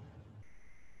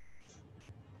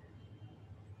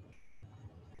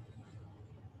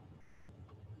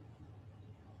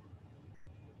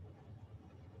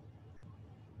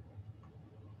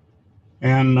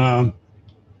 And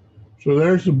so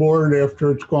there's the board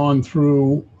after it's gone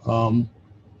through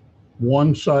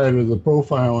one side of the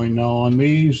profiling. Now on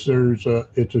these, it's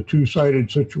a two-sided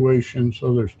situation,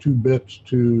 so there's two bits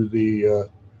to the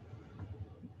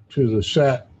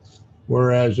set.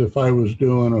 Whereas if I was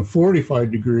doing a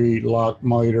 45-degree lock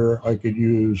miter, I could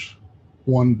use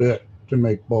one bit to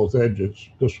make both edges.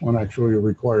 This one actually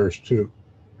requires two.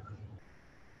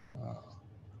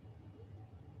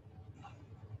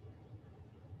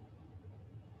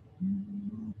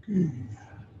 Okay.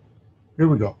 Here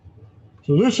we go.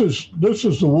 So this is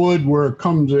the wood where it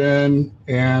comes in,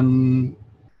 and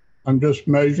I'm just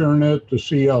measuring it to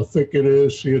see how thick it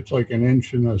is. See, it's like 1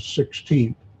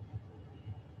 1/16,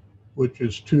 which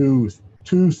is too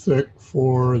thick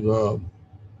for the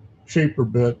shaper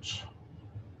bits.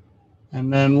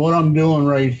 And then what I'm doing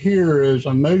right here is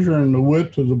I'm measuring the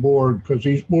width of the board, because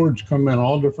these boards come in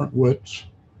all different widths.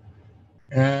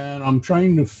 And I'm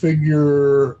trying to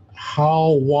figure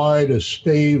how wide a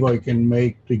stave I can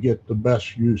make to get the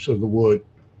best use of the wood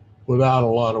without a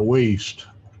lot of waste,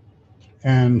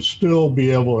 and still be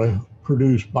able to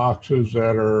produce boxes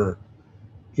that are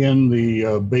in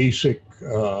the basic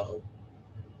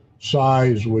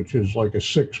size, which is like a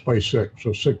 6x6,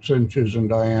 so 6 inches in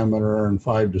diameter and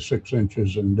 5 to 6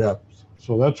 inches in depth.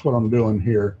 So that's what I'm doing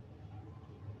here.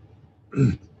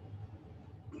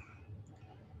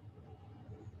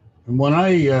 And when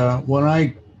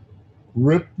I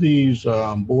rip these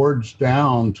boards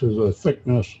down to the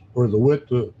thickness or the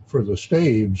width for the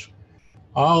staves,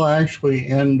 I'll actually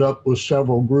end up with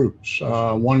several groups.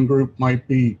 One group might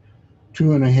be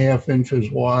 2.5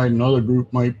 inches wide. Another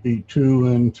group might be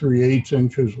 2 3/8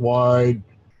 inches wide.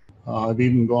 I've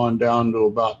even gone down to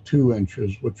about 2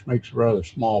 inches, which makes a rather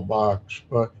small box,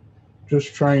 but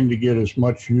just trying to get as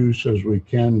much use as we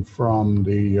can from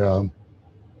the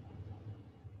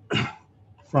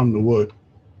wood.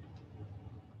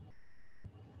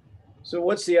 So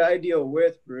what's the ideal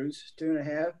width, Bruce?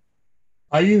 2.5?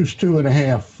 I use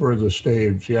 2.5 for the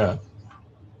staves, yeah.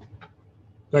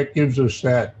 That gives us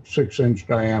that 6-inch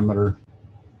diameter.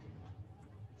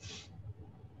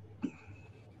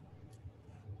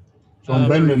 So I'm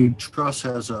bending. Truss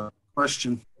has a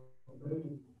question.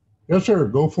 Yes, sir.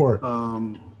 Go for it.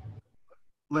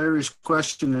 Larry's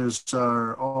question is,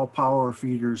 are all power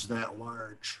feeders that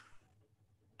large?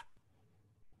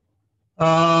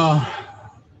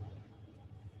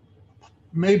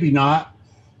 Maybe not.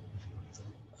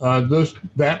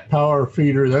 That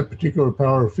particular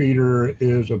power feeder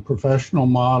is a professional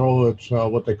model. It's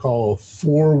what they call a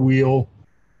 4-wheel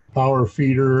power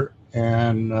feeder,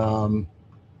 and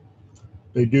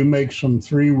they do make some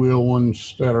 3-wheel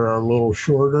ones that are a little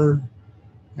shorter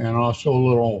and also a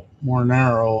little more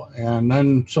narrow. And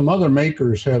then some other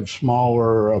makers have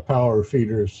smaller power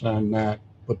feeders than that,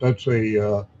 but that's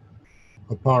a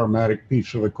Powermatic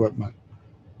piece of equipment.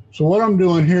 So what I'm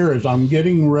doing here is I'm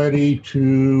getting ready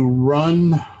to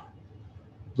run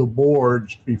the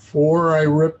boards before I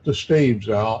rip the staves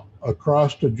out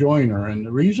across the joiner. And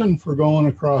the reason for going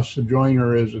across the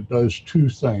joiner is it does 2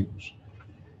 things.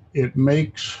 It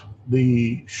makes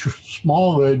the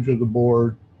small edge of the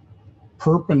board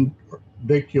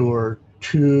perpendicular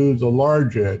to the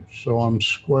large edge. So I'm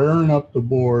squaring up the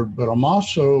board, but I'm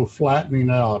also flattening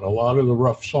out. A lot of the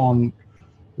rough sawn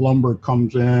lumber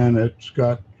comes in. It's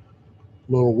got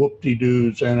little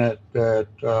whoop-de-doos in it that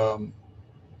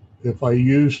if I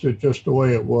used it just the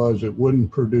way it was, it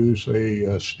wouldn't produce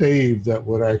a stave that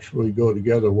would actually go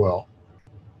together well.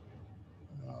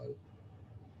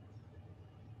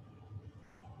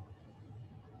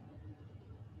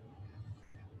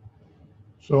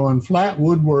 So in flat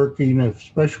woodworking,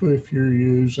 especially if you're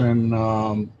using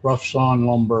rough sawn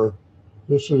lumber,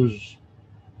 this is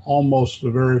almost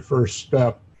the very first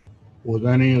step with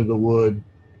any of the wood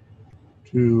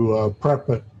to prep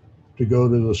it to go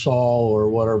to the saw or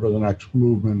whatever the next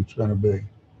movement's going to be.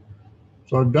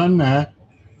 So I've done that.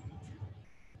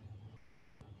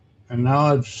 And now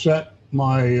I've set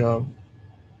my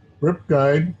rip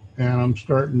guide and I'm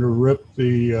starting to rip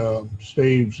the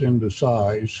staves into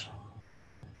size.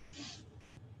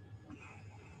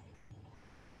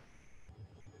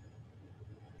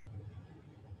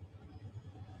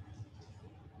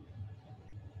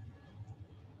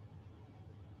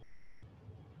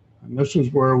 And this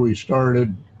is where we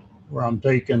started, where I'm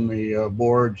taking the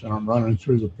boards and I'm running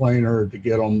through the planer to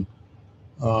get them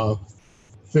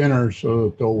thinner so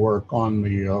that they'll work on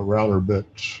the router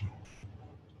bits.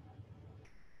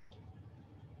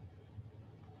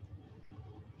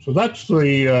 So that's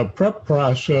the prep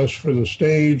process for the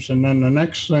staves. And then the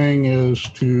next thing is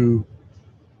to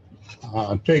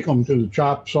take them to the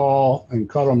chop saw and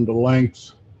cut them to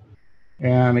length.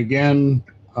 And again,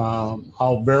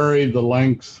 I'll vary the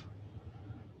length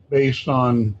based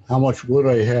on how much wood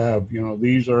I have. You know,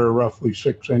 these are roughly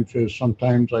 6 inches.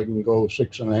 Sometimes I can go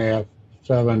 6.5,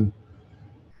 7,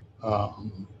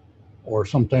 or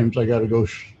sometimes I got to go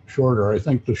shorter. I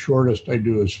think the shortest I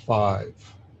do is 5.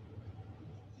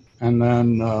 And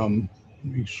then let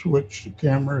me switch the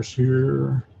cameras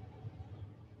here.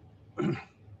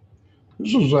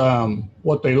 This is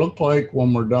what they look like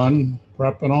when we're done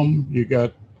prepping them. You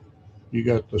got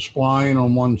the spline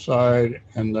on one side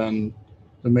and then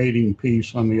the mating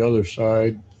piece on the other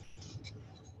side,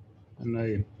 and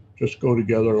they just go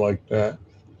together like that.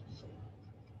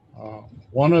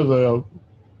 One of the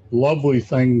lovely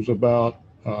things about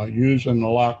using the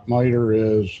lock miter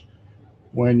is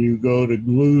when you go to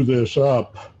glue this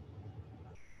up,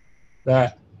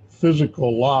 that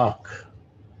physical lock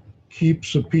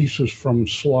keeps the pieces from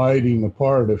sliding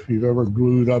apart. If you've ever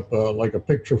glued up like a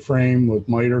picture frame with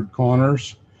mitered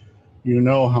corners, you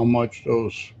know how much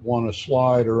those want to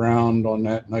slide around on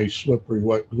that nice slippery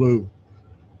wet glue.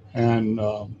 And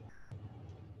the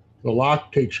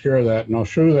lock takes care of that, and I'll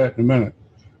show you that in a minute.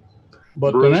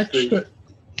 But Bruce, the next step,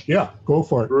 yeah, go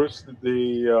for it. Bruce,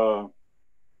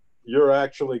 you're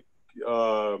actually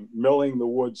milling the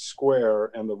wood square,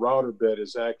 and the router bit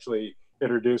is actually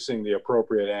introducing the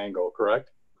appropriate angle, correct?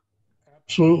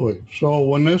 Absolutely. So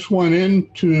when this went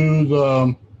into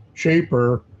the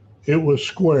shaper, it was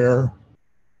square,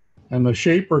 and the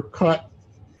shaper cut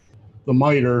the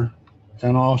miter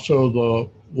and also the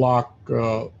lock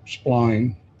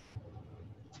spline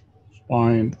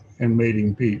and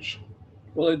mating piece.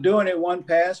 Will it do it in one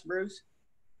pass, Bruce?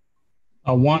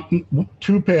 I want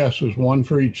 2 passes, 1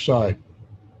 for each side.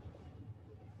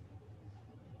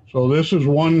 So this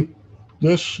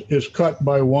is cut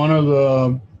by one of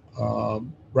the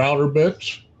router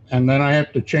bits, and then I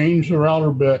have to change the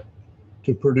router bit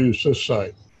to produce this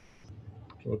side.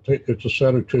 So it's a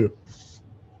set of 2.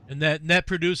 And that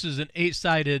produces an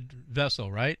 8-sided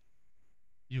vessel, right?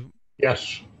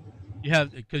 Yes. You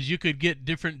have, because you could get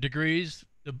different degrees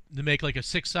to make like a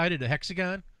 6-sided, a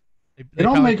hexagon. They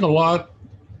don't make a lot.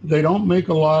 They don't make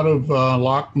a lot of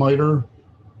lock miter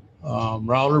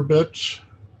router bits.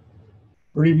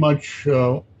 Pretty much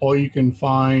all you can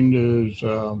find is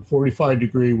 45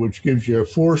 degree, which gives you a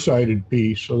 4-sided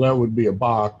piece. So that would be a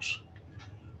box,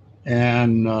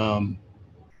 and the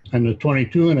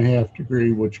 22.5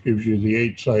 degree, which gives you the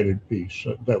 8-sided piece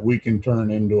that we can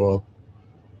turn into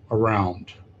a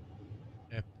round.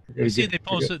 Yeah. I see they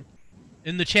posted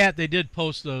in the chat. They did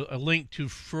post a link to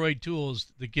Freud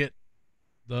Tools to get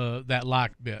that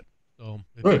lock bit. So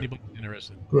if anybody's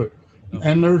interested. Good.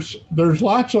 And there's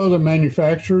lots of other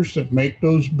manufacturers that make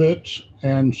those bits,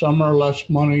 and some are less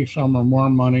money, some are more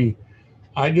money.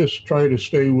 I just try to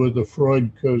stay with the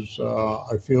Freud because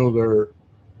I feel their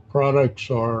products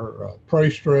are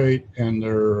priced right, and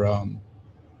they're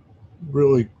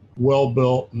really well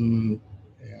built, and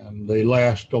they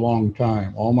last a long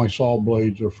time. All my saw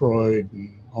blades are Freud,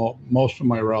 and most of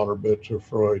my router bits are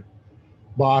Freud.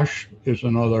 Bosch is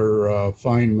another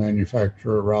fine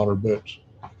manufacturer of router bits.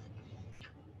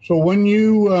 So when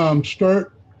you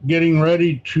start getting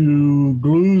ready to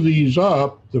glue these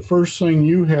up, the first thing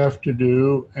you have to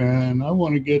do, and I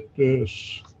want to get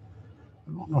this,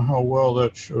 I don't know how well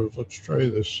that shows. Let's try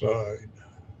this side.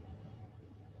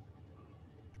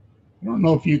 I don't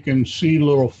know if you can see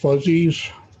little fuzzies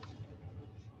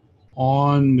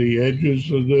on the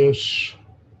edges of this.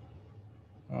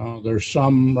 There's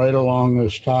some right along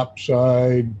this top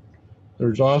side.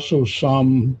 There's also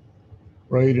some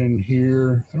right in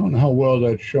here. I don't know how well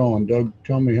that's showing. Doug,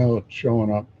 tell me how it's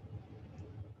showing up.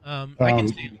 I can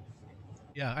see.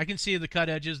 Yeah, I can see the cut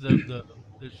edges, the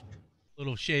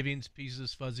little shavings,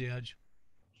 pieces, fuzzy edge.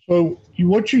 So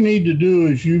what you need to do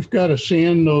is you've got to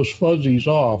sand those fuzzies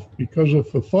off, because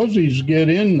if the fuzzies get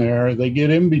in there, they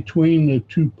get in between the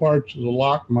 2 parts of the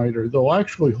lock miter, they'll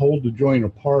actually hold the joint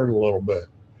apart a little bit.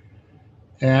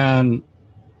 And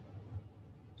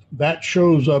that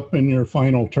shows up in your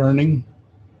final turning,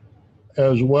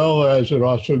 as well as it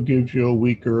also gives you a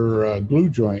weaker glue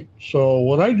joint. So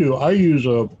what I do, I use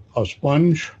a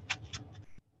sponge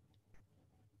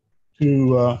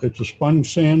it's a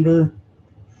sponge sander.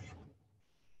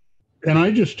 And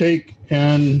I just take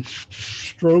and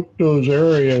stroke those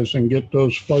areas and get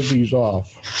those fuzzies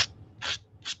off.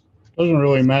 Doesn't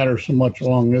really matter so much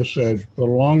along this edge, but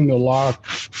along the lock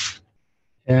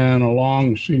and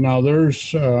along, see now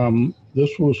there's,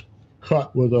 this was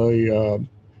cut with a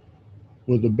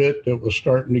bit that was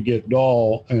starting to get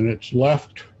dull, and it's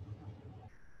left,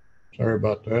 sorry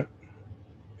about that,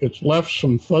 it's left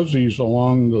some fuzzies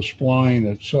along the spline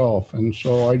itself. And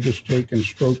so I just take and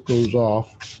stroke those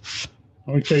off.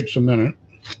 Only takes a minute.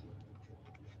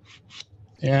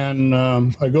 And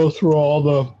I go through all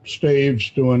the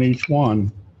staves doing each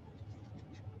one.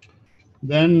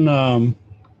 Then I'll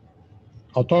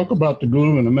talk about the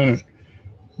glue in a minute.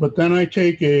 But then I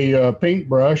take a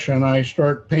paintbrush and I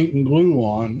start painting glue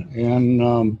on.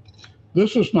 And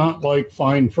this is not like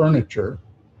fine furniture.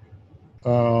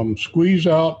 Squeeze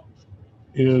out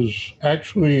is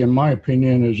actually, in my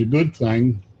opinion, is a good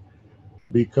thing,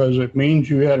 because it means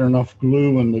you had enough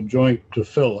glue in the joint to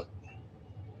fill it.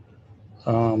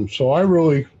 So I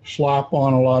really slop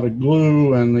on a lot of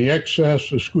glue, and the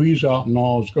excess, the squeeze out and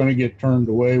all, is going to get turned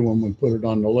away when we put it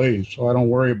on the lathe, so I don't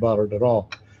worry about it at all.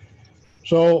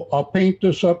 So I'll paint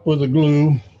this up with the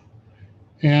glue,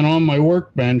 and on my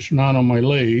workbench, not on my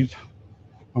lathe,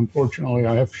 unfortunately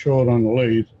I have to show it on the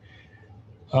lathe,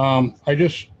 I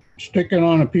just stick it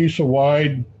on a piece of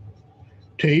wide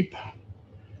tape,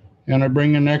 and I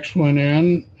bring the next one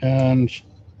in and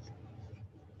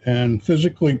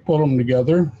physically put them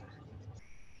together.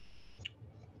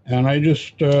 And I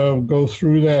just go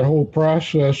through that whole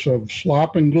process of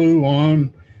slopping glue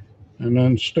on and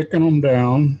then sticking them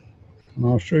down. And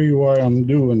I'll show you why I'm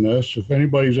doing this. If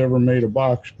anybody's ever made a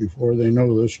box before, they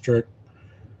know this trick.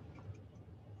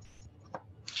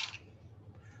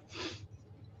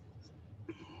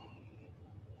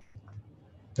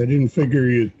 I didn't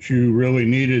figure that you really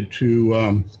needed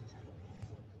to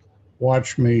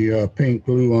watch me paint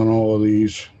glue on all of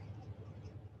these.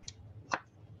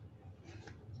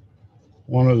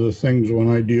 One of the things when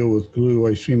I deal with glue,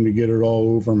 I seem to get it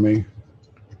all over me.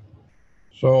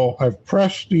 So I've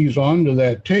pressed these onto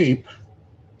that tape,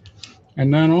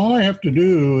 and then all I have to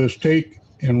do is take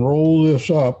and roll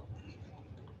this up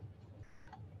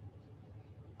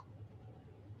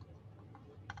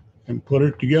and put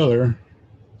it together.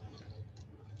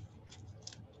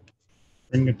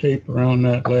 Bring the tape around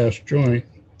that last joint.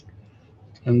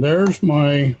 And there's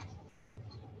my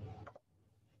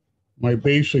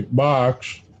basic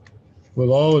box with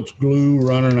all its glue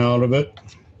running out of it.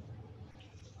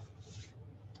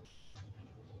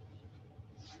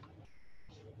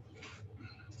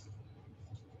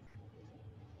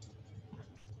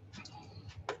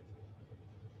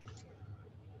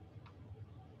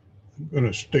 I'm going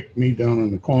to stick me down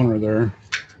in the corner there.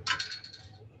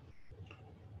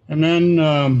 And then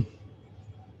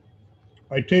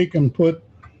I take and put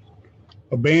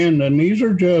a band, and these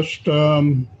are just,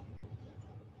 I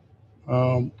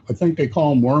think they call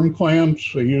them worm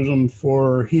clamps. They use them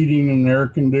for heating and air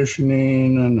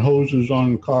conditioning and hoses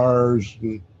on cars,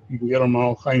 and you can get them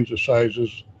all kinds of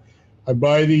sizes. I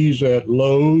buy these at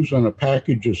Lowe's in a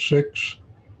package of 6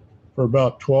 for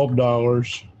about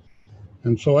 $12.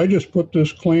 And so I just put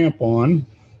this clamp on,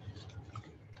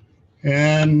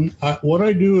 and what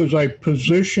I do is I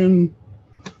position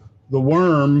the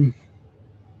worm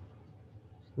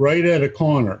right at a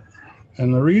corner.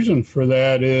 And the reason for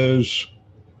that is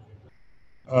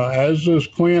as this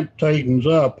clamp tightens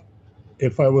up,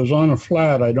 if I was on a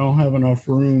flat, I don't have enough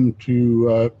room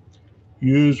to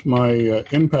use my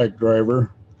impact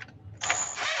driver.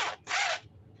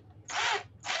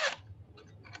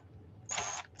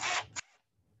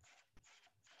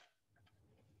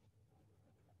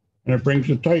 And it brings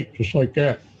it tight just like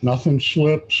that. Nothing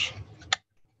slips.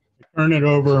 Turn it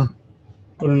over,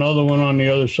 put another one on the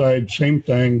other side, same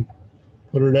thing.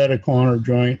 Put it at a corner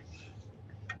joint,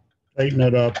 tighten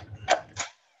it up.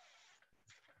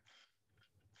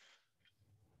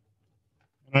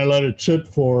 And I let it sit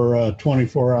for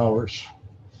 24 hours.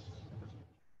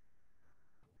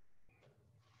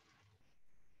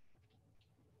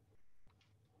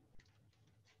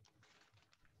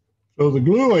 So the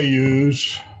glue I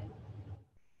use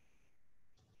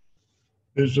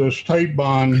is this Tight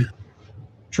Bond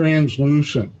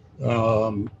translucent.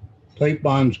 Tight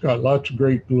Bond's got lots of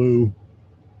great glue.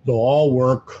 They'll all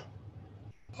work.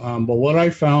 But what I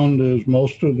found is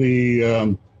most of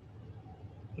the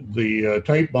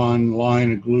Tight Bond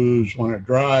line of glues, when it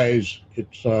dries,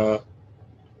 it's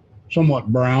somewhat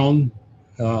brown.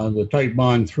 The Tight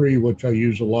Bond 3, which I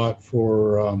use a lot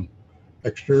for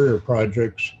exterior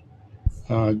projects,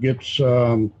 gets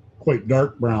quite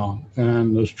dark brown.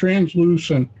 And this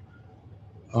translucent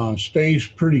stays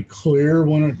pretty clear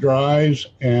when it dries,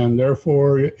 and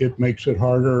therefore it makes it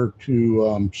harder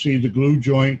to see the glue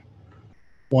joint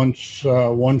once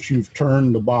you've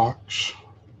turned the box.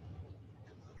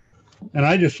 And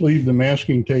I just leave the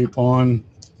masking tape on.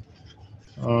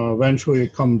 Eventually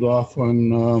it comes off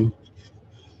when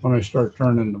I start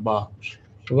turning the box.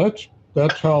 So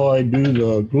that's how I do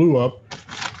the glue up.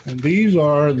 And these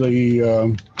are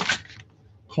the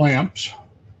clamps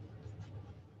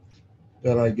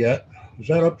that I get. Is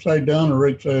that upside down or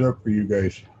right side up for you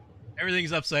guys?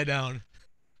 Everything's upside down.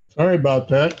 Sorry about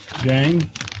that, gang.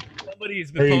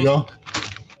 Somebody's been there you go.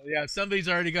 Yeah, somebody's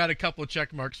already got a couple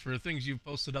check marks for things you've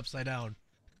posted upside down.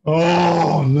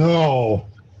 Oh, no.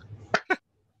 Does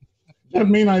that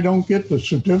mean I don't get the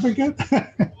certificate? You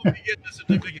get the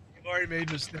certificate. You've already made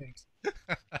mistakes.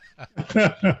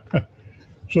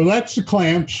 So that's the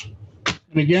clamps.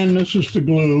 And again, this is the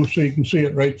glue, so you can see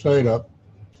it right side up.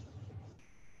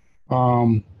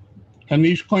 And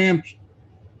these clamps,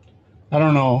 I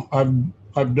don't know,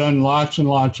 I've done lots and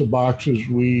lots of boxes.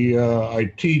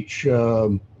 I teach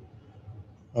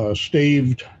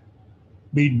staved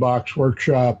bead box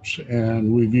workshops,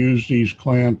 and we've used these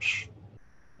clamps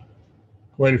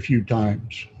quite a few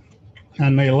times.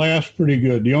 And they last pretty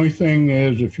good. The only thing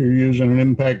is, if you're using an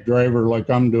impact driver like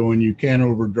I'm doing, you can't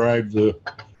overdrive the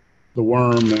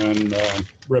worm and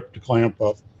rip the clamp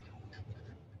up.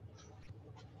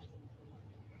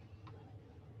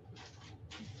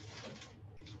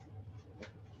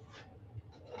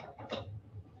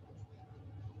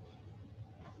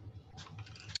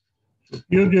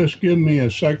 You'll just give me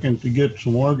a second to get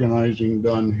some organizing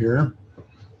done here.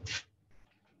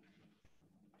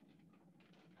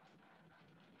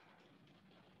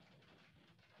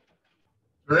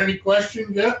 Are there any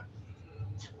questions yet?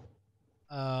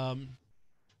 I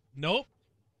Nope,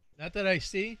 not that I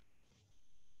see.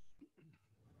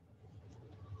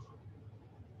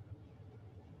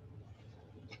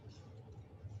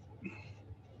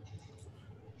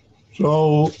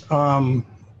 So let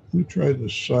me try the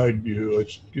side view.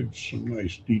 Let's give some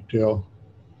nice detail.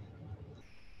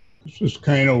 This is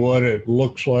kind of what it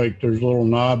looks like. There's little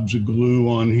knobs of glue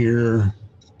on here.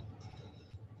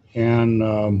 And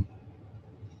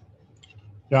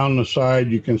down the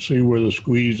side, you can see where the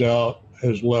squeeze out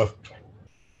has left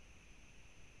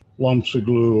lumps of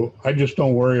glue. I just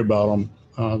don't worry about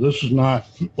them. This is not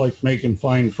like making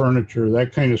fine furniture.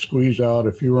 That kind of squeeze out,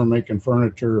 if you were making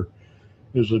furniture,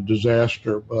 is a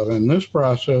disaster. But in this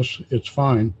process, it's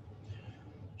fine.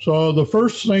 So the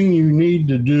first thing you need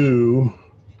to do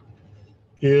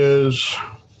is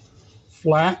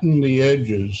flatten the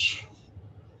edges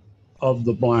of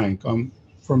the blank.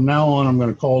 From now on, I'm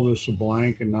going to call this a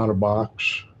blank and not a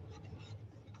box.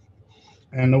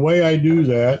 And the way I do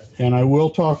that, and I will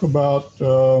talk about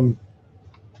the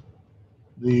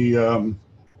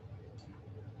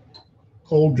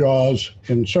cold jaws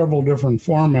in several different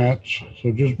formats,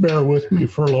 so just bear with me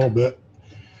for a little bit.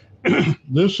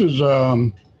 This is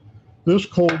this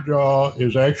cold jaw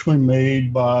is actually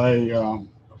made by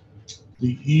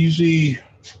the Easy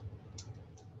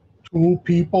Tool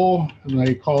people, and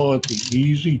they call it the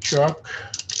Easy Chuck.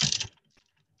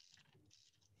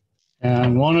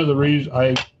 And one of the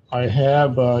reasons I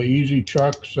have Easy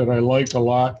Chucks that I like a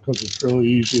lot because it's really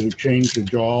easy to change the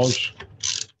jaws.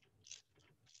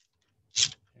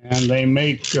 And they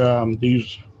make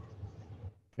these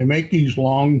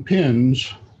long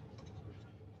pins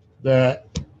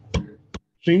that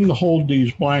seem to hold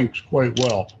these blanks quite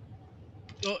well.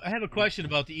 So I have a question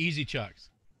about the Easy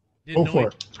Chucks. Go for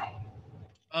it.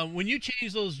 When you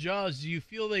change those jaws, do you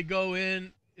feel they go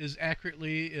in as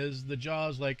accurately as the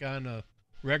jaws like on a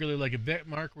regular, like a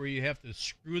Bitmark, where you have to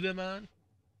screw them on?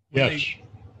 Yes.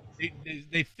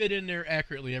 They fit in there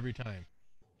accurately every time.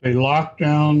 They lock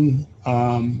down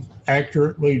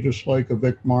accurately, just like a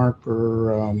Bitmark,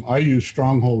 or I use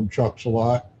Stronghold chucks a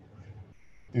lot,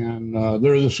 and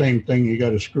they're the same thing. You got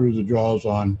to screw the jaws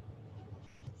on.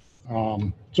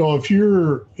 So if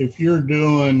you're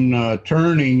doing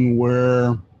turning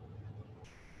where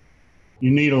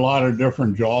you need a lot of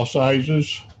different jaw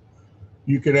sizes,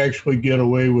 you could actually get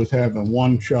away with having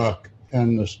one chuck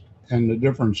and the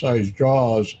different size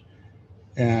jaws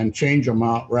and change them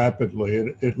out rapidly.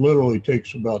 It literally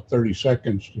takes about 30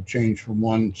 seconds to change from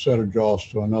one set of jaws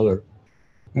to another.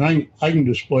 And I can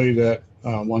display that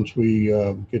once we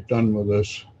get done with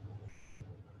this.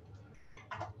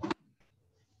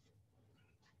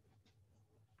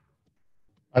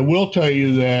 I will tell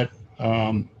you that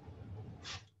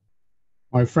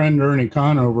my friend Ernie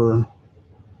Conover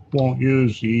won't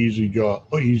use the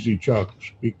Easy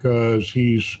Chucks because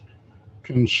he's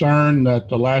concerned that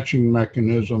the latching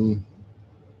mechanism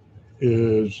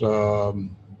is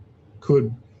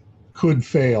could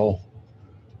fail,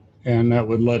 and that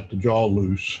would let the jaw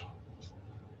loose.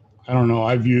 I don't know.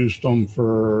 I've used them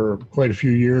for quite a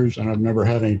few years, and I've never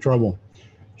had any trouble.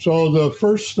 So the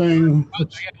first thing... I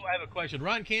have a question.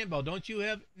 Ron Campbell, don't you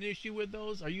have an issue with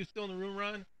those? Are you still in the room,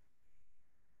 Ron?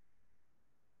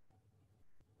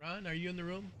 Ron, are you in the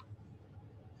room?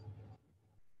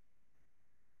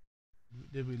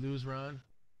 Did we lose Ron?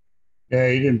 Yeah,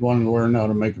 he didn't want to learn how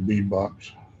to make a bead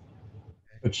box.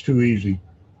 It's too easy.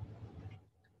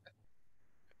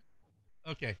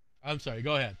 Okay, I'm sorry.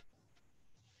 Go ahead.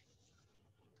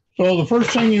 So the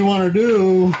first thing you want to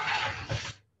do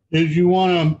is you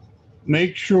want to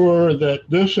make sure that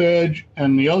this edge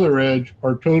and the other edge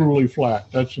are totally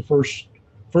flat. That's the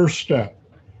first step.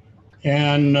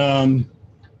 And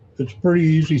it's a pretty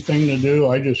easy thing to do.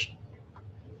 I just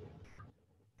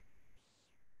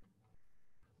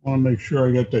want to make sure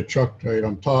I get that chuck tight.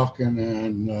 I'm talking,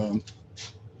 and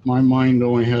my mind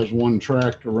only has one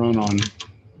track to run on.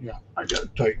 Yeah, I got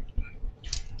it tight.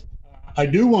 I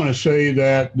do want to say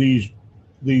that these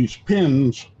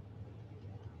pins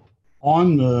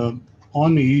on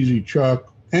the Easy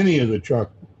Chuck, any of the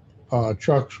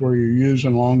chucks where you're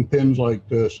using long pins like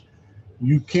this,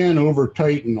 you can over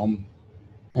tighten them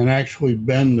and actually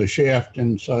bend the shaft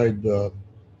inside the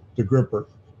gripper.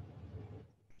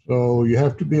 So you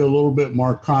have to be a little bit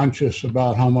more conscious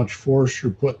about how much force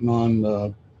you're putting on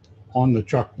the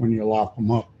chuck when you lock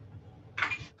them up.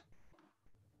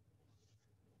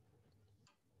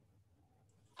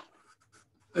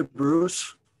 Hey,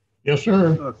 Bruce. Yes,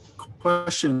 sir.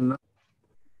 Question.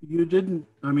 You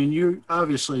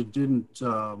obviously didn't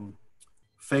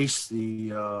face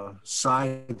the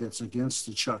side that's against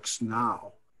the chucks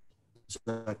now. Is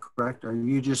that correct? Are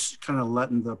you just kind of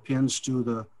letting the pins do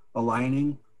the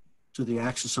aligning to the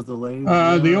axis of the lathe?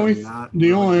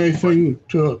 The only thing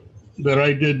that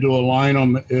I did to align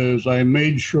them is I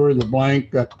made sure the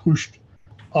blank got pushed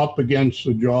up against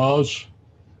the jaws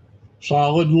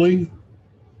solidly,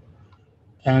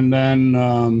 and then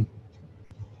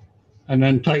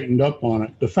tightened up on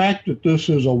it. The fact that this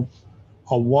is a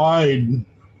wide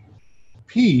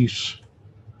piece,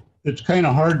 it's kind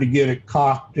of hard to get it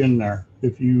cocked in there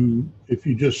if you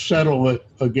just settle it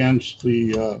against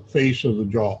the face of the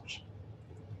jaws.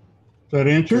 Does that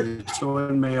answer? Okay, so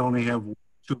it may only have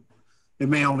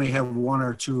one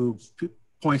or two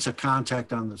points of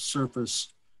contact on the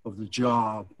surface of the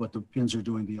jaw, but the pins are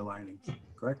doing the aligning,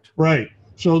 correct? Right.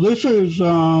 So this is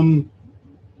not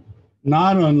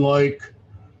unlike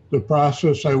the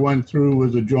process I went through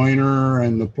with the joiner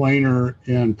and the planer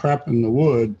in prepping the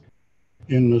wood,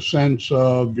 in the sense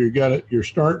of you're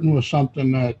starting with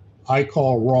something that I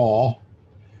call raw,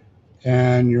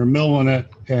 and you're milling it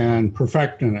and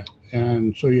perfecting it.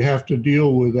 And so you have to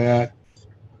deal with that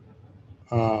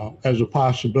as a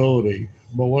possibility.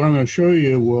 But what I'm going to show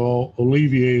you will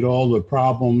alleviate all the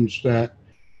problems that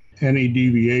any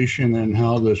deviation in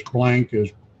how this blank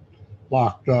is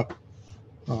locked up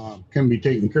can be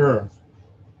taken care of.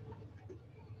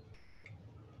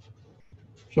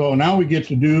 So now we get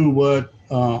to do what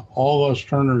all us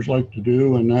turners like to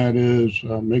do, and that is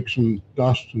make some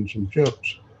dust and some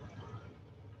chips.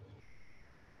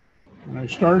 And I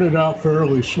started out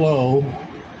fairly slow.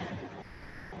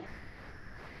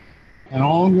 And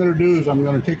all I'm going to do is I'm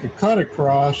going to take a cut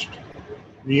across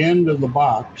the end of the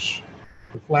box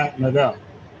to flatten it out.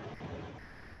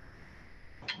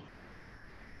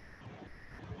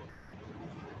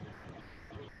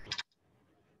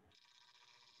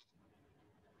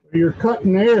 You're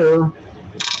cutting air when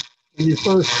you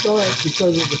first start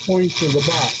because of the points of the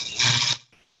box.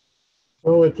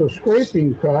 So it's a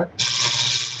scraping cut.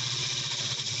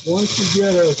 Once you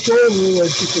get a shoulder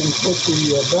that you can put the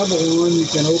bevel on, you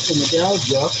can open the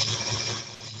gouge up.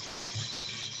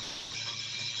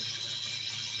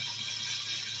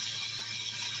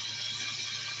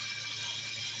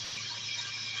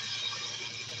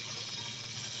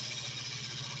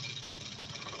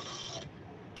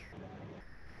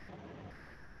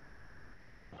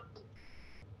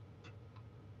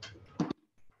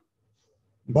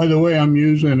 By the way, I'm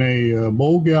using a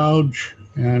bowl gouge,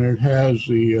 and it has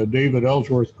the David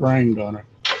Ellsworth grind on it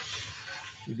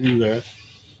to do that.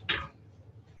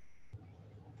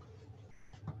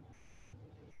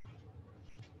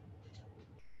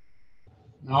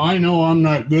 Now I know I'm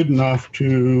not good enough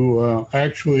to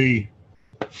actually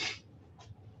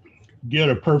get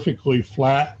a perfectly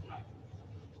flat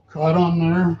cut on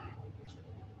there.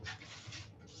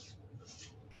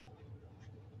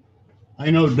 I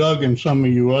know Doug and some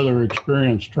of you other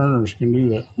experienced turners can do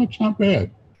that. That's not bad.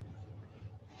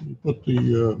 You put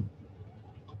the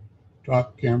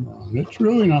top camera on. It's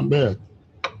really not bad.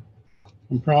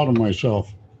 I'm proud of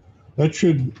myself. That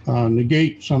should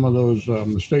negate some of those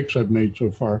mistakes I've made so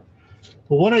far.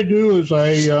 But what I do is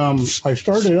I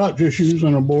started out just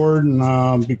using a board,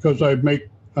 and because I make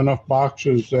enough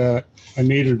boxes that I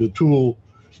needed a tool,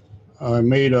 I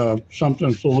made something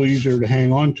that's a little easier to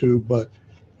hang on to. But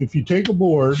if you take a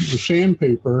board with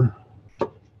sandpaper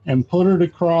and put it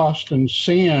across and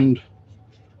sand,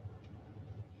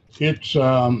 it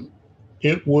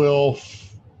will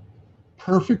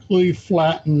perfectly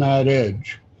flatten that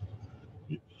edge.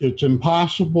 It's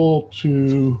impossible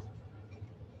to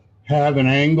have an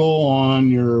angle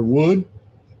on your wood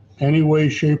any way,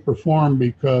 shape, or form,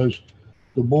 because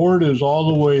the board is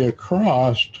all the way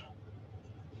across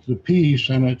the piece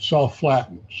and it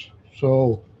self-flattens.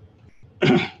 So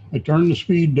I turn the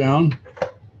speed down.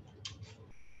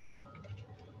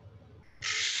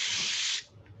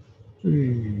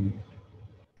 And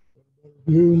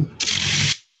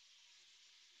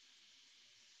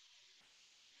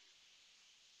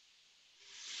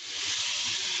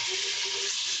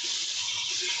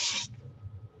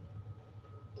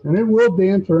it will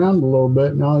dance around a little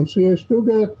bit. Now you see I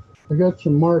got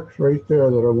some marks right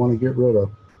there that I want to get rid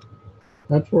of.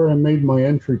 That's where I made my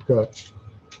entry cut.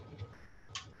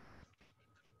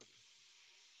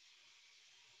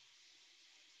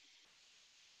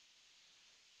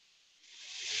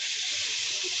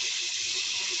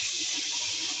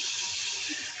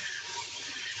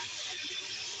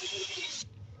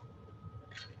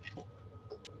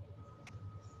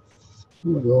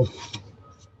 There we go.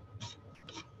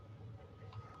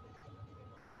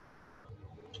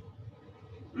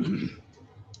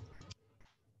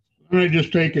 And I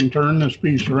just take and turn this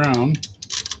piece around.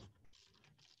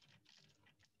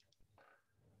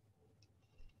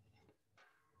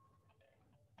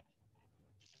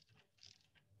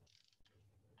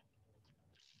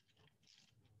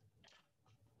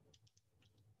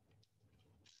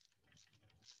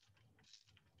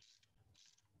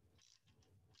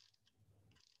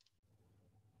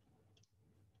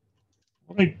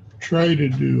 What I try to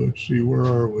do, let's see, where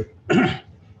are we? Right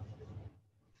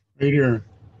here.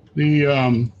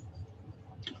 The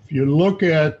if you look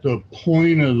at the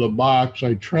point of the box,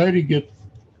 I try to get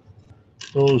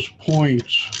those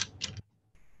points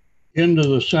into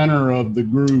the center of the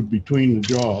groove between the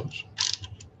jaws.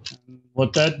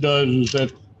 What that does is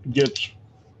that gets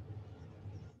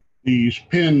these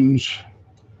pins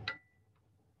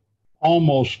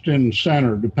almost in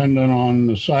center, depending on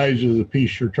the size of the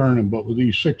piece you're turning. But with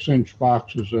these 6-inch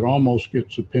boxes, it almost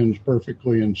gets the pins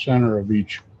perfectly in center of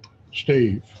each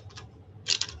stave.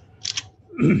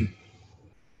 We're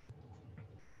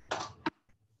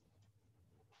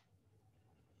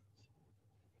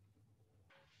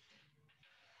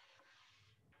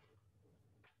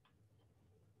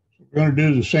going to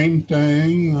do the same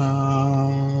thing.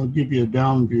 I'll give you a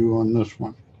down view on this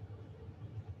one.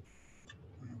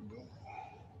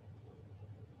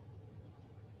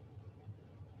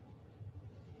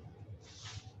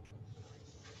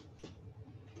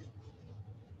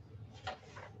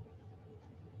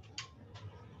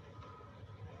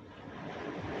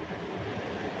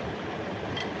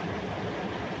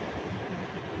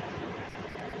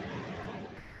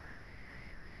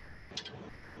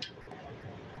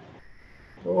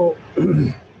 So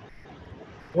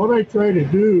what I try to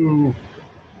do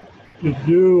is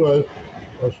do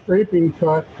a scraping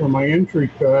cut for my entry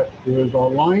cut is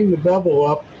I'll line the bevel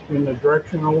up in the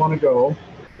direction I want to go,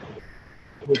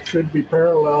 which should be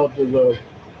parallel to the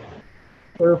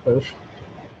surface,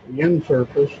 the end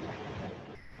surface.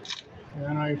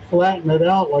 And I flatten it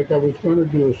out like I was going to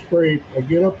do a scrape. I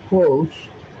get up close,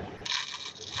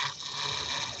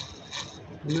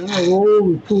 and then I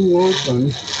roll the tool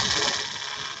open.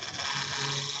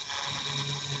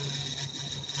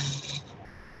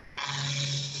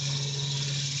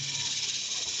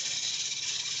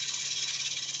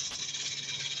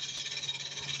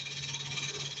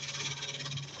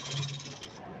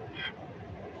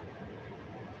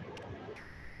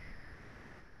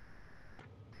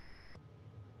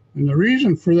 And the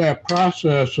reason for that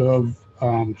process of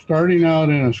starting out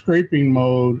in a scraping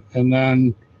mode, and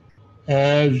then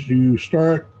as you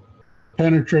start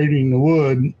penetrating the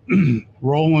wood,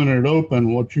 rolling it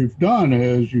open, what you've done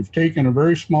is you've taken a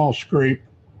very small scrape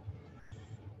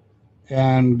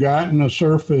and gotten a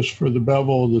surface for the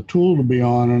bevel of the tool to be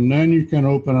on, and then you can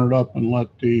open it up and let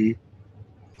the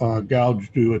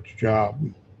gouge do its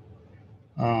job.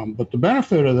 But the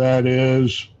benefit of that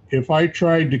is if I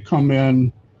tried to come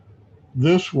in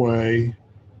this way,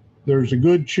 there's a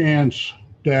good chance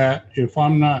that if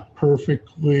I'm not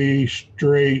perfectly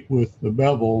straight with the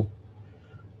bevel,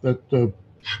 that the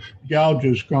gouge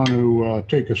is going to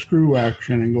take a screw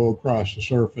action and go across the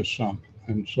surface some.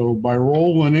 And so by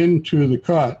rolling into the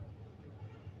cut,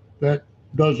 that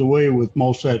does away with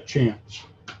most of that chance.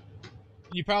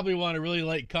 You probably want a really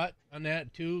light cut on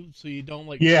that too, so you don't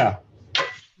like that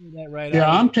right yeah,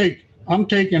 out. I'm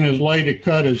taking as light a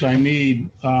cut as I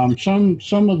need.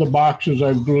 Some of the boxes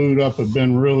I've glued up have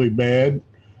been really bad,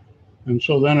 and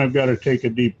so then I've got to take a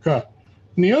deep cut.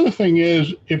 And the other thing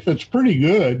is, if it's pretty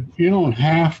good, you don't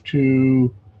have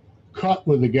to cut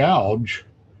with a gouge.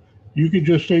 You could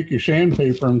just take your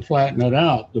sandpaper and flatten it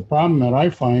out. The problem that I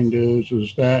find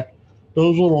is that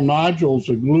those little nodules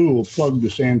of glue will plug the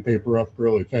sandpaper up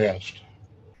really fast.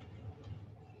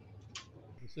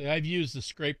 See, I've used the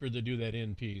scraper to do that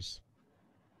end piece.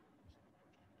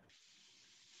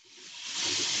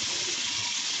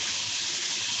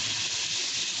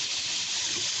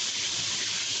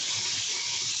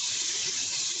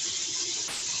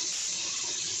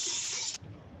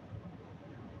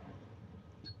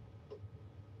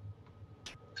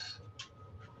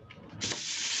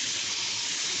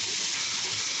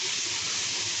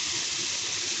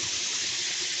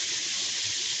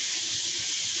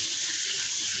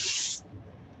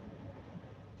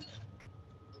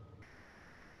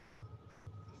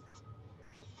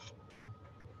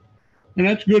 And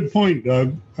that's a good point,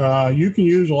 Doug. You can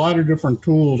use a lot of different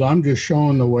tools. I'm just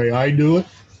showing the way I do it.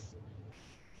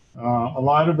 A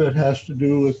lot of it has to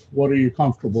do with what are you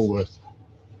comfortable with.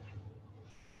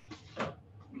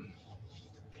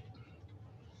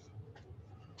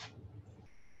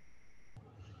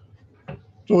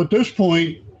 So at this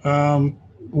point,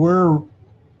 we're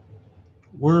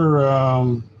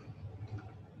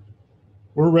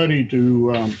ready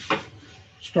to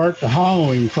start the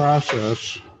hollowing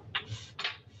process.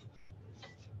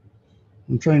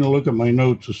 I'm trying to look at my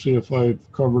notes to see if I've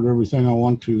covered everything I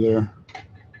want to there.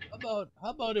 How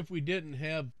about if we didn't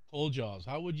have cold jaws?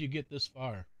 How would you get this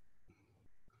far?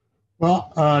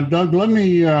 Well, Doug, let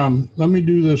me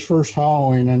do this first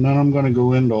hollowing, and then I'm going to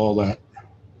go into all that.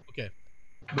 Okay.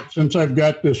 But since I've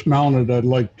got this mounted, I'd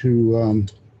like to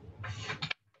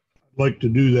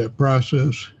do that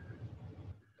process.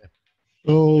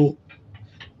 So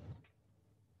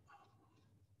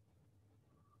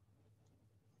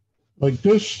like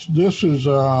this is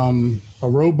a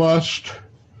robust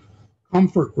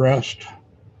comfort rest,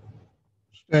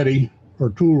 steady, or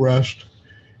tool rest.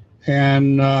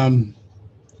 And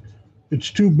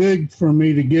it's too big for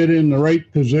me to get in the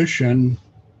right position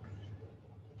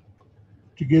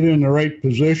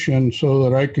so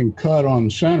that I can cut on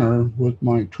center with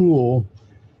my tool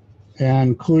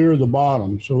and clear the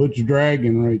bottom. So it's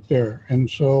dragging right there. And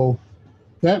so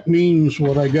that means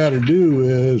what I got to do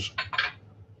is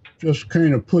just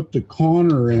kind of put the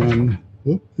corner in.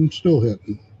 Whoop, I'm still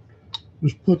hitting.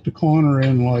 Just put the corner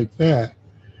in like that.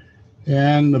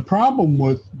 And the problem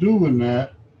with doing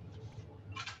that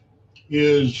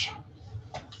is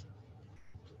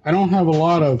I don't have a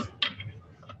lot of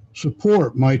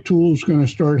support. My tool's going to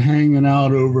start hanging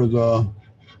out over the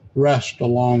rest a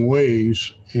long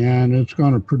ways, and it's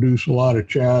going to produce a lot of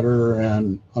chatter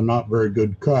and a not very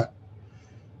good cut.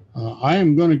 I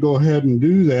am going to go ahead and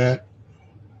do that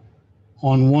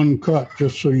on one cut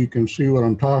just so you can see what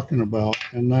I'm talking about,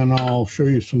 and then I'll show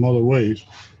you some other ways.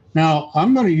 Now,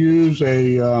 I'm going to use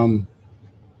a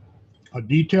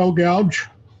detail gouge,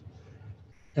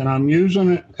 and I'm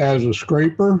using it as a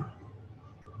scraper,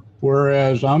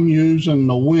 whereas I'm using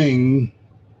the wing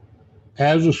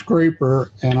as a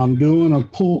scraper, and I'm doing a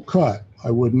pull cut.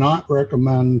 I would not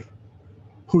recommend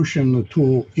pushing the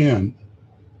tool in.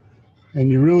 And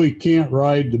you really can't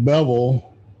ride the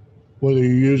bevel, whether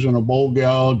you're using a bowl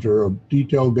gouge or a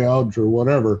detail gouge or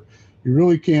whatever. You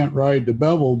really can't ride the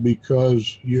bevel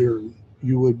because you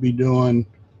would be doing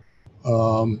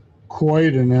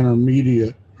quite an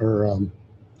intermediate or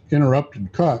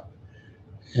interrupted cut,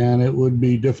 and it would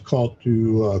be difficult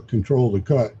to control the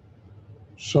cut.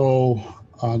 So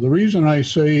the reason I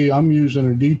say I'm using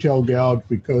a detail gouge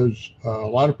because a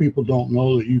lot of people don't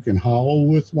know that you can hollow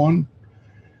with one.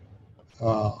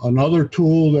 Another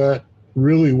tool that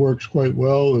really works quite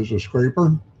well is a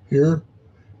scraper here,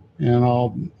 and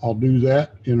I'll do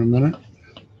that in a minute.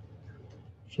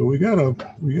 So we got a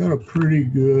pretty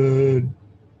good,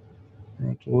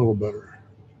 that's a little better,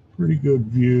 pretty good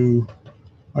view.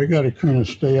 I got to kind of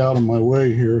stay out of my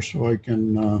way here so I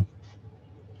can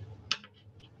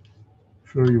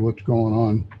show you what's going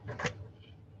on.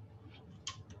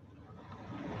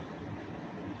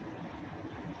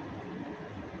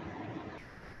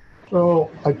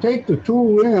 So I take the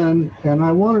tool in and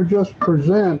I want to just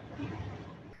present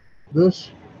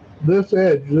this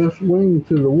edge, this wing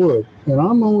to the wood, and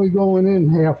I'm only going in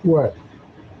halfway.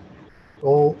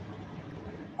 So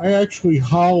I actually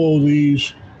hollow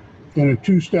these in a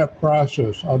two-step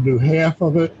process. I'll do half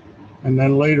of it, and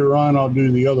then later on I'll do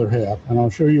the other half, and I'll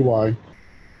show you why.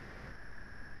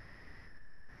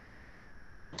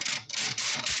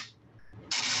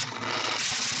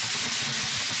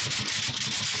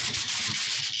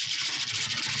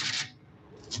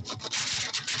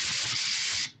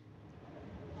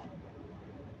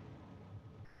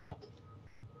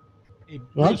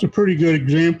 Well, that's a pretty good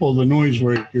example of the noise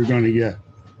rate you're going to get.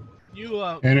 You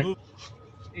move.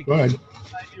 Go ahead.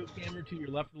 Slide your camera to your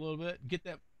left a little bit. Get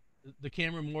the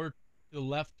camera more to the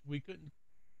left. We couldn't.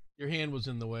 Your hand was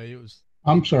in the way. It was.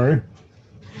 I'm sorry.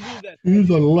 To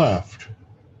the left.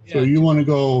 Yeah, so you want to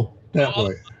go that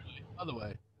way. Other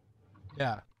way.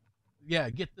 Yeah. Yeah.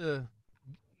 Get the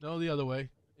other way.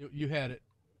 You had it.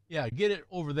 Yeah. Get it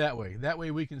over that way. That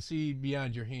way we can see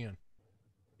beyond your hand.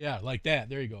 Yeah, like that.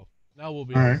 There you go. Now we'll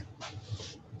be all right.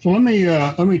 So let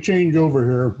me change over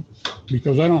here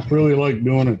because I don't really like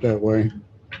doing it that way.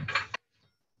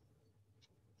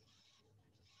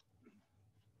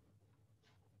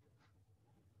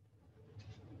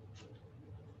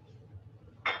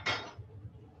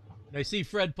 And I see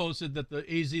Fred posted that the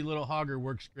AZ little hogger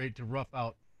works great to rough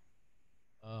out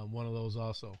one of those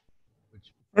also.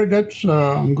 Right, that's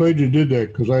I'm glad you did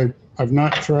that because I've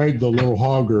not tried the little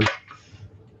hogger.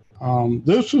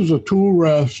 This is a tool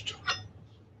rest.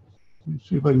 Let me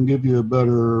see if I can give you a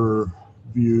better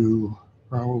view.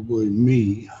 Probably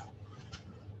me.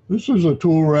 This is a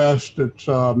tool rest that's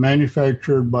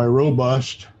manufactured by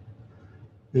Robust.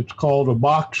 It's called a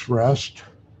box rest.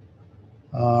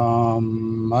 I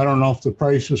don't know if the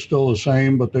price is still the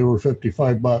same, but they were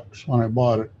 $55 when I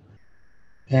bought it.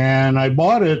 And I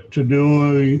bought it to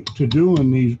do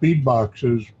in these bead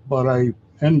boxes, but I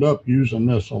end up using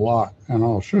this a lot, and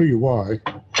I'll show you why.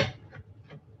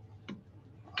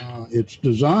 It's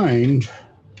designed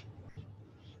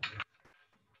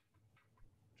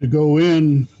to go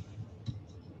in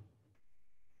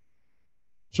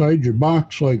inside your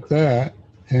box like that,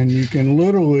 and you can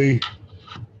literally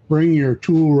bring your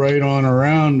tool right on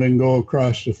around and go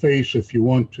across the face if you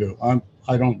want to.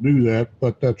 I don't do that,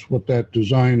 but that's what that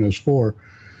design is for.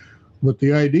 But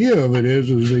the idea of it is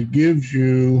it gives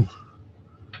you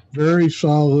very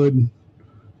solid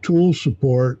tool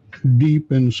support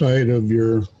deep inside of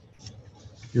your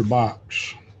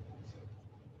box.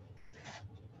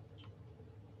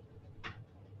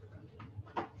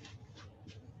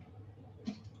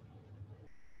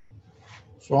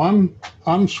 So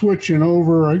I'm switching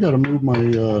over. I got to move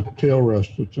my tail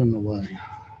rest that's in the way.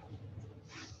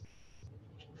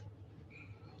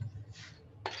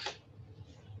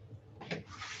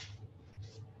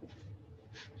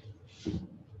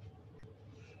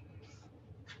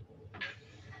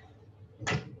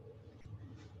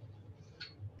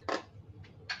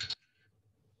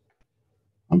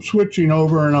 I'm switching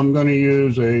over, and I'm going to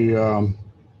use an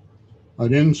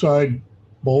inside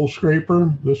bowl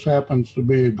scraper. This happens to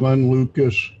be a Glenn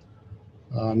Lucas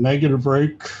negative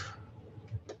rake.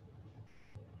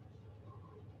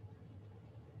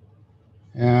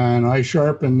 And I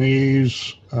sharpen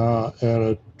these at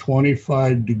a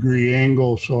 25-degree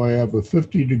angle, so I have a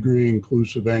 50-degree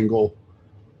inclusive angle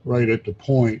right at the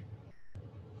point.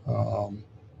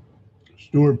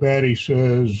 Stuart Batty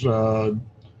says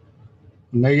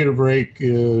negative rake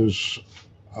is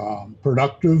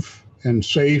productive and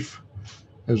safe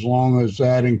as long as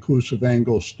that inclusive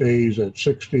angle stays at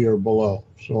 60 or below.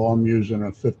 So I'm using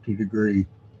a 50-degree.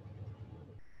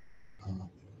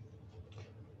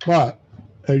 But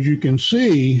as you can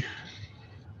see,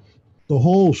 the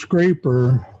whole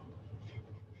scraper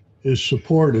is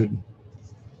supported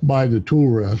by the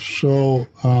tool rest. So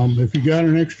if you got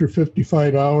an extra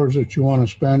 $55 that you want to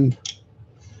spend,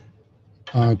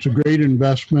 it's a great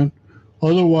investment.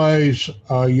 Otherwise,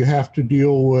 you have to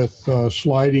deal with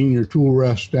sliding your tool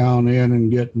rest down in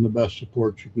and getting the best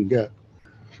support you can get.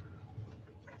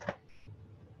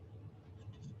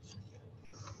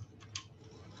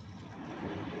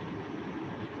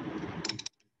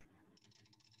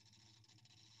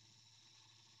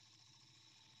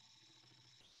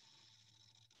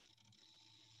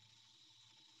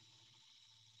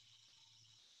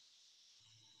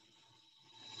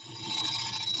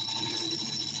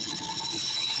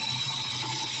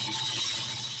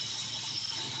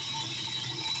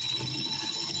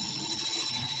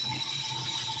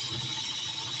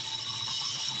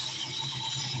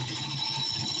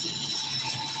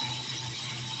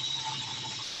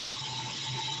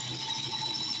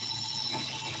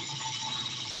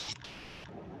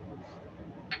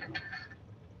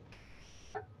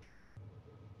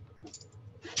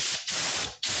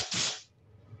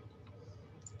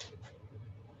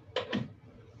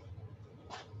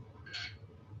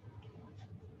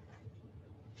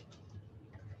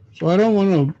 So I don't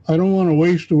want to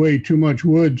waste away too much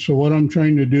wood. So what I'm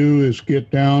trying to do is get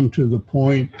down to the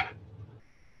point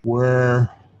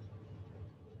where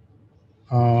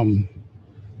the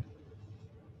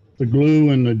glue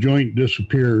and the joint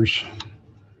disappears,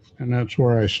 and that's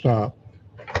where I stop.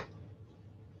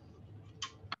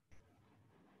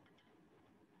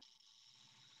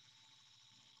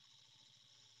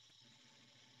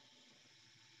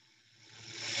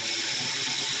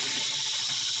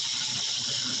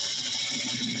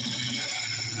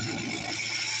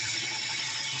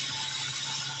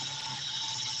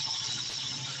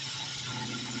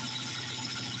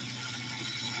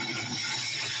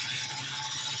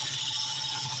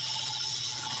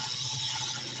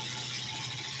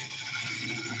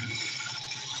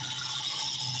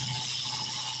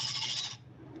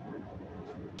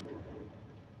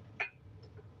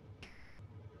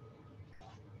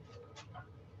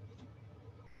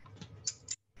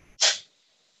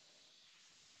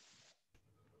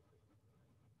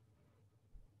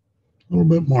 A little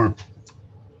bit more.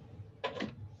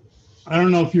 I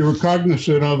don't know if you were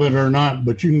cognizant of it or not,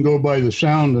 but you can go by the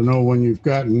sound to know when you've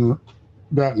gotten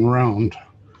round.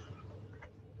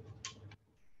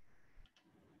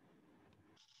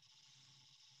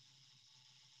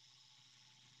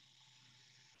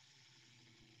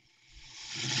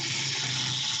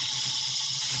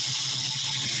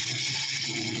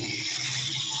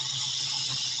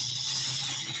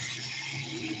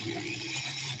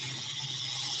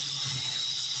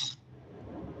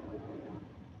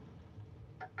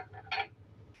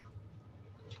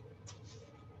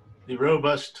 The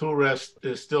robust tool rest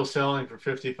is still selling for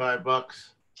 $55.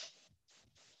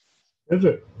 Is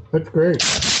it? That's great.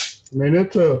 I mean,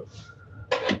 it's a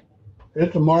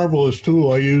marvelous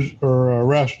tool. I use, or a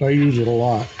rest. I use it a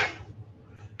lot.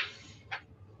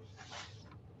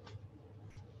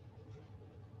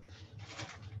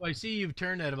 I see you've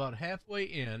turned that about halfway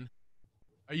in.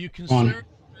 Are you On. concerned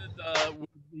with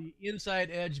the inside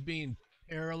edge being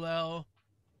parallel,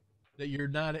 that you're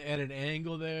not at an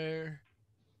angle there?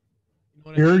 You know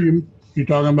what I Here, mean? you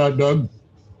talking about, Doug?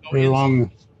 Oh, Right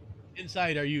along.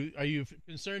 inside, are you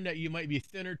concerned that you might be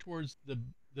thinner towards the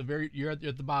very, you're at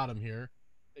the bottom here,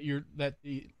 that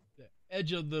the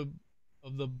edge of the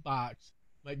box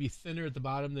might be thinner at the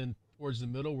bottom than towards the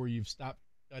middle where you've stopped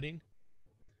cutting?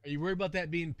 Are you worried about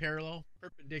that being parallel,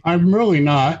 perpendicular? I'm really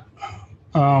not.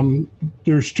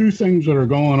 There's two things that are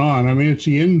going on. I mean, it's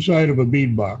the inside of a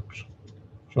bead box.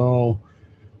 So,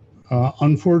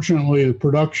 unfortunately, the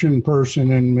production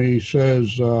person in me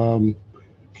says,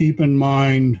 keep in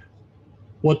mind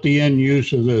what the end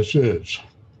use of this is.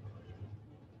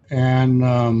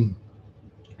 And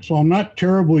so I'm not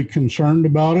terribly concerned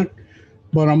about it,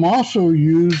 but I'm also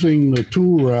using the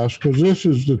tool rest, because this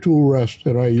is the tool rest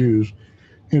that I use,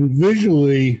 and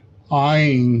visually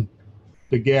eyeing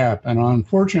the gap. And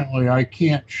unfortunately, I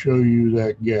can't show you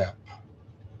that gap.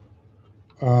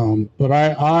 But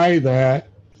I eye that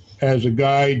as a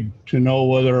guide to know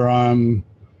whether I'm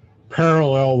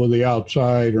parallel with the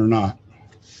outside or not.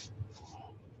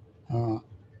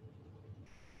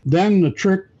 Then the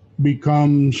trick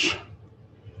becomes,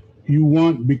 you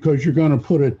want, because you're going to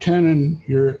put a tenon,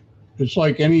 it's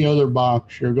like any other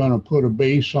box, you're going to put a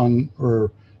base on,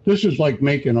 or this is like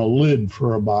making a lid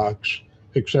for a box,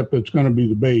 except it's going to be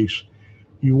the base.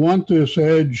 You want this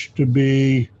edge to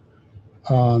be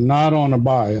not on a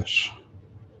bias.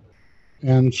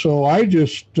 And so I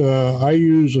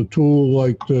use a tool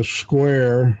like this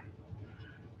square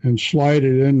and slide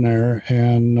it in there,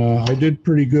 and I did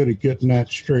pretty good at getting that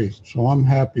straight. So I'm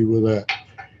happy with that.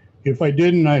 If I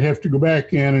didn't, I'd have to go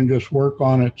back in and just work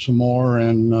on it some more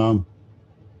and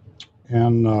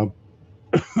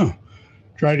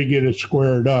try to get it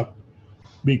squared up.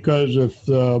 Because if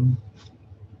the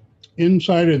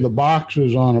inside of the box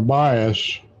is on a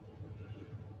bias,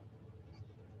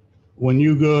 when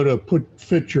you go to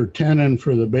fit your tenon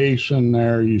for the base in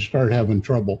there, you start having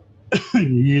trouble.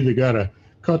 You either got to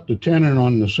cut the tenon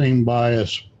on the same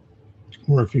bias,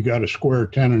 or if you got a square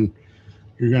tenon,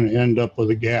 you're going to end up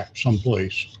with a gap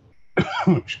someplace.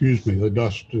 Excuse me, the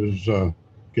dust is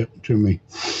getting to me.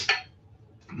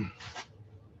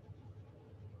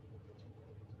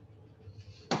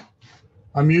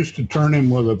 I'm used to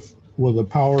turning with a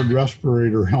powered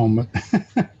respirator helmet.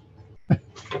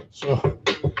 So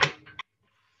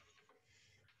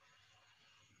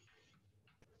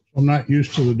I'm not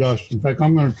used to the dust. In fact,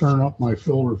 I'm going to turn up my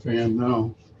filter fan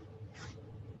now.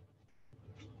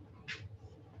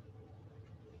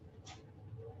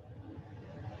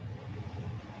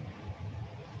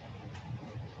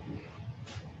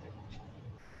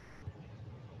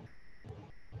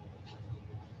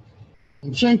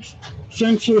 And since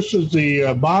this is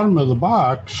the bottom of the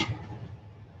box,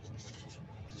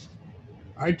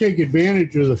 I take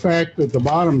advantage of the fact that the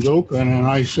bottom's open and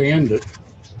I sand it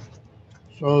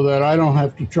so that I don't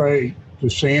have to try to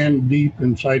sand deep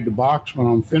inside the box when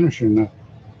I'm finishing it.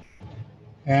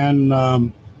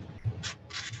 And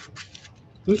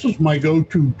this is my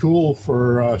go-to tool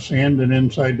for sanding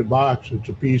inside the box. It's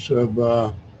a piece of,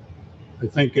 I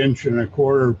think, 1¼ inch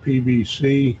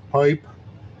PVC pipe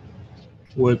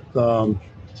with some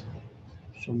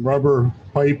rubber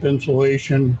pipe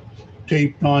insulation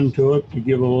taped onto it to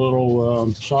give a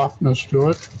little softness to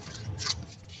it.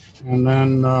 And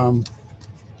then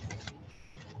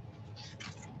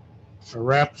I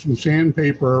wrap some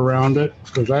sandpaper around it,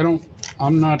 because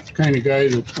I'm not the kind of guy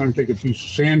that's going to take a piece of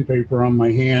sandpaper on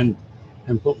my hand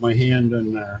and put my hand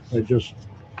in there. It just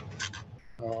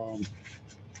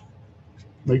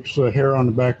makes the hair on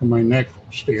the back of my neck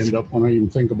stand up when I even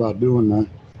think about doing that.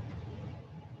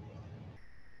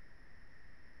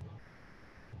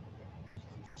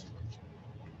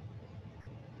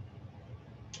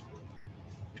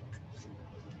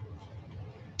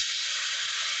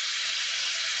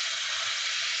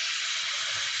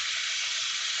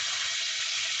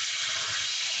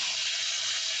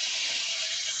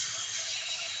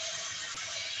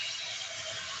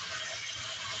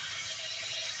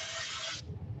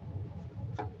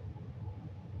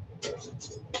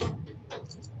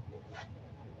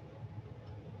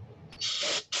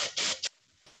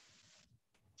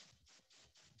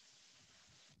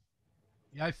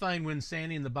 Yeah, I find when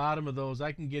sanding the bottom of those,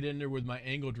 I can get in there with my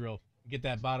angle drill, get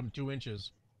that bottom 2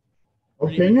 inches. Oh,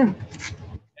 can you?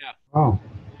 Yeah. Oh.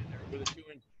 With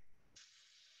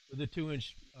a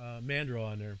 2-inch mandrel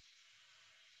on there.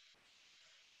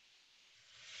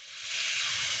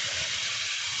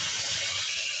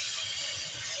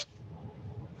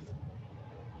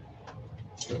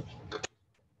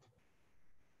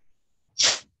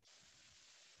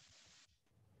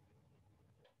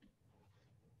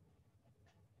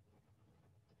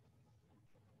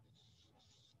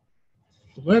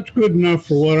 So that's good enough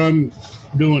for what I'm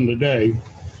doing today.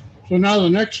 So now the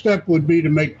next step would be to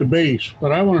make the base,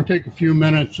 but I want to take a few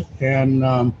minutes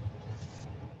and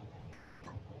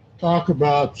talk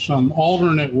about some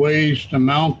alternate ways to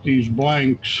mount these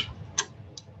blanks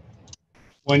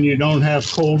when you don't have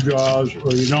cold jaws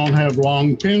or you don't have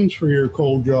long pins for your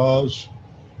cold jaws.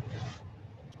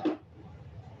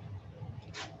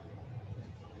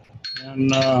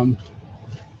 And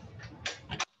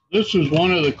this is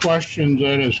one of the questions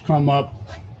that has come up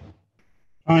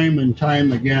time and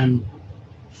time again.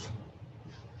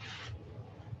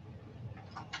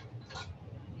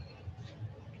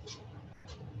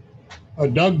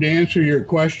 Doug, to answer your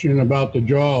question about the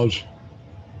jaws,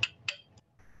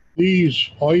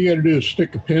 these, all you got to do is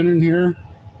stick a pin in here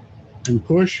and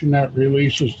push, and that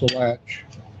releases the latch.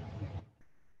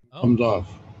 Comes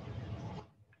off.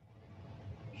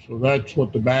 So that's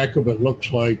what the back of it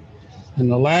looks like. And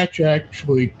the latch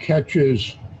actually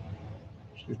catches,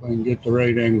 see if I can get the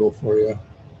right angle for you.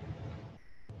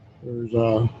 There's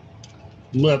a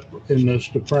lip in this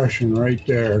depression right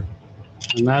there.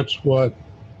 And that's what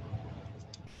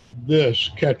this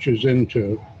catches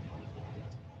into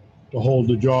to hold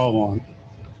the jaw on.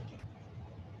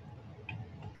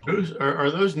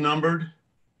 Are those numbered?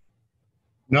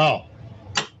 No,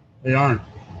 they aren't.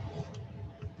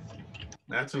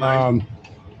 That's a nice.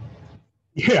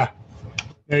 Yeah,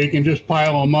 you can just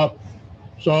pile them up.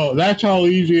 So that's how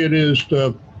easy it is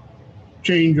to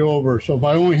change over. So if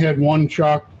I only had one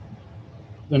chuck,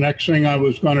 the next thing I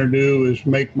was going to do is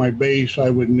make my base. I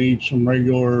would need some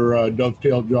regular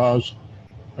dovetail jaws.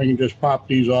 I can just pop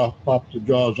these off, pop the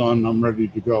jaws on, and I'm ready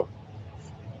to go.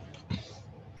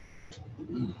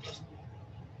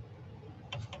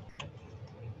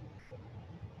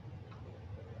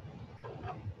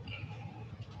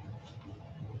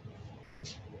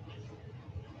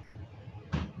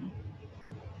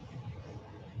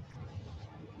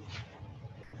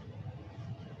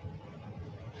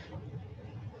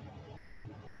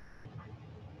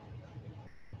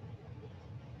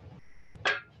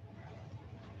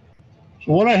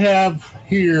 So what I have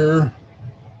here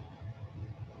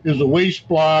is a waist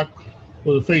block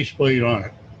with a faceplate on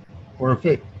it, or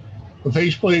a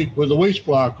faceplate with a waist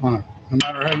block on it, no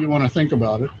matter how you want to think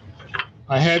about it.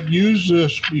 I have used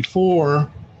this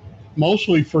before,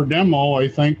 mostly for demo, I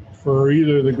think, for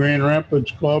either the Grand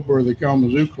Rapids Club or the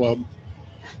Kalamazoo Club.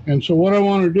 And so what I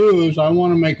want to do is I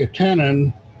want to make a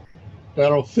tenon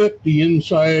that'll fit the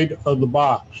inside of the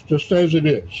box, just as it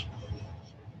is.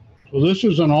 So this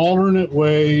is an alternate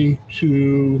way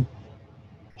to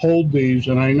hold these,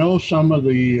 and I know some of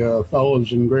the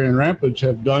fellows in Grand Rapids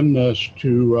have done this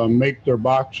to make their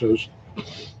boxes.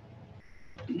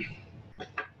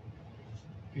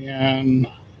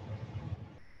 And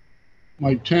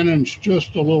my tenon's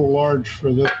just a little large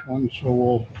for this one,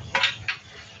 so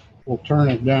we'll turn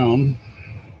it down.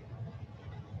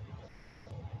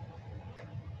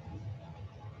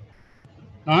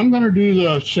 Now I'm going to do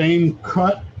the same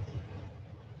cut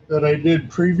that I did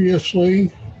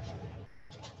previously.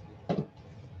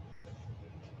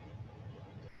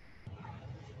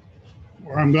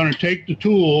 Where I'm going to take the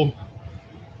tool,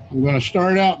 I'm going to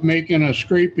start out making a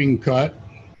scraping cut,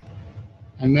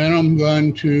 and then I'm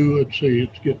going to, let's see,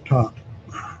 let's get top.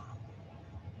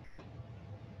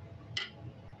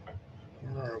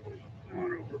 Where are we?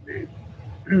 On over, babe.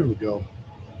 There we go.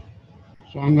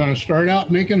 So I'm going to start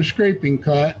out making a scraping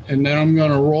cut, and then I'm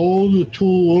going to roll the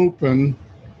tool open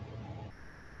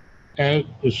as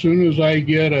soon as I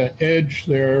get an edge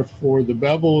there for the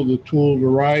bevel of the tool to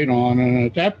ride on, and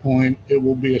at that point it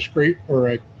will be a scrape or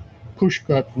a push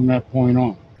cut from that point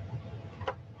on.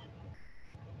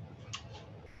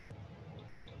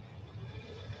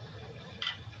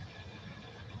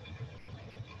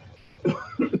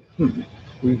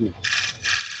 Excuse me.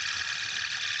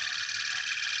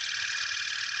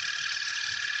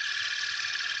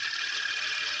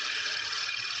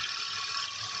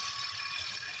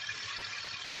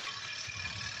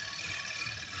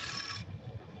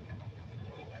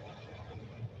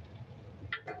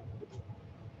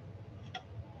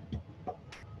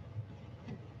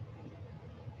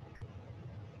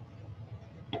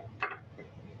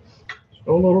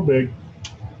 Still a little big.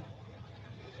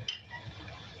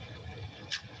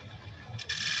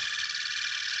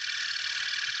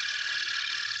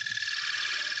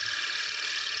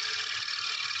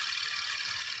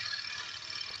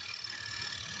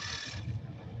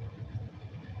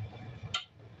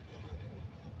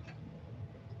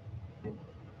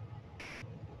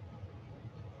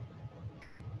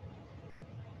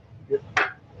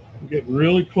 Getting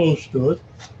really close to it.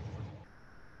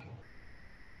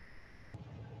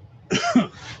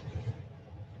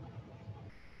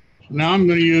 now I'm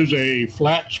going to use a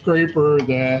flat scraper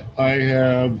that I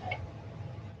have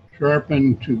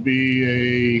sharpened to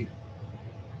be a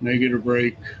negative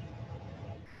rake.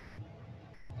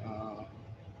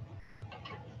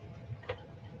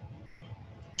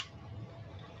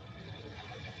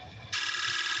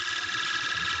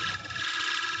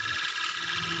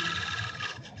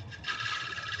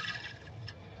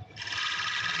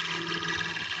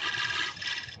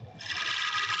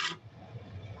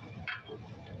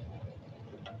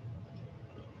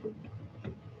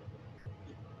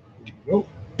 Go.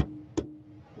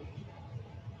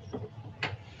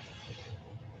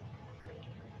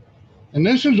 And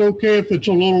this is okay if it's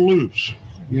a little loose.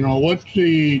 You know, what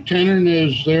the tenon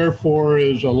is there for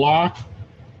is a lock,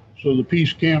 so the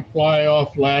piece can't fly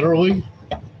off laterally,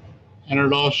 and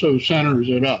it also centers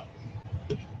it up.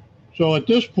 So at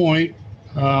this point,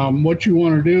 what you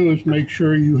want to do is make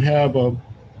sure you have a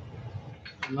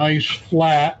nice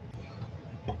flat.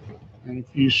 And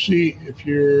if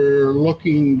you're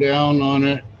looking down on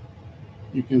it,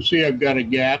 you can see I've got a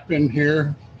gap in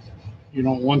here. You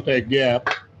don't want that gap,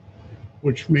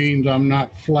 which means I'm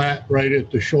not flat right at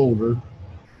the shoulder.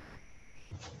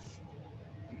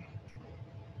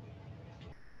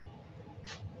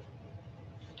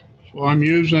 So I'm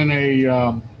using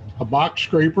a box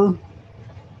scraper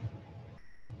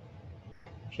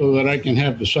so that I can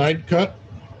have the side cut.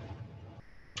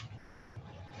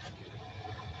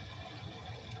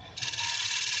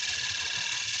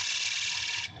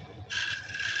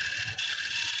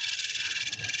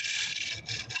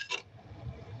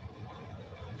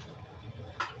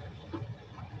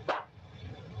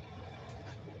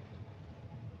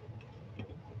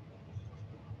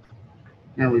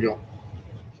 There we go.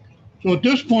 So at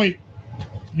this point,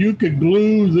 you could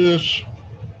glue this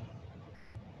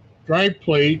drive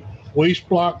plate, waste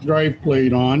block drive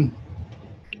plate on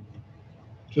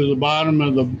to the bottom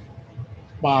of the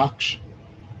box.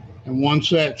 And once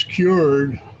that's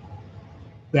cured,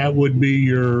 that would be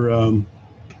your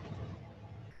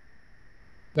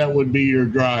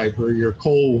drive or your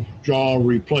coal jaw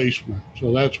replacement.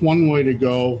 So that's one way to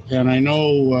go. And I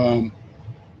know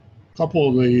a couple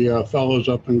of the fellows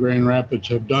up in Grand Rapids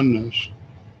have done this.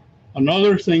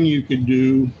 Another thing you could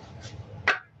do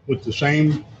with the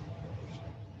same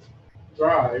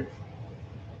drive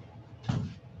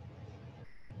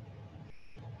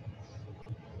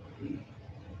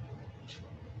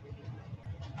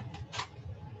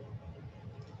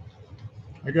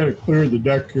I got to clear the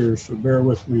deck here, so bear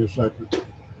with me a second.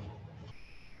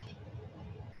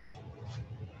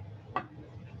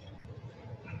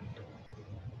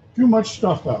 Too much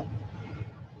stuff out.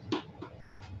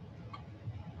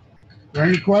 There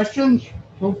any questions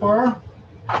so far?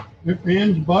 If,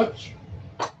 ands, buts,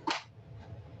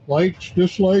 likes,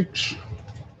 dislikes?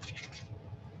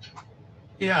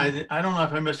 Yeah, I don't know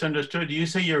if I misunderstood. Do you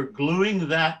say you're gluing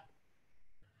that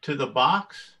to the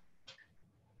box?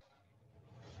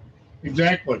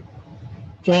 Exactly.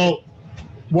 So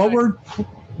what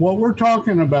we're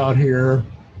talking about here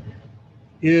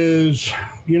is,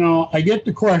 you know, I get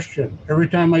the question every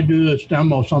time I do this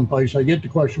demo someplace. I get the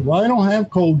question, well, I don't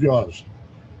have cold jaws.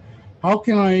 How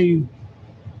can I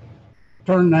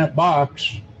turn that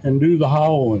box and do the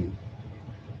hollowing?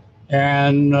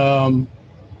 And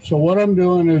so what I'm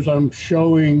doing is I'm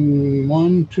showing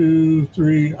 1, 2,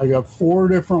 3. I got 4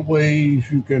 different ways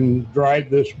you can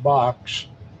drive this box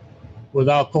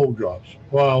without cold jaws.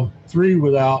 Well, 3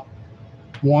 without,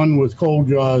 1 with cold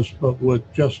jaws, but with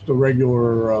just the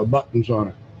regular buttons on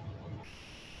it.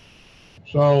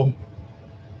 So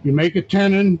you make a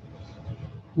tenon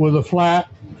with a flat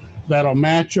that'll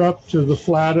match up to the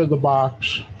flat of the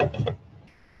box,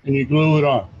 and you glue it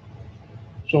on.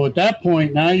 So at that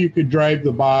point, now you could drive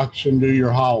the box and do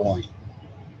your hollowing.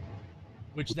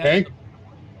 Which okay?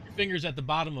 Your finger's at the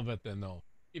bottom of it then, though.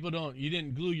 People you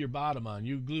didn't glue your bottom on,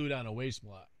 you glued on a waste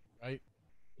block, right?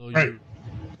 So right.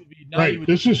 Right.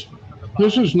 This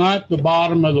is not the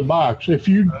bottom of the box.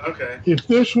 If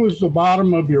this was the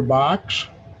bottom of your box,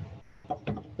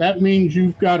 that means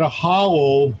you've got to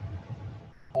hollow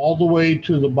all the way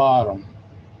to the bottom.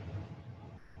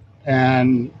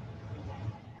 And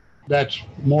that's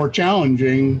more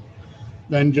challenging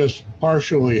than just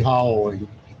partially hollowing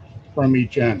from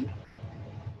each end.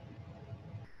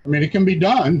 I mean, it can be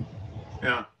done.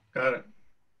 Yeah, got it.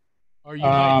 Or you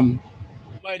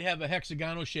might have a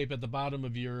hexagonal shape at the bottom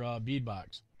of your bead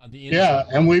box on the inside. Yeah,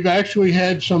 and we've actually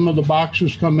had some of the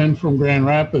boxes come in from Grand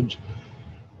Rapids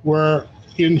where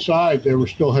inside they were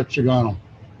still hexagonal.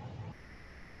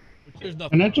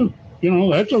 And that's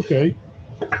that's okay.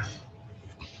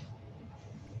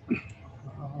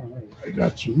 All right, I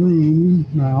got some room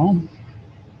now.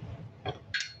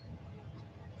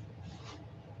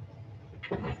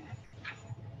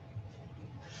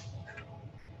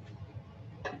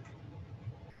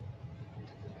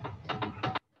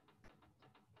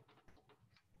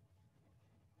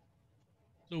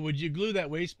 So would you glue that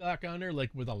waste block on there like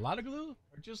with a lot of glue,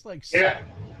 or just like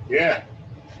Yeah.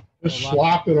 Just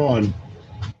slop it on.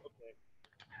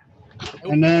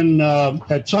 And then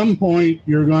at some point,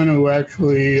 you're going to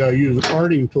actually use a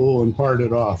parting tool and part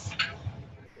it off.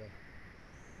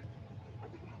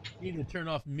 You need to turn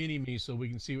off Mini-Me so we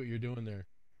can see what you're doing there.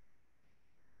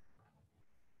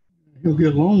 You'll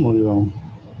get lonely though.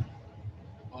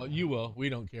 Oh, you will. We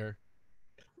don't care.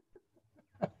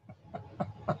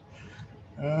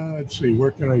 Let's see, where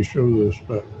can I show this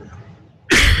better?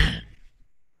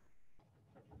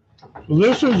 So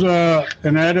this is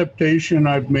an adaptation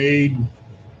I've made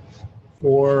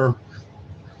for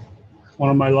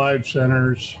one of my live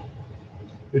centers.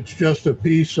 It's just a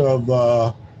piece of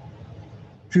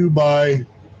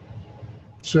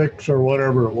 2x6 or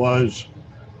whatever it was.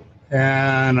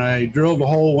 And I drilled a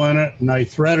hole in it and I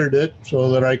threaded it so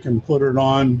that I can put it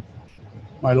on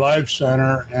my live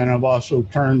center, and I've also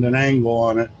turned an angle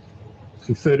on it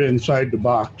to fit inside the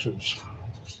boxes.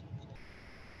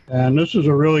 And this is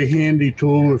a really handy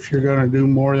tool if you're going to do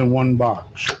more than one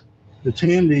box. It's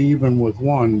handy even with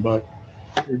one, but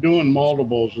if you're doing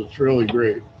multiples, it's really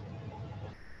great.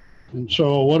 And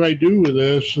so what I do with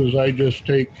this is I just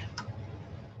take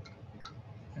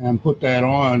and put that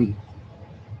on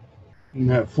in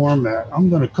that format.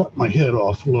 I'm going to cut my head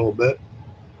off a little bit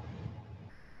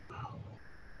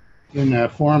in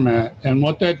that format, and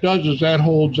what that does is that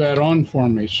holds that on for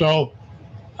me. So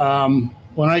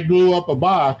when I glue up a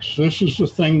box, this is the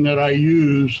thing that I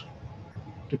use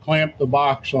to clamp the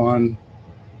box on,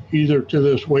 either to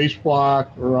this waste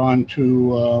block or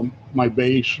onto my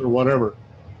base or whatever.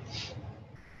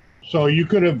 So you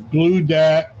could have glued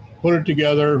that, put it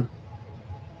together,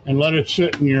 and let it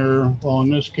sit in your, well, in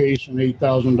this case, an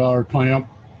 $8,000 clamp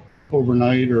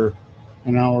overnight or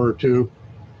an hour or two.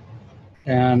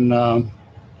 And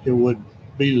it would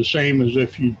be the same as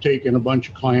if you'd taken a bunch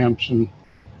of clamps and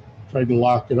tried to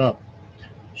lock it up.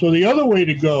 So the other way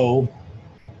to go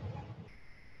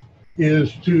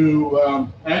is to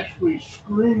actually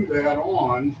screw that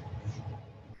on.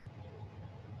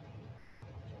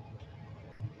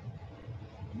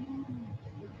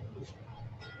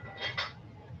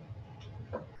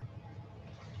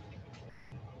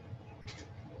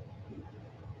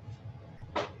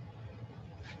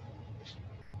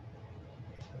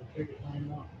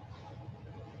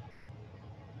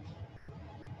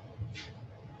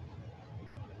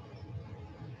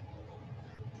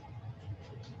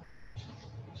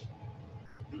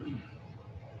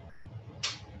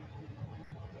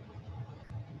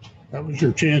 That was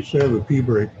your chance to have a pee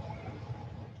break.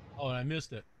 Oh, and I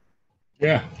missed it.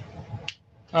 Yeah.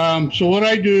 So what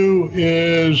I do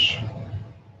is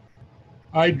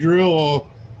I drill a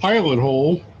pilot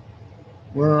hole.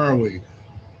 Where are we?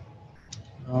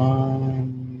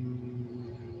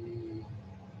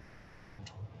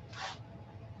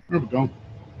 There we go.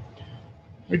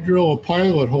 I drill a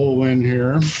pilot hole in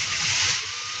here.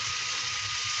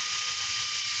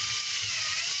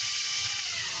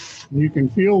 You can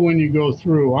feel when you go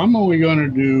through. I'm only going to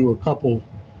do a couple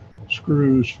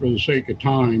screws for the sake of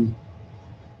time.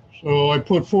 So I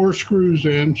put 4 screws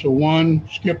in. So 1,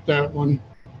 skip that one.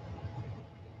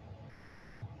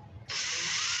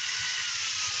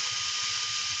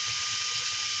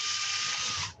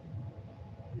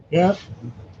 Yeah.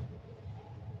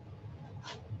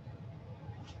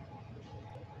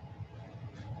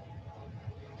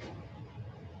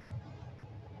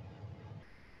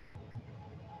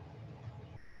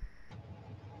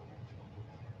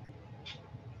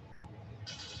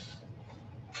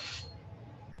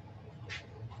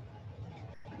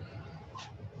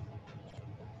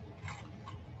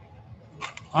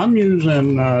 I'm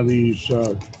using these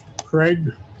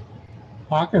Craig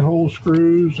pocket hole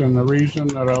screws, and the reason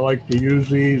that I like to use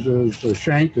these is the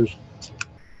shank is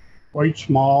quite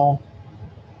small.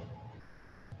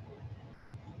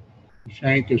 The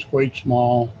shank is quite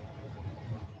small,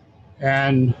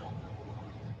 and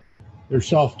they're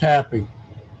self-tapping.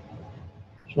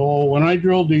 So when I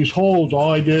drilled these holes,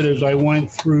 all I did is I went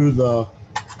through the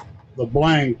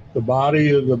blank, the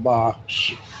body of the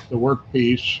box, the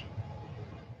workpiece,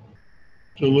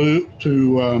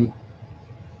 to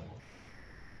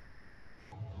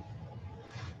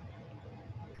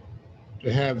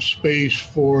have space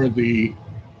for the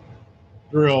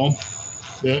drill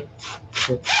bit.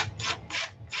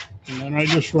 And then I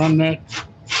just run that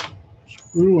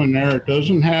screw in there. It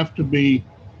doesn't have to be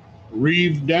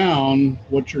reeved down.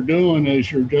 What you're doing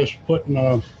is you're just putting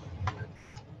a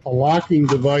a locking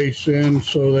device in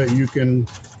so that you can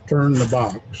turn the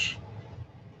box.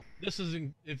 This is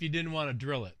if you didn't want to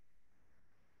drill it.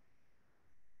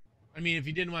 I mean, if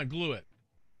you didn't want to glue it.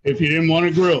 If you didn't want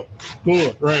to glue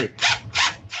it, right.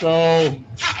 So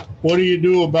what do you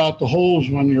do about the holes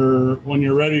when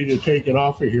you're ready to take it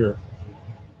off of here?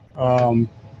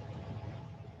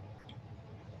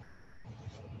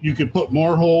 You could put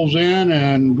more holes in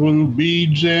and glue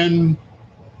beads in.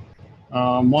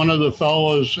 One of the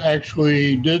fellows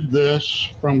actually did this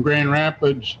from Grand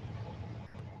Rapids,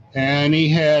 and he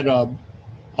had a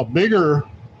bigger,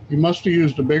 he must have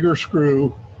used a bigger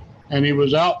screw, and he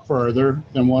was out further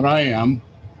than what I am.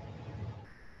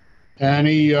 And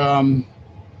he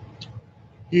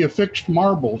affixed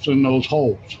marbles in those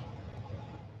holes.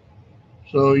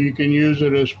 So you can use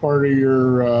it as part of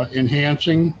your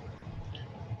enhancing.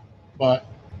 But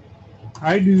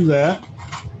I do that,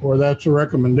 or that's a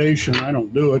recommendation. I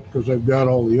don't do it because I've got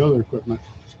all the other equipment.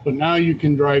 But now you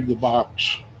can drive the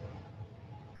box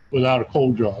without a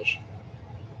cold jaws.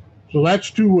 So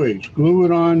that's two ways: glue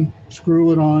it on,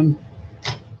 screw it on.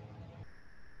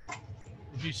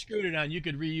 If you screwed it on, you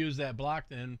could reuse that block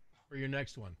then for your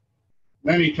next one.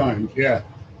 Many times, yeah.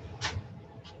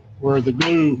 Where the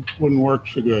glue wouldn't work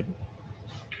so good.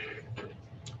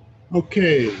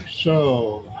 Okay,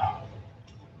 so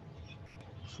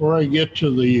before I get to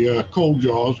the cold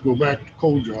jaws, go back to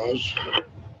cold jaws.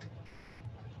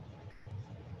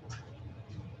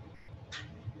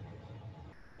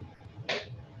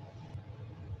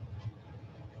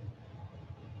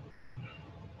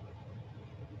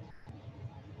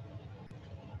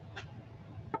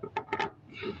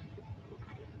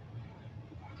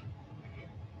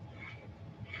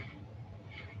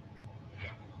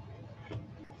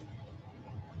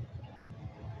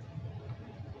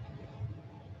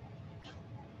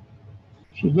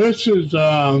 So this is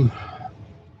called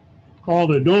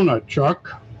a donut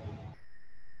chuck,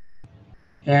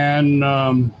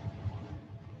 and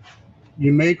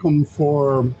you make them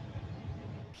to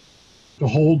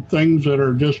hold things that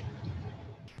are just,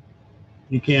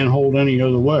 you can't hold any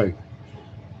other way.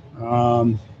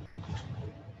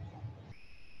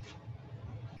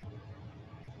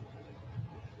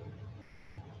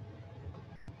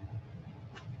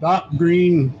 Doc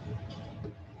Green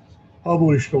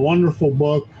published a wonderful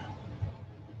book,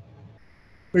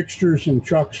 Fixtures and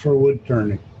Chucks for Wood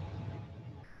Turning.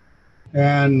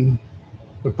 And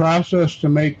the process to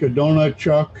make a donut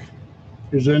chuck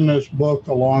is in this book,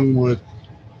 along with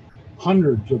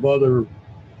hundreds of other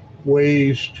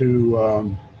ways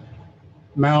to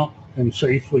mount and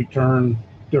safely turn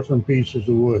different pieces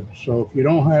of wood. So if you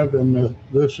don't have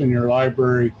this in your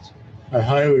library, I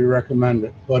highly recommend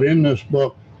it. But in this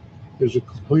book is a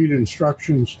complete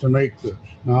instructions to make this.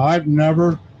 Now, I've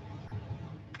never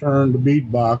turned a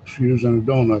bead box using a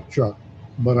donut chuck,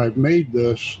 but I've made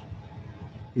this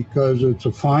because it's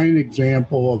a fine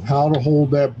example of how to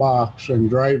hold that box and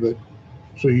drive it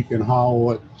so you can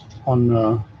hollow it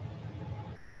on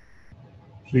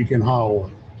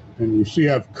And you see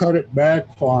I've cut it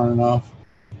back far enough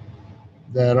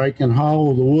that I can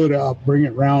hollow the wood out, bring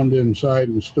it round inside,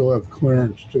 and still have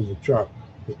clearance to the chuck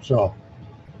itself.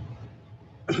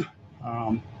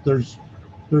 There's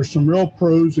some real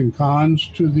pros and cons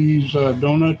to these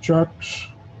donut chucks.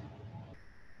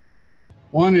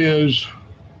 One is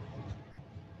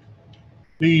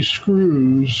these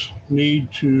screws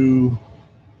need to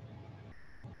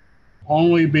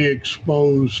only be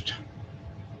exposed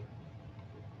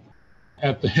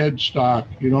at the headstock.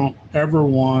 You don't ever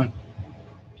want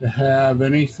to have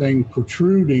anything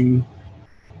protruding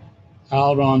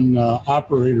out on the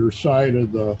operator's side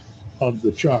of the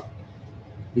chuck,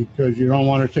 because you don't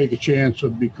want to take a chance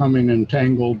of becoming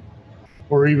entangled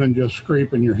or even just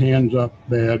scraping your hands up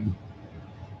bad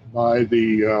by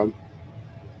the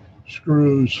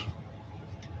screws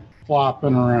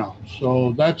flopping around.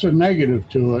 So that's a negative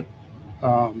to it.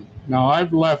 Now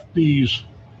I've left these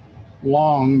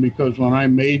long because when I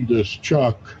made this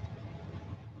chuck,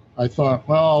 I thought,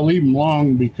 well, I'll leave them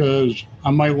long because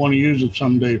I might want to use it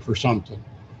someday for something.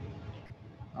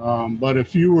 But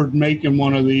if you were making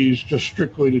one of these just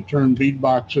strictly to turn bead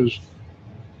boxes,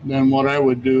 then what I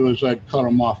would do is I'd cut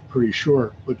them off pretty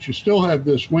short. But you still have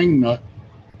this wing nut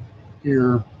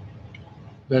here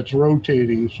that's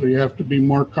rotating, so you have to be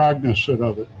more cognizant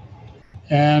of it.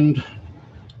 And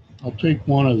I'll take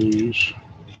one of these.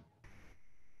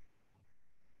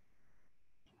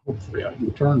 Hopefully I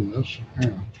can turn this.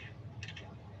 Yeah.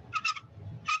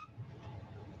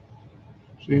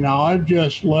 See, now I've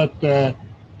just let that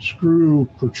screw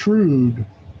protrude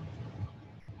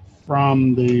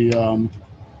from the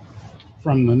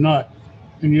nut,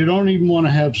 And you don't even want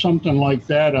to have something like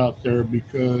that out there,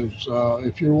 because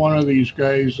if you're one of these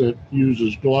guys that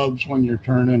uses gloves when you're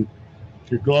turning,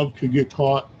 your glove could get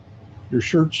caught, your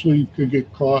shirt sleeve could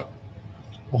get caught,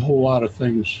 a whole lot of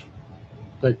things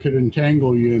that could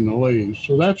entangle you in the lathe.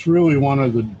 So that's really one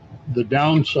of the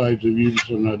downsides of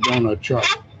using a donut chuck.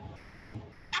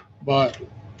 But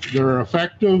they're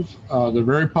effective, they're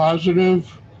very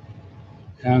positive,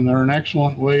 and they're an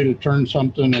excellent way to turn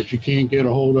something that you can't get a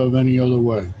hold of any other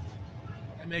way.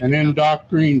 And then Doc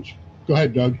Green's, go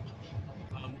ahead, Doug.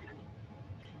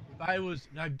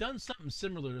 I've done something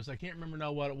similar to this. I can't remember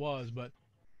now what it was, but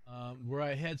where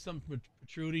I had something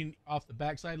protruding off the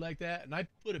backside like that, and I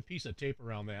put a piece of tape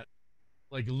around that,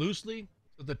 like loosely,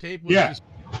 so the tape was just,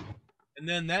 and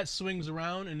then that swings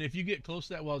around, and if you get close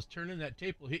to that while it's turning, that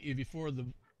tape will hit you before the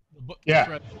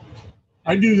thread.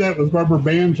 I do that with rubber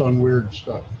bands on weird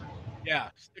stuff. Yeah,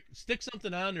 stick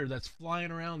something on there that's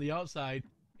flying around the outside,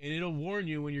 and it'll warn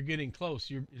you when you're getting close.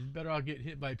 You're better off getting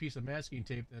hit by a piece of masking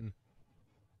tape than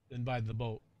by the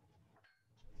bolt.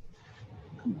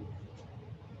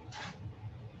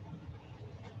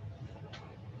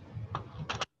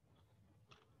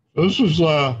 This is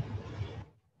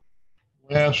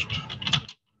last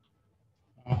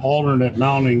alternate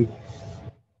mounting.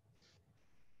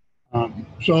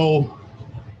 So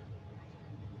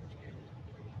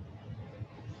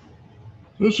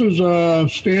this is a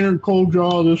standard cold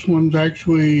draw. This one's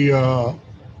actually a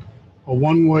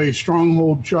one-way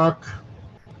stronghold chuck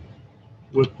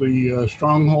with the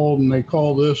stronghold, and they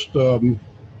call this the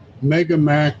Mega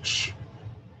Max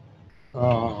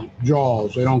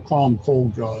jaws. They don't call them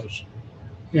cold jaws.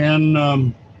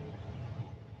 And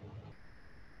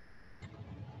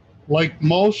like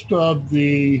most of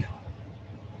the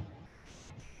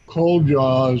cold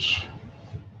jaws,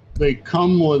 they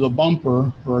come with a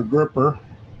bumper or a gripper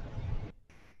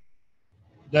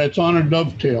that's on a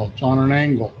dovetail. It's on an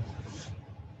angle.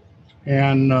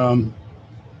 And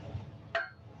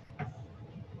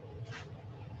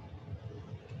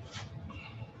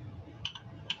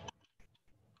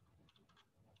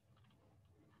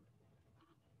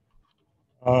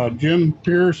Jim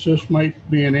Pierce, this might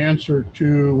be an answer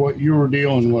to what you were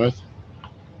dealing with.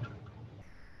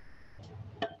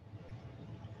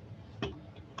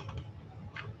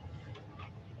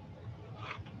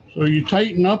 So you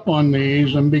tighten up on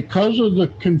these, and because of the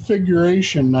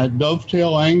configuration, that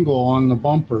dovetail angle on the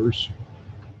bumpers,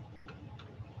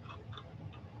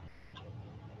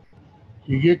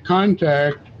 you get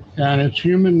contact, and it's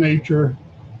human nature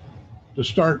to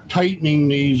start tightening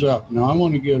these up. Now I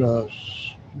want to get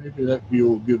maybe that view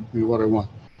will give me what I want.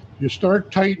 You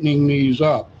start tightening these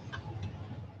up,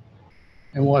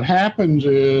 and what happens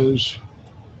is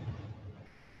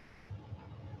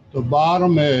the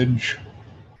bottom edge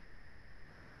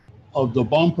of the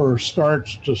bumper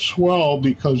starts to swell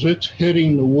because it's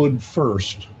hitting the wood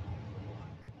first.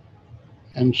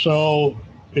 And so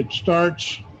it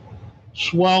starts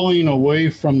swelling away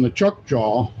from the chuck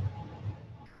jaw.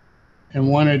 And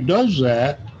when it does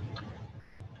that,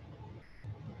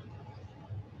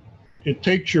 it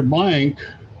takes your blank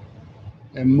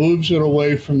and moves it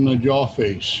away from the jaw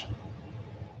face.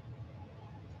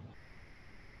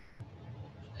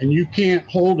 And you can't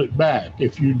hold it back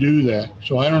if you do that.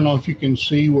 So I don't know if you can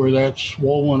see where that's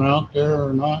swollen out there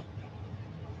or not.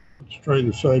 Let's try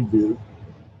the side view.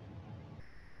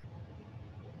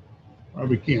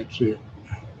 Probably can't see it.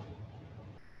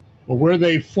 But where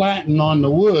they flatten on the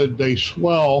wood, they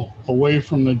swell away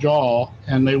from the jaw,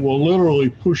 and they will literally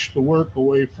push the work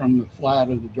away from the flat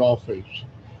of the jaw face.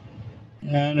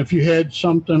 And if you had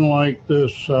something like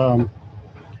this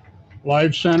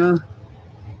Live Center,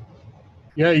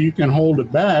 yeah, you can hold it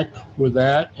back with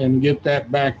that and get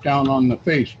that back down on the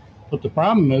face. But the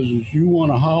problem is you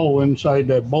want to hollow inside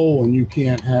that bowl, and you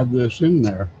can't have this in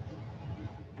there.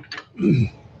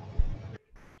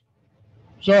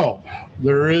 So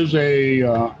there is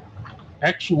a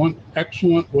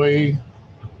excellent way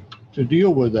to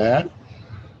deal with that.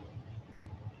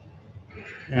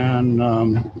 And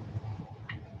I'm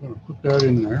going to put that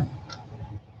in there.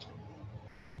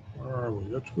 Where are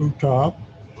we? Let's go top.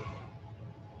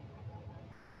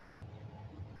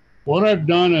 What I've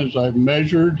done is I've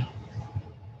measured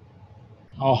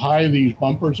how high these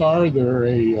bumpers are. They're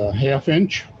a 1/2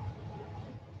 inch.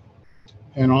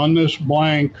 And on this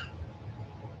blank,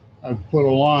 I've put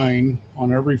a line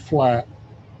on every flat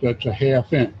that's a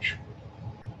 1/2 inch.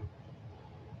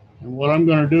 And what I'm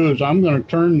going to do is I'm going to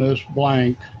turn this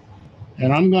blank,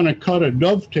 and I'm going to cut a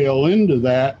dovetail into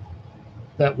that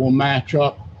will match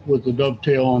up with the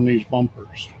dovetail on these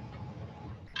bumpers.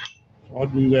 So I'll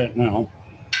do that now.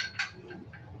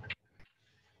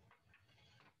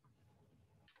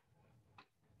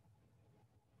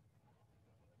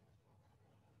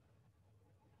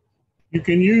 You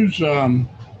can use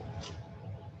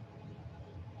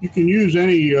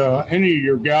any of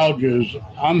your gouges.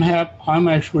 I'm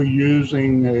actually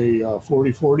using a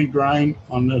 40/40 grind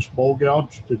on this bowl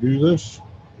gouge to do this.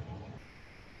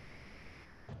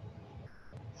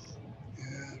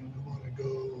 And we want to go,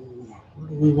 where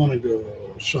do we want to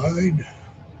go? Side?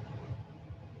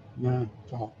 No,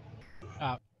 top.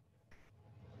 Top.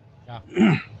 Yeah.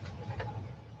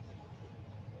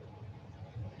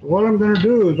 So what I'm going to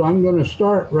do is I'm going to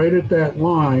start right at that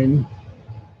line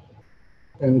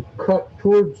and cut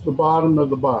towards the bottom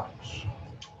of the box.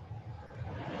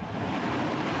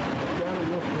 I've got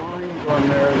enough lines on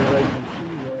there that I can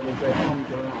see that as that comes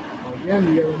around. Now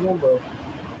again, you got to remember,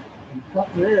 I'm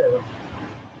cutting there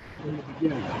in the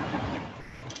beginning.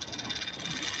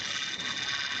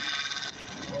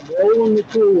 I'm rolling the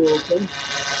tool open,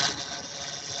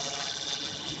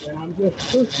 and I'm just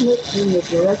pushing it in the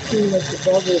direction that the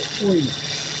bubbles swing.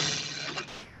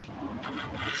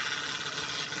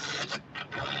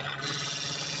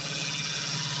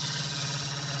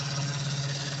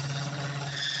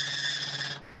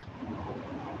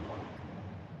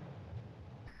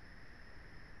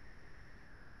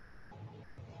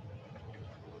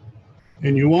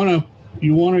 And you want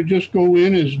to just go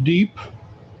in as deep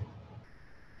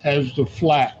as the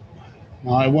flat.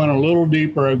 Now I went a little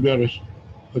deeper. I've got a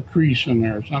crease in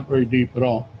there. It's not very deep at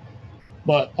all.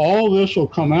 But all this will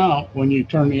come out when you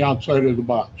turn the outside of the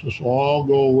box. This will all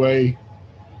go away.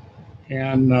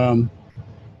 And I'm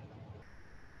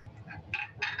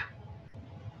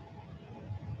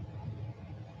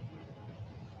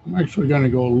actually going to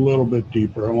go a little bit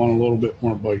deeper. I want a little bit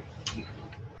more bite.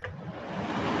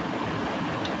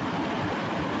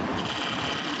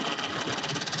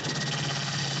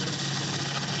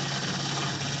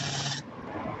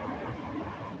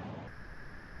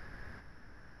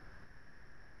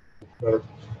 Better.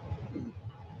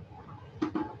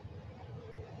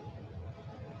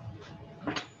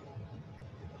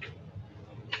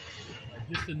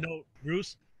 Just a note,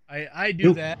 Bruce. I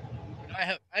do that.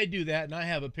 I do that, and I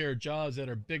have a pair of jaws that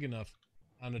are big enough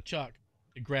on a chuck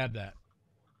to grab that.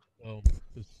 So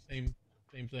it's the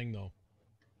same thing though.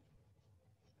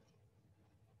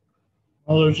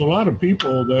 Well, there's a lot of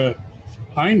people that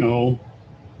I know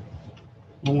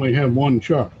only have one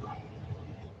chuck.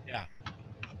 Yeah.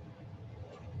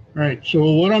 All right,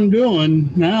 so what I'm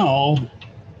doing now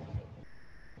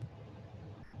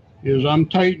is I'm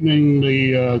tightening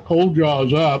the cold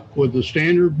jaws up with the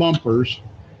standard bumpers,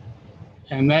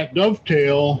 and that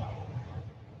dovetail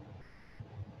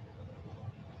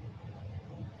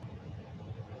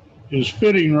is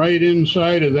fitting right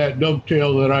inside of that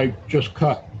dovetail that I just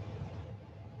cut.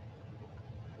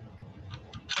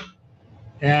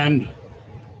 And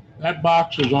that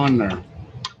box is on there.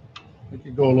 I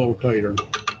could go a little tighter.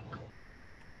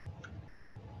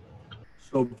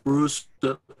 So Bruce,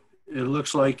 it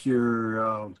looks like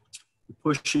you're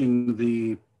pushing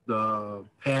the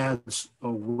pads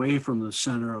away from the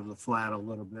center of the flat a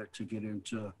little bit to get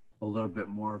into a little bit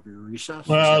more of your recess.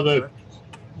 Well,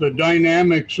 the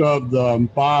dynamics of the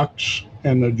box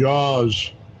and the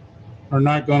jaws are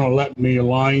not going to let me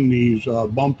align these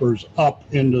bumpers up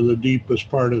into the deepest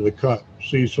part of the cut.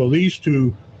 See, so these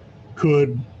two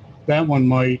could, that one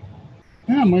might,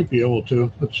 yeah, might be able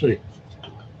to. Let's see.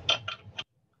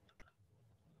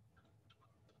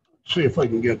 See if I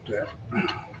can get that.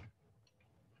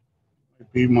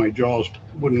 Maybe my jaws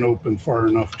wouldn't open far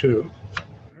enough too.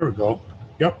 There we go.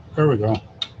 Yep, there we go.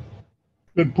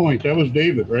 Good point. That was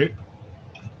David, right?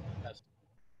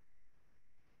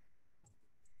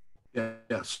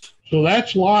 Yes. So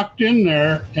that's locked in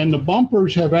there, and the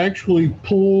bumpers have actually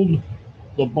pulled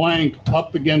the blank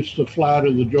up against the flat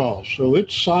of the jaw. So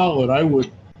it's solid. I would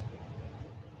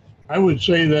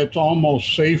say that's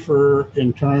almost safer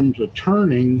in terms of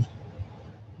turning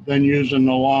than using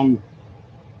the long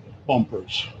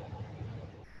bumpers.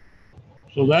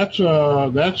 So that's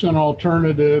an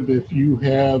alternative if you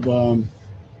have a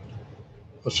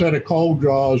set of cold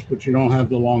jaws, but you don't have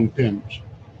the long pins.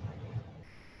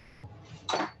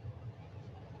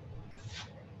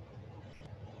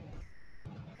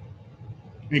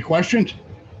 Any questions?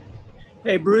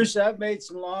 Hey, Bruce, I've made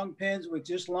some long pins with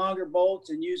just longer bolts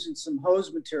and using some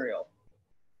hose material.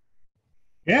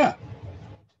 Yeah.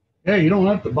 Yeah, you don't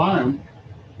have to buy them.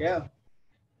 Yeah.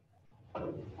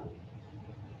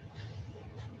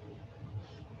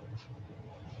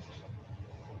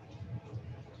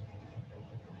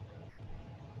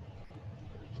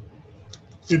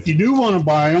 If you do want to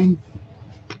buy them,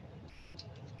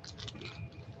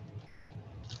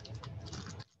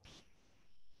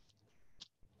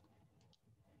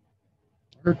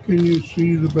 Where can you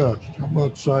see the best? How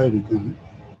about side again?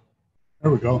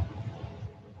 There we go.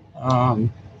 The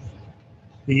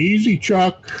Easy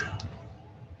Chuck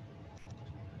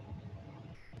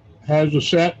has a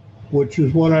set, which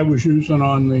is what I was using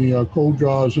on the cold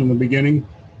jaws in the beginning.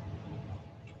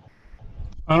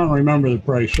 I don't remember the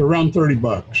price, around 30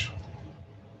 bucks.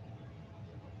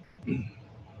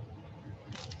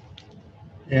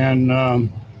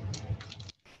 And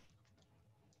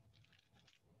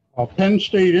Penn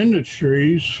State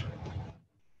Industries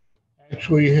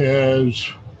actually has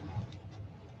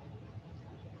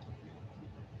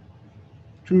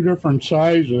two different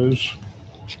sizes.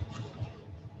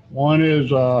 One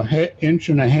is a inch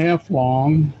and a half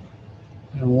long,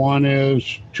 and one is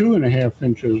 2.5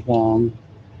 inches long.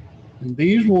 And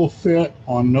these will fit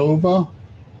on Nova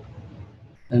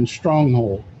and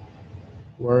Stronghold,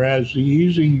 whereas the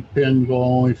Easy pins will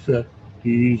only fit the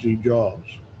Easy jaws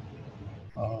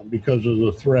because of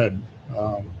the thread.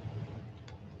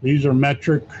 These are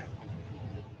metric,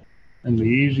 and the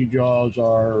Easy jaws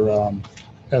are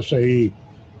SAE.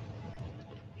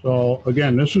 So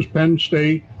again, this is Penn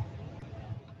State.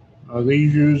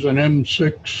 These use an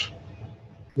M6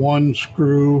 1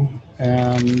 screw,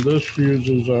 and this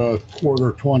uses a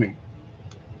 1/4 20.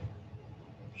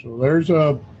 So there's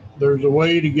a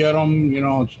way to get them. You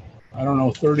know, it's, I don't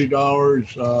know,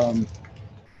 $30.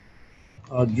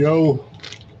 Joe,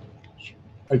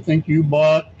 I think you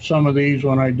bought some of these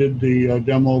when I did the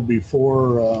demo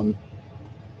before.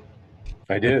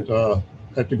 I did.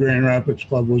 At the Grand Rapids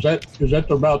Club. Is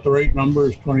that about the right number?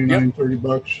 Is 29, Yep. 30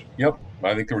 bucks? Yep,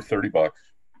 I think they were 30 bucks.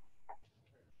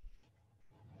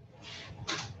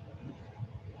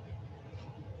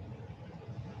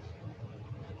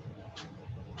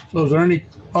 So is there any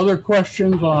other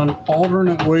questions on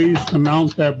alternate ways to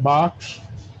mount that box?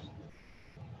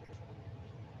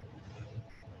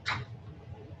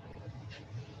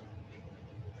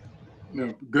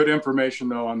 No, good information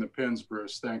though on the pins,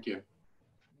 Bruce. Thank you.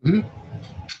 Mm-hmm.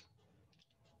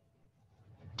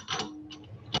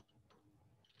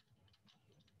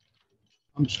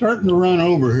 I'm starting to run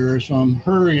over here, so I'm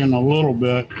hurrying a little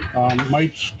bit.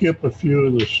 Might skip a few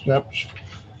of the steps,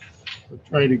 but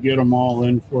try to get them all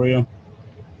in for you.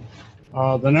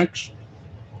 The next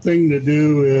thing to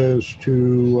do is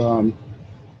to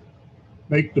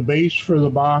make the base for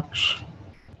the box.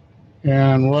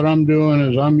 And what I'm doing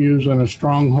is I'm using a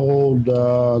Stronghold,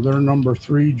 their number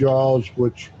 3 jaws,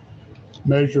 which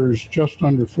measures just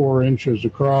under 4 inches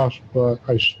across, but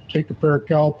I take a pair of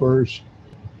calipers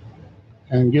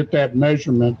and get that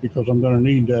measurement because I'm going to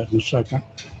need that in a second.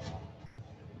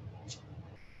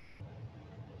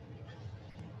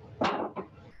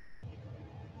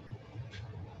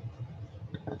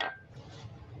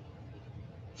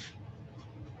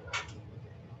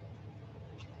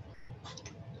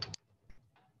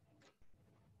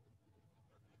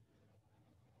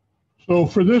 So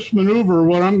for this maneuver,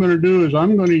 what I'm going to do is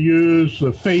I'm going to use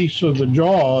the face of the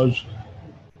jaws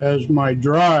as my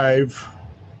drive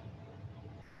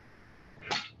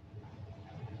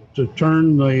to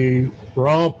turn the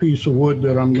raw piece of wood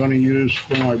that I'm going to use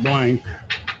for my blank.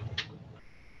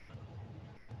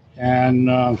 And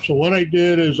so what I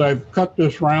did is I've cut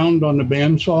this round on the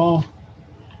bandsaw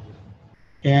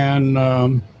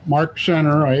and mark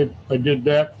center. I did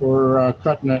that for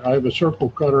cutting it. I have a circle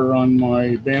cutter on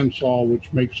my bandsaw,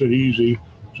 which makes it easy.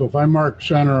 So if I mark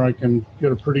center, I can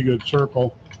get a pretty good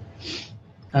circle.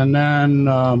 And then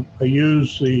I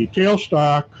use the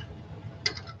tailstock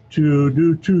to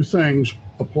do two things: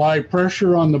 apply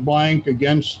pressure on the blank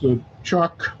against the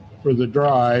chuck for the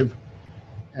drive,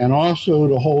 and also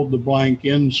to hold the blank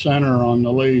in center on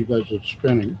the lathe as it's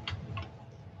spinning.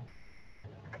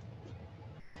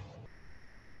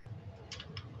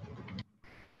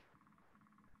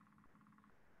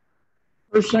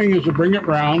 First thing is to bring it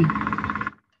round.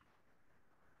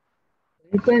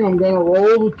 Same thing, I'm going to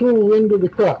roll the tool into the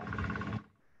cut.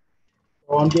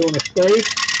 So I'm doing a straight,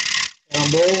 and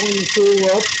I'm rolling the tool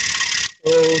up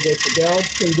so that the gouge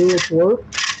can do its work.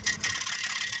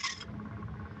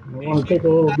 I want to take a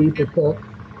little deeper cut.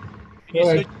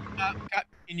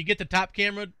 Can you get the top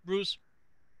camera, Bruce?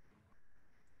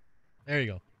 There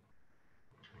you go.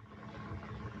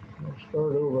 Let's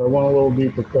start over. I want a little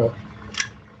deeper cut.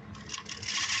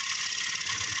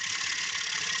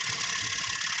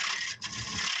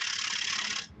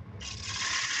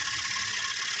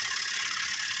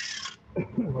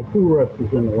 My tool rest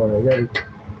is in the way.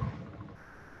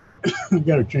 I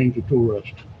got to change the tool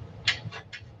rest.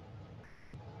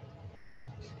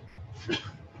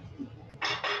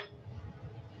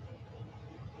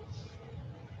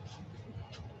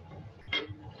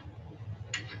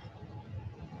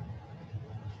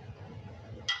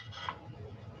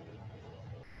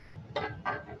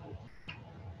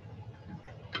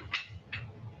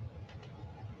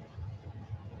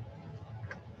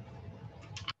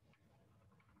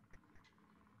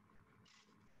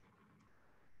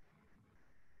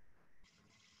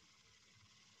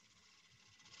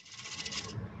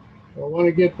 I want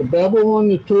to get the bevel on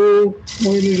the tool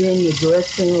pointed in the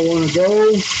direction I want to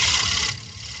go.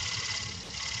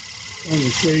 I'm going to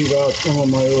show you about some of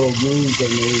my little grooves I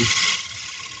made.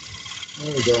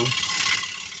 There we go.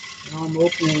 Now I'm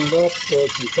opening it up so I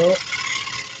can cut.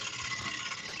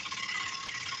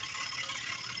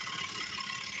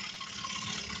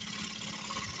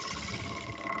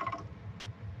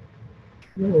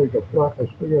 There we go. Flat. I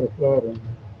still got a flat in there.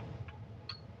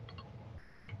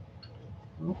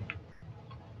 Oh,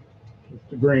 just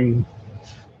the green.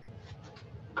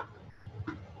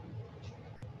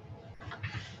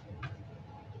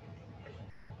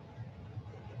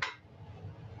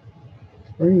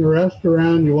 Bring the rest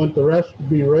around. You want the rest to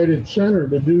be right at center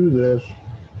to do this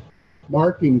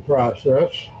marking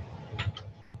process.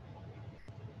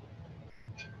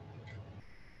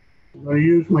 I'm going to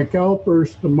use my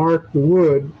calipers to mark the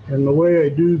wood, and the way I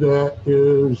do that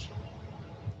is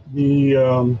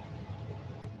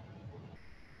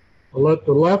I let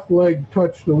the left leg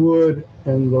touch the wood,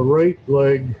 and the right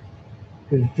leg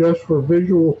is just for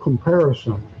visual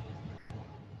comparison.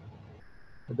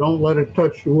 I don't let it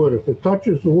touch the wood. If it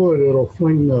touches the wood, it'll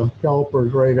fling the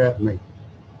calipers right at me.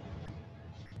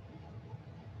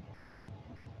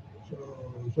 So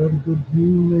is that a good view,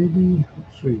 maybe?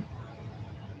 Let's see.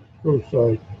 Go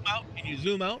side. Can you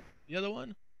zoom out the other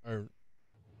one? Or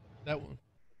that one?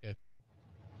 Okay.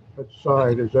 That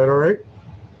side, is that all right?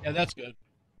 Yeah, that's good.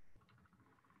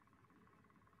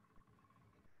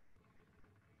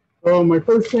 So my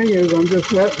first thing is I'm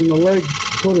just letting the leg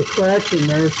put a scratch in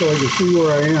there so I can see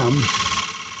where I am.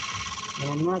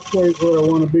 And I'm not quite where I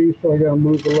want to be, so I got to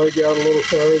move the leg out a little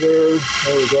farther.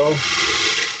 There we go.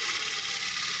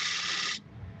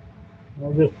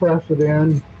 I'll just press it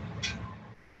in.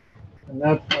 And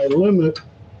that's my limit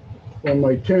for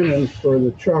my tenons for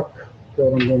the chuck that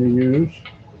I'm going to use.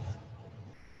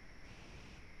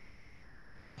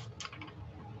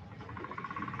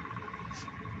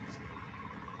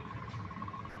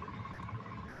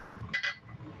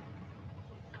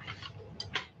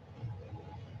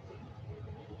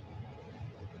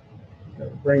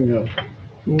 Bring the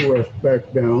tool rest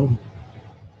back down.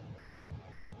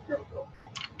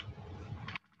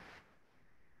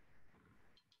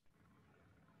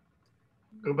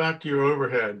 Go back to your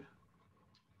overhead.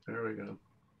 There we go.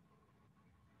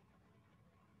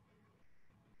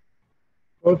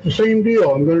 Well, it's the same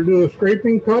deal. I'm going to do a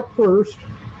scraping cut first.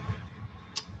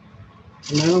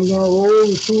 And then I'm going to roll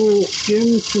the tool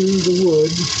into the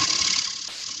wood.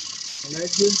 And that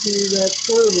gives me that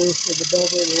surface for the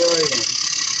bevel to ride on.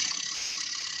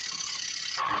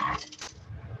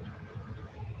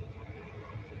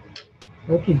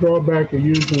 That's the drawback of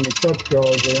using the cut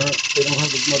jaws. They don't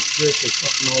have as much grip as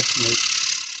something else might.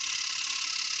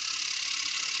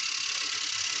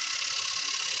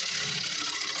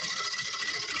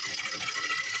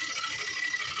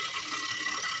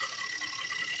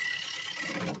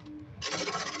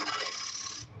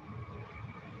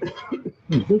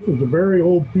 This is a very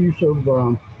old piece of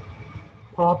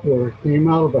poplar. It came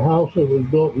out of a house that was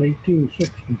built in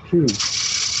 1862.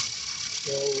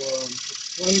 So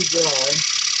it's plenty dry.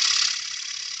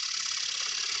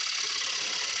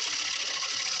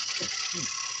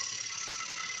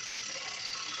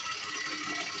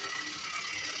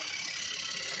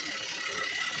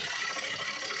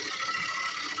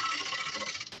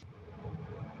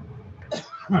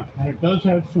 And it does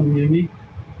have some unique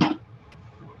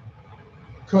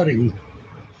cutting.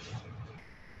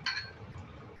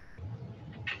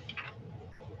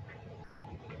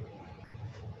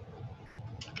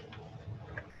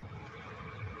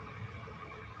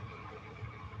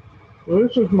 So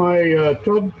this is my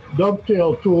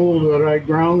dovetail tool that I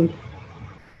ground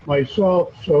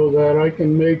myself so that I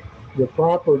can make the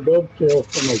proper dovetail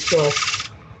for my chuck.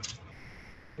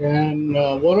 And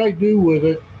what I do with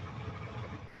it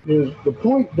is the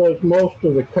point does most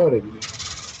of the cutting.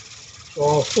 So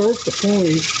I'll start the point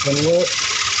and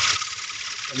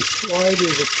slide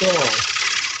it across.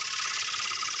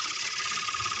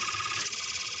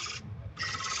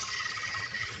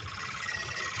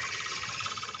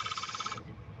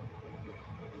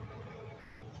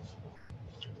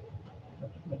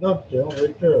 Dovetail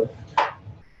right there.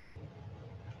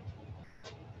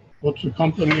 What's the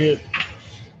company?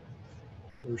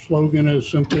 Their slogan is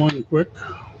simple and quick.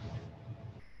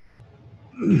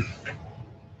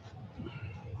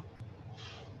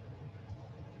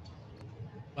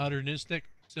 Modernistic,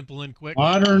 simple and quick.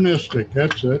 Modernistic,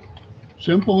 that's it.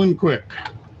 Simple and quick.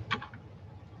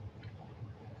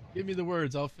 Give me the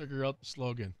words. I'll figure out the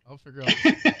slogan. I'll figure out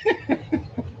the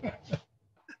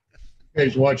You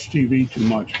guys watch TV too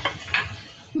much.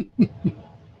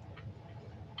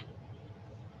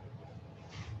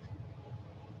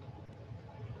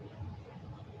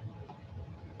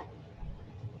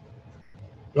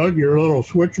 Doug, your little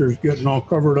switcher's getting all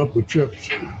covered up with chips.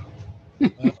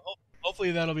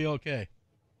 Hopefully that'll be okay.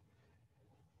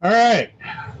 All right.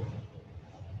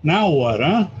 Now what,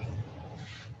 huh?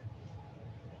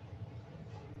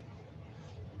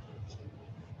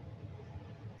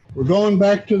 We're going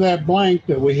back to that blank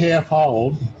that we half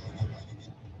hollowed.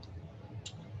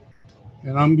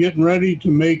 And I'm getting ready to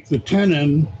make the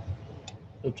tenon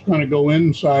that's going to go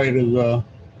inside of the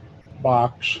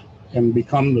box and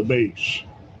become the base.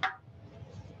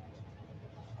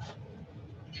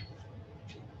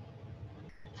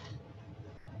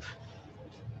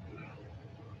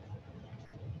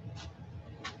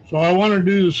 So I want to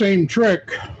do the same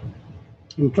trick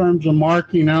in terms of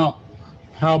marking out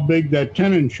how big that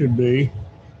tenon should be.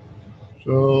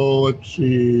 So let's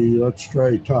see, let's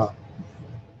try top.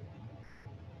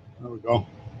 There we go.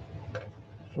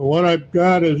 So what I've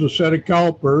got is a set of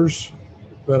calipers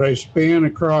that I span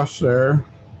across there.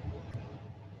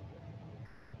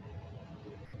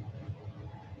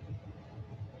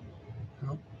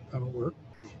 Oh, that'll work.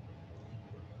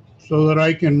 So that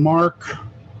I can mark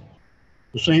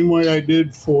the same way I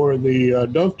did for the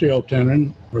dovetail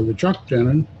tenon or the chuck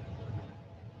tenon.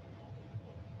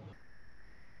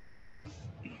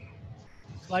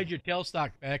 Slide your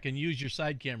tailstock back and use your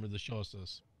side camera to show us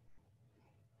this.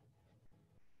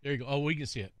 There you go. Oh, we can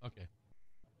see it. Okay.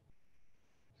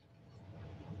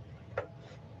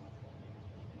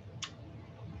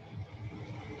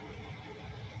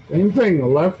 Same thing, the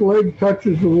left leg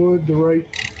touches the wood, the right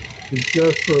is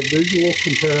just for a visual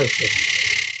comparison.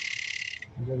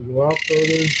 I'm going to go out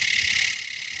further.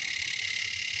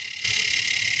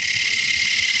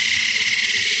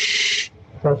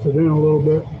 Press it in a little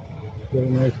bit, get a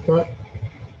nice cut.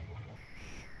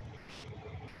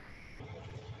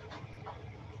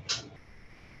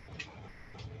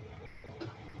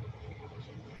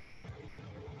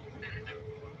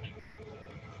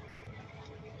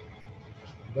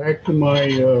 Back to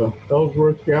my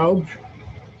Ellsworth gouge.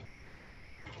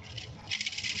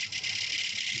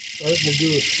 Start to do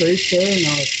a straight there,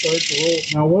 now I start to roll.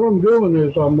 Now what I'm doing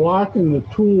is I'm locking the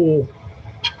tool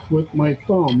with my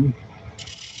thumb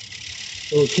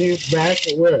so it can't back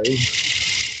away.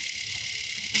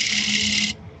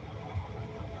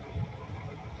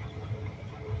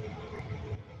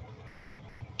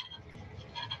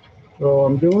 So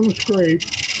I'm doing a scrape.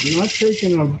 I'm not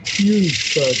taking a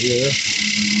huge cut here.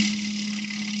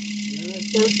 And I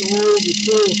start to roll the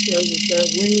tool so that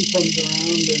wing comes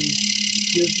around and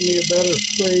gives me a better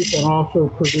scrape and also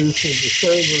produces the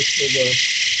shoulders for the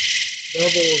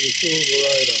bevel of the tool to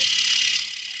ride on.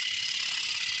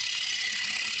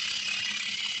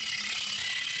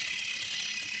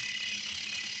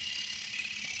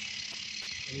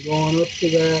 I'm going up to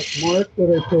that mark that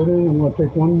I put in. I'm going to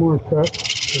take one more cut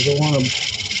because I want a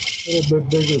little bit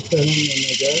bigger tenon than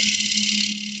I got.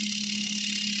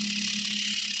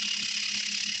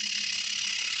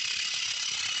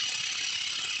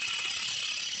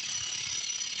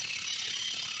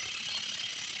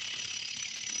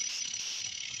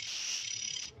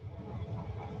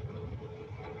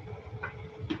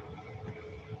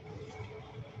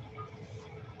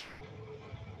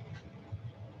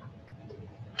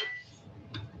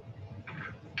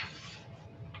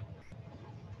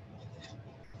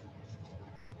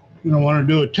 And I want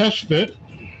to do a test fit.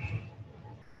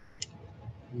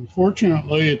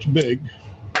 Unfortunately, it's big.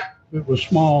 If it was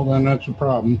small, then that's a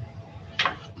problem.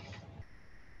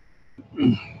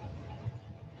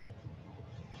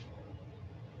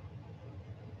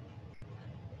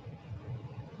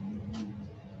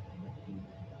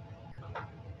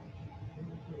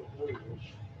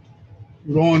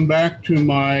 Going back to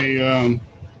my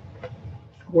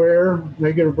square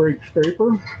negative break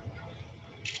scraper.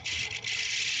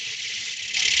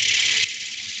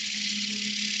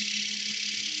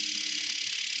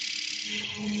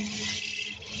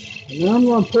 And then I'm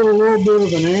going to put a little bit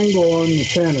of an angle on the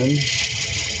tenon.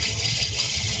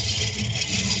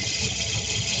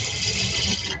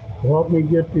 To help me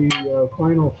get the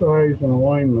final size and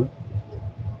alignment.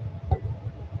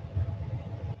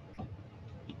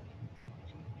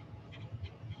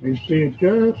 You see it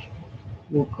just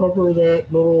will cover that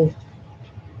little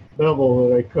bevel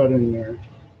that I cut in there.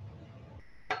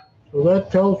 So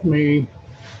that tells me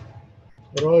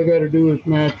that all I got to do is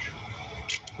match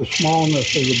the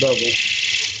smallness of the bevel.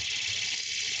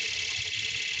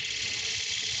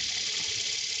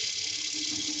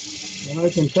 And I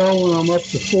can tell when I'm up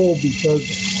to full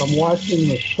because I'm watching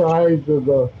the size of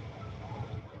the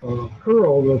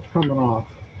curl that's coming off.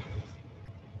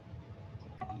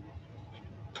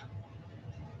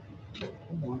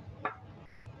 Come on.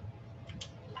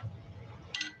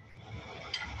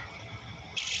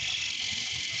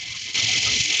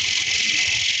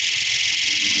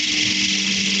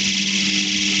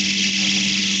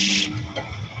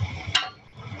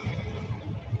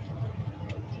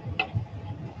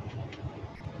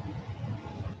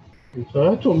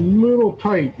 So that's a little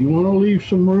tight. You want to leave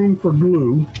some room for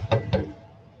glue.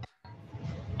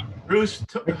 Bruce,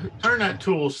 turn that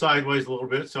tool sideways a little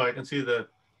bit so I can see the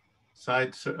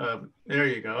side. There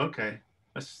you go. Okay.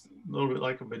 That's a little bit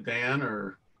like a Bedan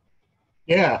or.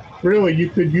 Yeah, really, you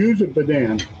could use a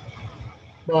Bedan.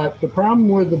 But the problem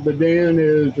with the Bedan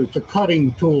is it's a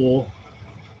cutting tool.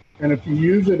 And if you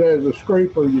use it as a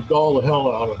scraper, you dull the hell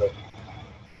out of it.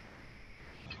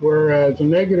 Whereas a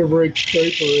negative rake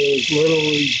scraper is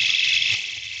literally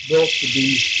built to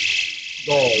be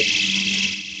dulled.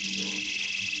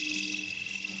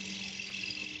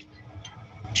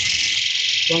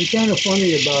 So I'm kind of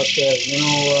funny about that. You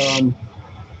know,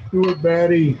 Stuart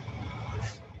Batty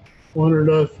wanted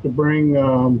us to bring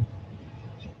our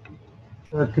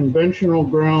conventional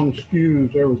ground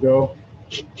skews. There we go.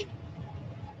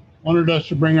 Wanted us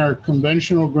to bring our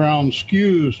conventional ground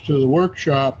skews to the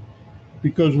workshop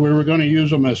because we were going to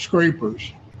use them as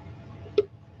scrapers.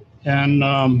 And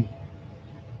I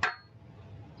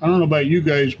don't know about you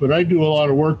guys, but I do a lot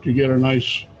of work to get a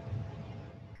nice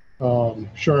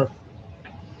sharp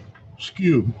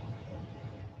skew.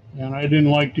 And I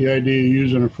didn't like the idea of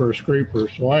using it for a scraper,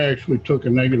 so I actually took a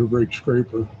negative rake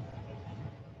scraper.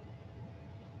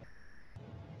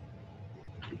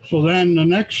 So then the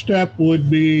next step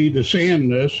would be to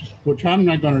sand this, which I'm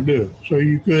not going to do. So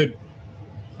you could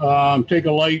take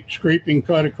a light scraping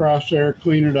cut across there,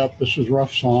 clean it up. This is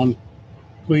rough sawn.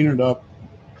 Clean it up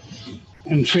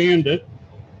and sand it.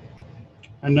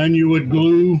 And then you would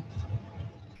glue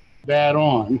that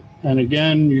on. And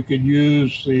again, you could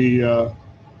use the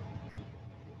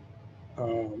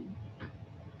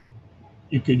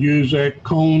you could use that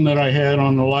cone that I had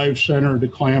on the live center to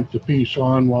clamp the piece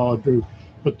on while I drew.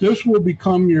 But this will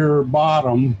become your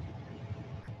bottom.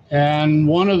 And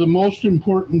one of the most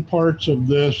important parts of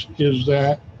this is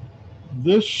that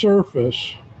this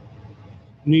surface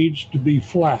needs to be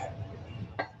flat.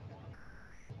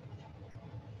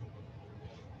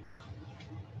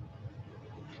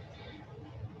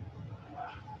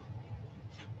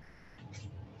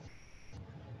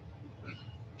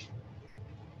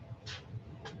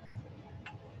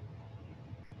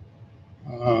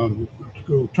 Let's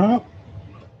go top.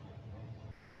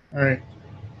 All right.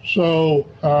 So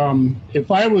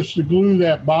if I was to glue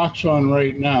that box on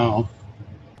right now,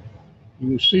 you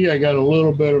can see I got a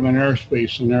little bit of an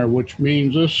airspace in there, which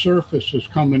means this surface is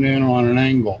coming in on an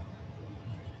angle.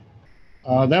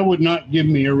 That would not give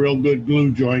me a real good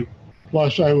glue joint.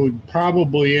 Plus, I would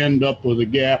probably end up with a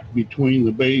gap between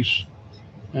the base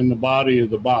and the body of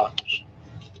the box.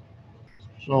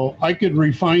 So I could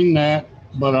refine that,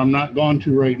 but I'm not going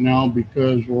to right now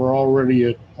because we're already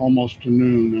at almost to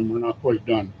noon and we're not quite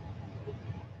done.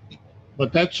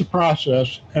 But that's the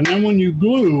process. And then when you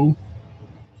glue,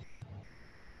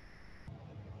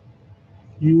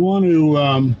 you want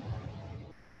to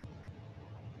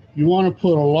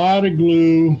put a lot of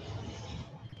glue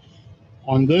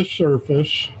on this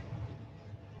surface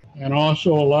and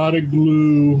also a lot of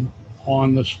glue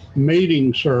on the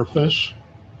mating surface.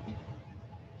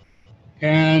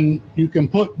 And you can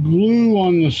put glue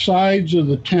on the sides of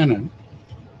the tenon.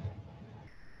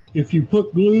 If you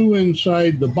put glue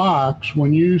inside the box,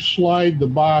 when you slide the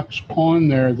box on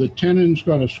there, the tenon's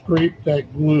going to scrape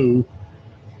that glue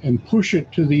and push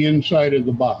it to the inside of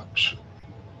the box.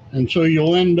 And so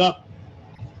you'll end up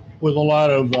with a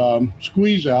lot of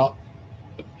squeeze out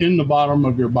in the bottom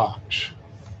of your box.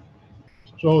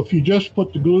 So if you just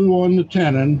put the glue on the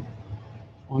tenon,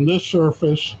 on this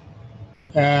surface,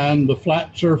 and the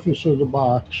flat surface of the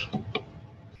box,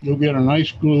 you'll get a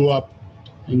nice glue up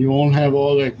and you won't have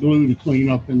all that glue to clean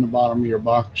up in the bottom of your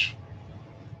box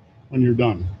when you're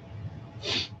done.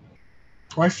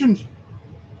 Questions?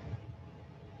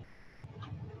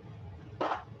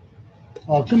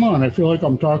 Oh, come on, I feel like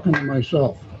I'm talking to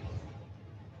myself.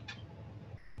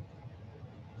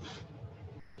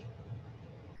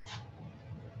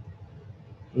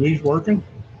 Are these working?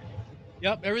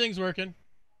 Yep, everything's working.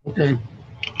 Okay.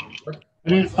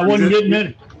 I wasn't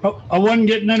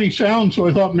getting any sound, so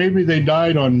I thought maybe they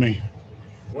died on me.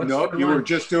 Nope, you were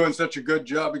just doing such a good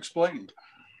job explaining.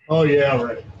 Oh yeah,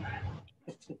 right.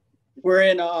 We're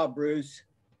in awe, Bruce.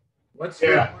 What's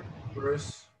Yeah,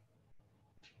 Bruce?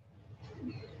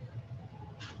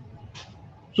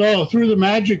 So through the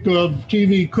magic of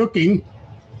TV cooking,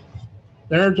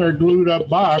 there's our glued up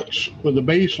box with a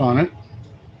base on it.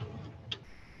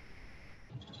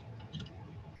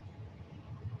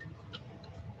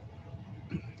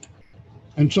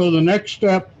 And so the next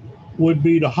step would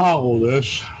be to hollow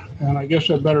this, and I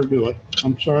guess I better do it.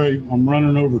 I'm sorry, I'm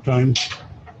running over time.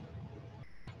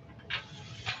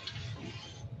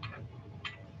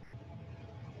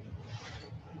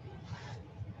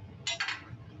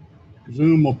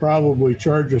 Zoom will probably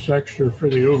charge us extra for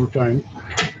the overtime.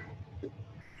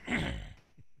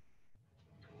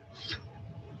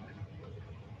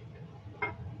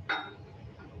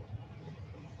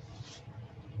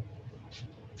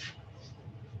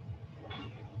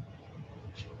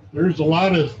 There's a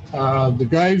lot of the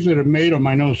guys that have made them.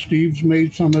 I know Steve's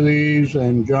made some of these,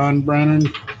 and John Brennan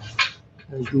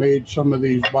has made some of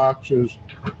these boxes.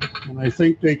 And I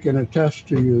think they can attest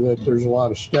to you that there's a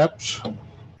lot of steps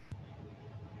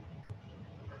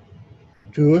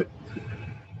to it.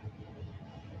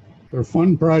 They're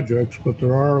fun projects, but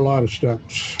there are a lot of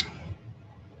steps.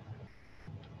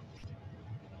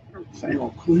 Everything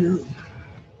all clear.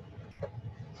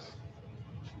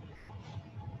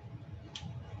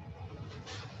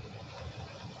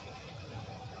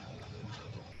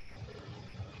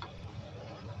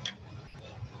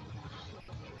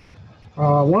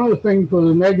 One of the things with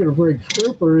a negative rig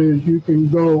scraper is you can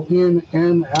go in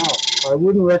and out. I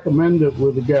wouldn't recommend it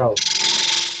with a gout.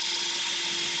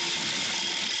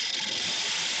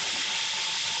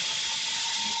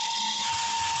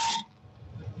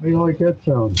 How do you like that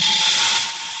sound?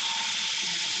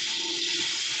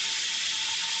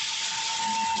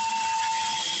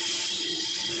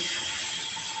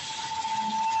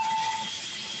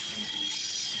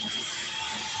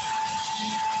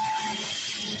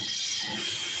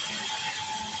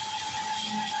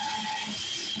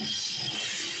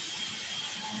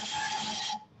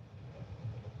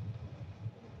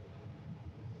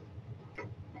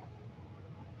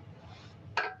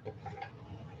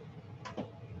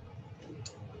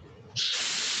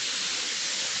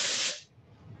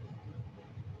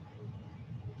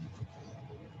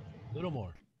 A little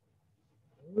more.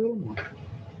 A little more.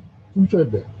 Who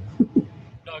said that?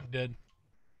 Doug did.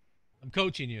 I'm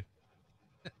coaching you.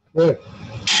 Good.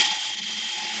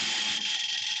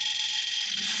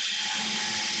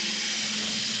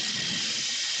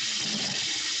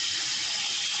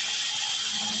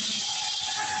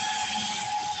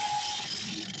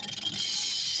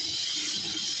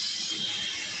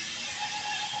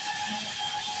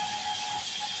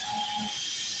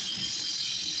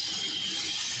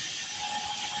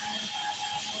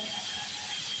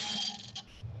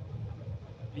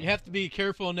 You have to be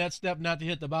careful in that step not to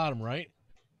hit the bottom, right?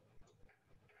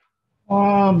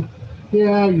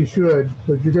 Yeah, you should,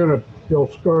 but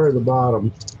you'll scar the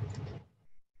bottom.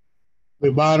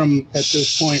 The bottom at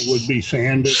this point would be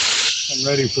sanded and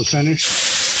ready for finish,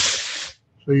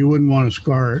 so you wouldn't want to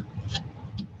scar it.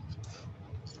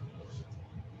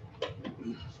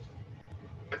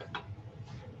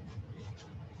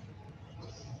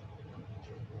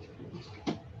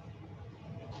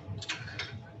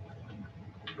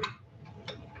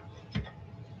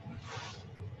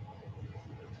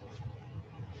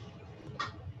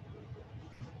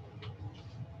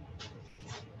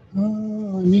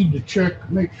 I need to check,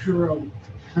 make sure I'm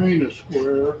kind of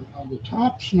square. Now, the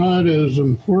top's not as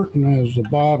important as the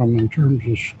bottom in terms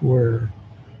of square.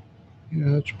 Yeah,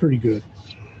 that's pretty good.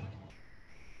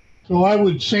 So I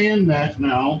would sand that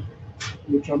now,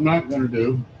 which I'm not going to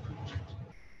do.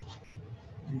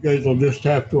 You guys will just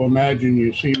have to imagine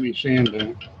you see me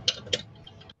sanding it.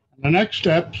 The next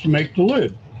step is to make the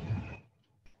lid.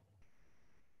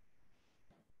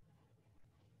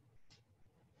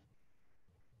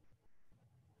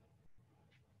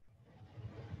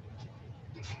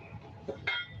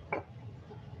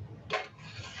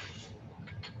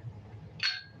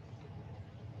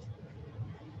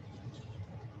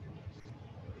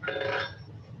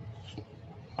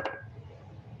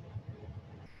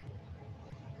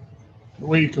 The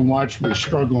way you can watch me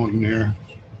struggling there.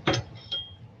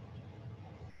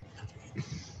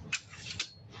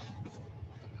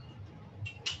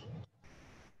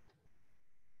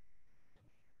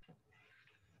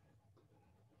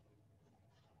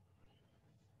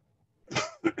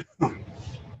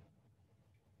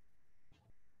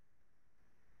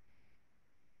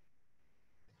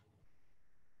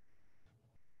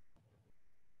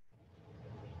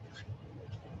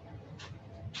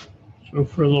 So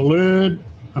for the lid,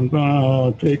 I'm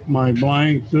going to take my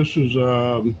blank. This is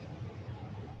a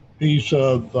piece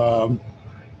of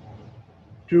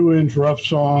 2-inch rough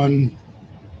sawn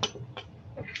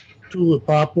tulip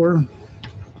poplar. I'm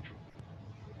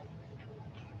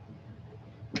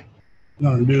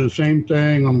going to do the same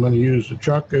thing. I'm going to use the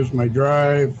chuck as my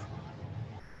drive.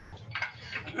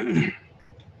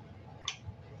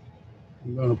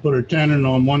 I'm going to put a tenon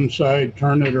on one side,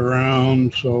 turn it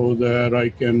around so that I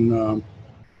can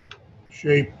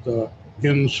shape the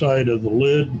inside of the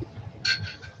lid.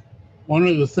 One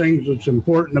of the things that's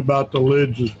important about the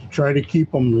lids is to try to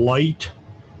keep them light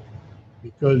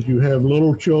because you have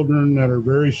little children that are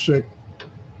very sick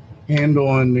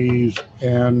handling these,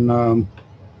 and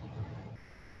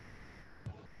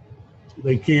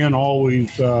they can't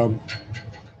always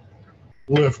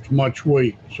lift much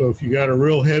weight. So if you got a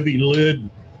real heavy lid,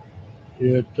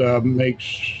 it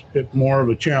makes it more of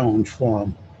a challenge for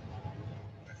them.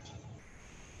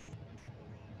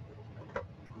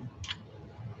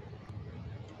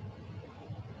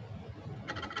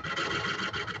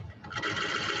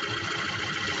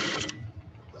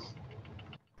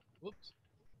 Whoops.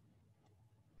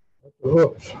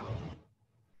 Oops.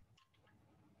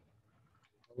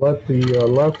 Let the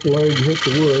left leg hit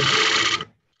the wood.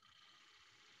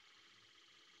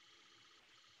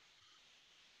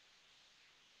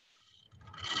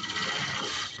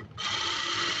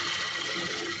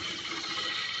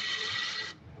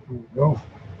 There we go.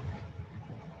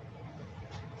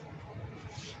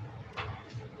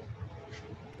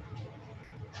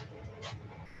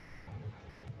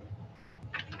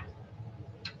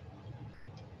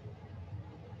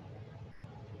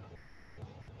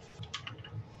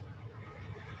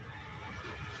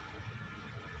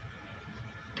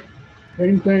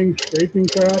 Same thing, scraping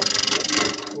top,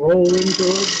 roll into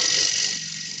it.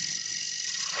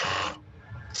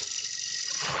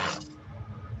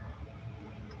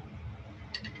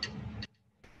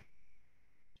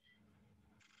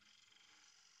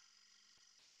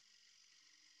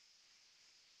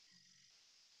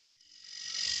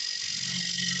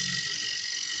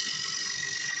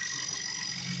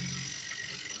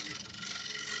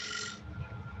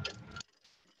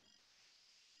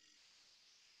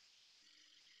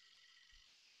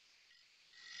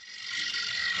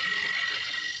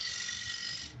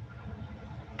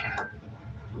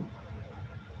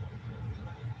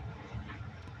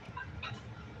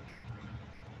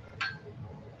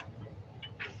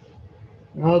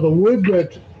 Now the wood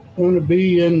that's going to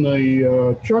be in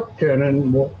the chuck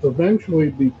tenon will eventually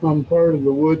become part of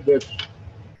the wood that's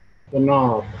the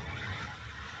knob.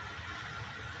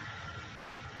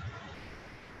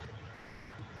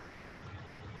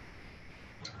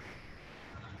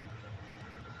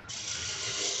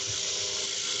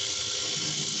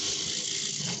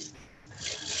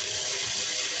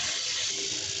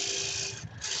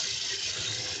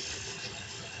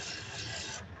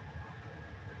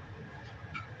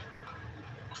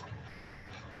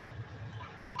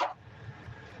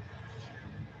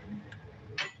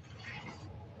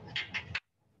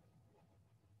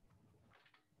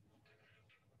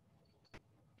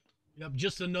 Yep,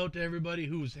 just a note to everybody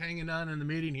who's hanging on in the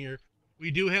meeting here. We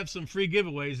do have some free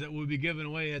giveaways that we'll be giving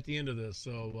away at the end of this.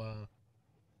 So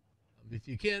if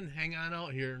you can, hang on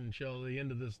out here until the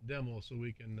end of this demo so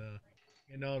we can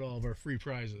hand out all of our free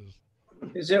prizes.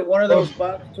 Is it one of those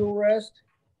box tool rests?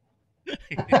 I'd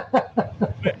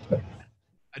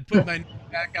put my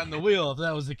back on the wheel if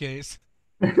that was the case.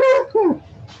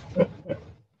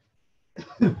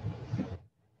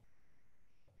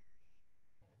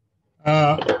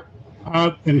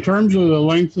 In terms of the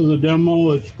length of the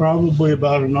demo, it's probably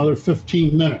about another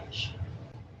 15 minutes.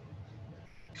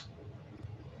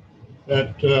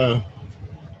 That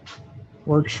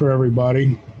works for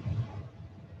everybody.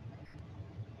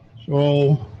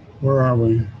 So, where are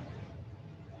we?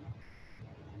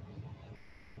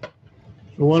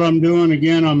 So what I'm doing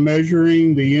again, I'm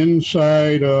measuring the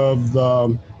inside of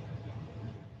the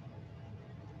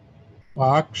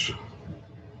box.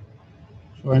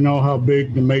 So I know how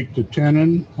big to make the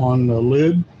tenon on the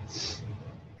lid.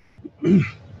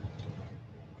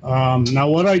 Now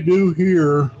what I do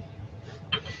here,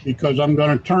 because I'm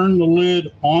going to turn the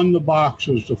lid on the box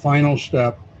as the final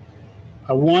step,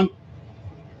 I want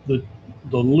the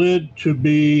lid to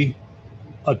be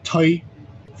a tight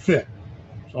fit.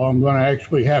 So I'm going to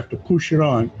actually have to push it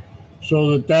on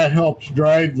so that helps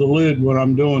drive the lid when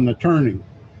I'm doing the turning.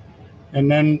 And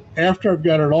then after I've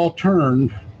got it all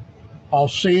turned, I'll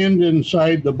sand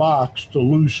inside the box to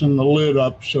loosen the lid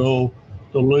up so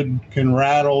the lid can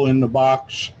rattle in the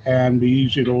box and be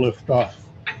easy to lift off.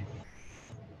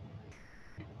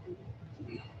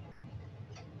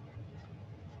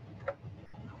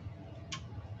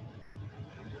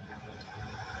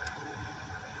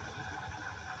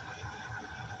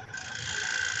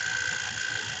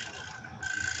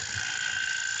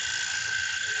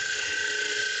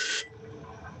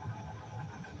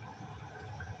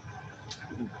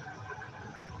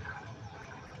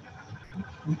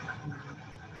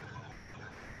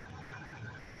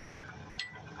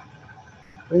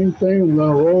 Same thing, I'm going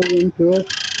to roll into it.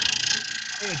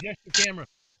 Hey, adjust your camera.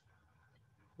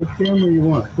 Which camera you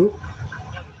want? Oop.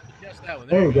 Adjust that one.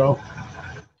 There we go.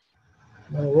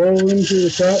 I'm going to roll into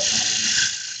the cut.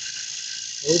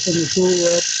 Open the tool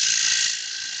up.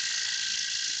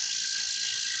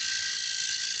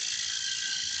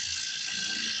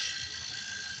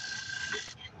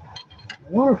 I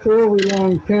want a fairly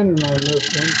long tenon on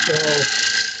this one, so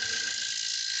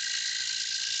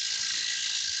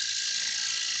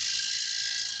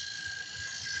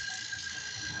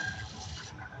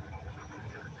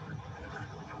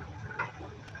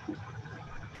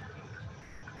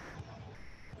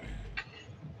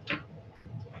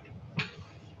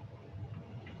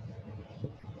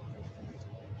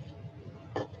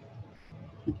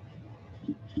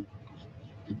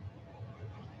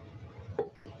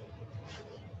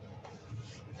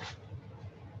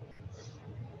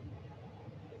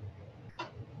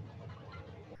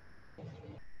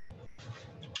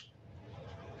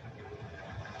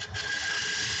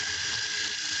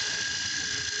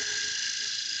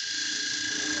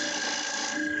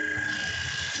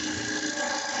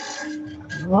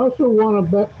I also want a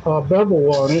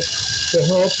bevel on it to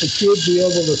help the kid be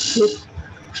able to slip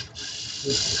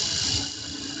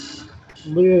the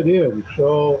lid in.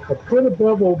 So I put a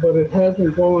bevel, but it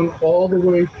hasn't gone all the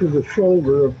way to the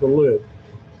shoulder of the lid.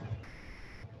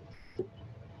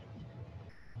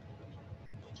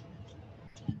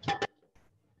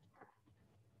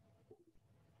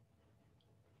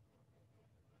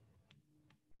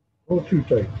 Oh, too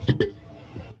tight.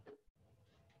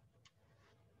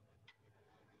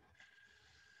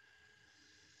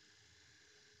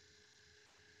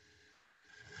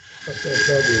 Cut that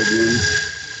bevel again.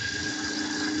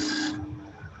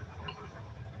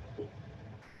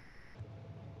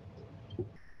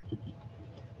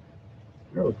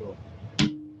 There we go.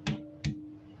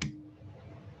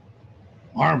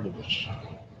 Marvelous.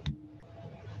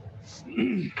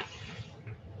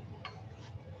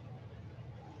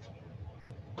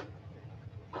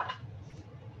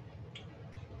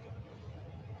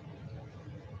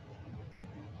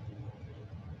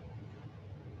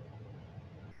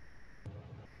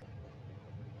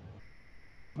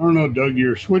 I don't know, Doug,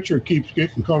 your switcher keeps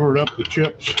getting covered up with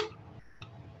chips.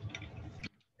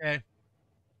 Okay.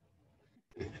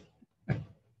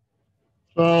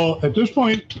 So at this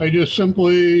point, I just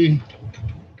simply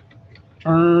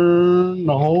turn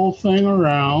the whole thing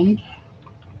around.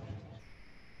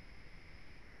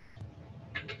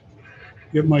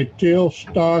 Get my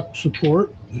tailstock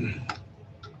support.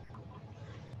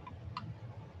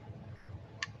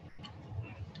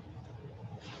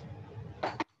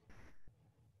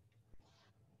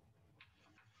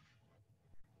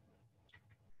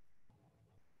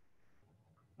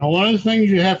 Now, one of the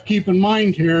things you have to keep in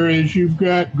mind here is you've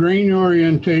got grain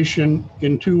orientation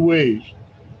in two ways.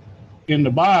 In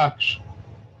the box,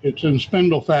 it's in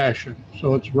spindle fashion,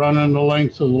 so it's running the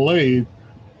length of the lathe,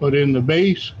 but in the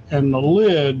base and the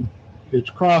lid,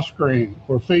 it's cross grain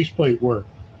or faceplate work.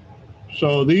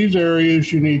 So these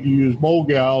areas you need to use bowl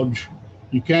gouge.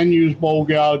 You can use bowl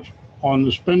gouge on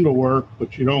the spindle work,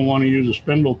 but you don't want to use a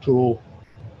spindle tool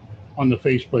on the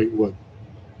faceplate wood.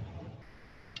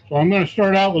 So I'm going to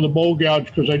start out with a bowl gouge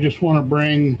because I just want to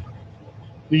bring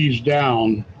these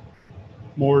down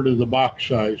more to the box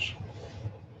size.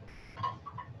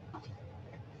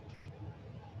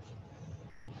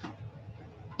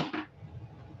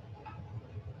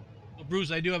 Well,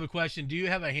 Bruce, I do have a question. Do you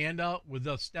have a handout with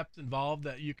the steps involved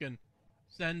that you can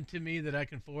send to me that I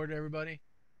can forward to everybody?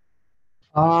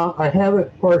 I have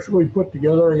it partially put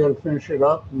together. I got to finish it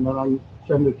up and then I'll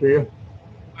send it to you.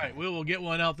 All right, we will get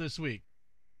one out this week.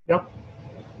 Yep.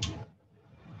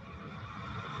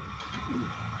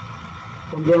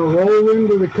 I'm going to roll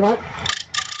into the cut.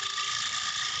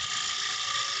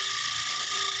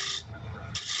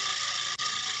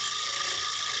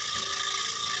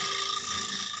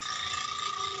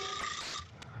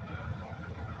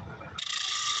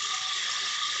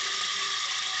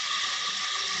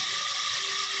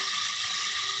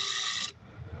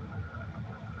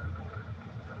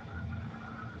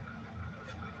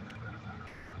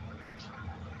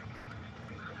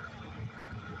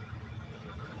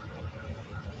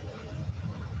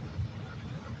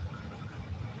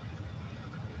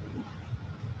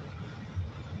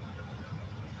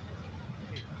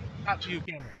 Top view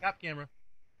camera. Top camera.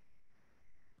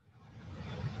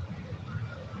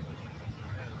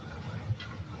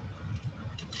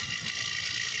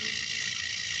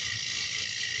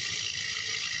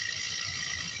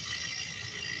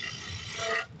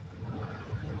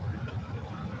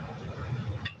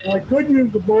 I could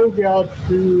use the bowl gouge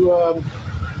to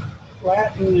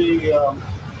flatten the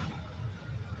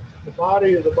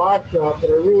body of the box up, but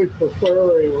I really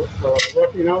prefer a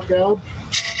roughing out gouge.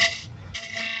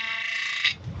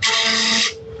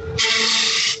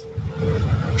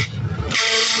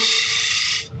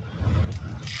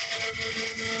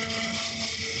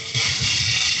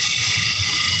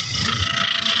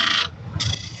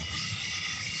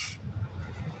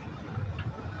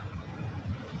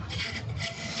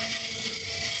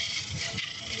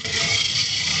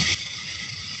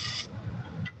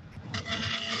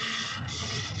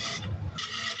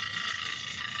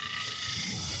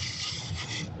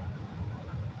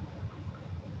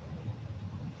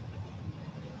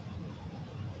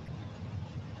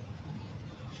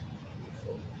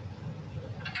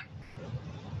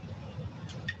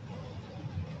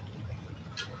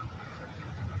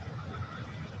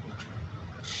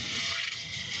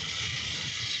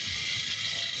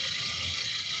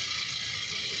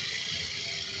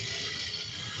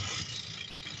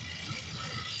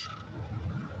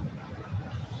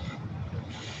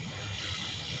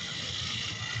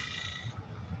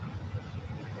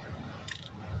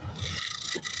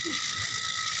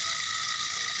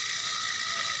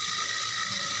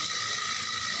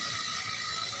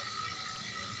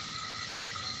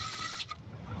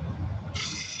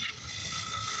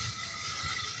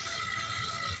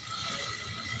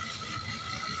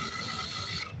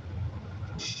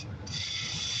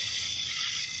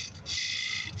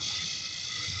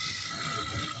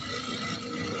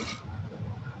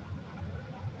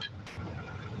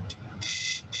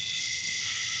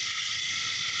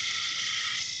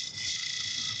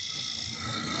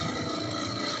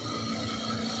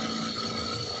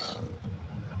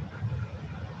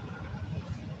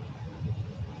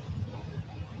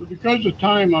 But because of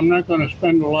time, I'm not going to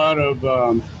spend a lot of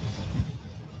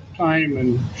time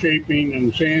in shaping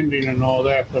and sanding and all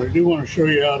that, but I do want to show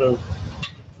you how to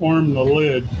form the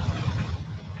lid.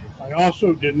 I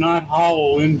also did not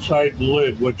hollow inside the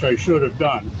lid, which I should have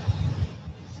done,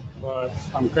 but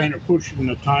I'm kind of pushing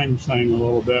the time thing a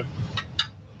little bit.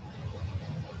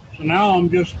 So now I'm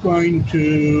just going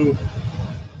to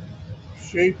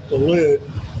shape the lid.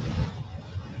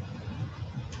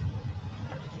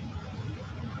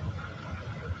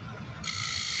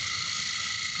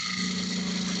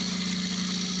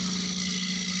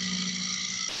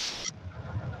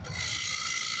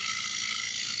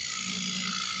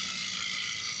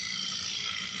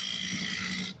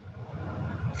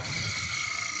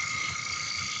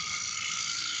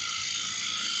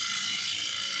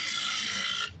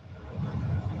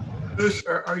 Bruce,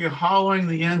 are you hollowing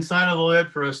the inside of the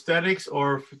lid for aesthetics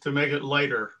or to make it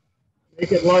lighter?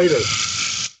 Make it lighter.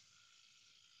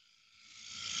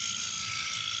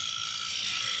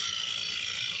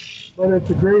 But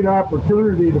it's a great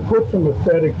opportunity to put some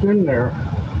aesthetics in there.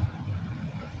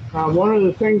 One of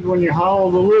the things when you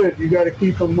hollow the lid, you got to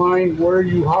keep in mind where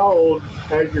you hollowed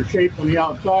as you're shaping the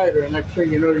outside, or the next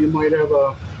thing you know, you might have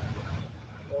a,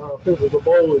 if it was a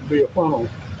bowl, it'd be a funnel.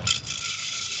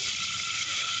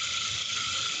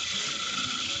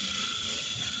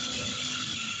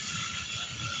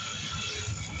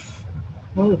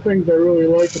 One of the things I really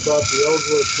like about the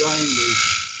Ellsworth grinder,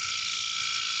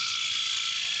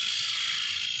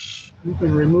 you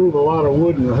can remove a lot of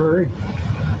wood in a hurry.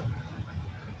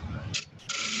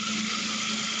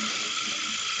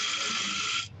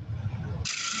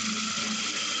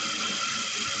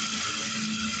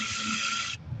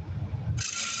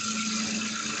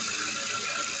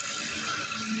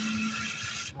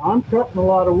 I'm cutting a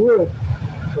lot of wood,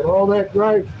 but all that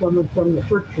drive's coming from the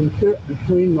friction fit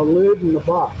between the lid and the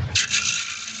box.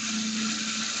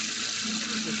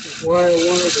 This is why I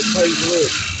wanted a tight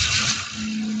lid.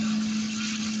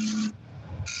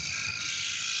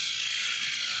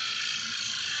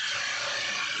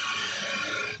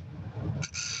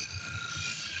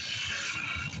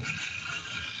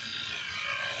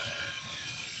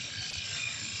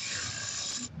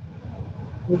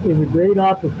 This is a great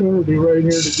opportunity right here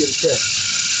to get a check.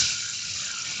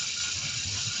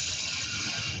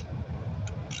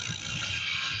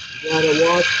 You gotta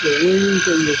watch the wings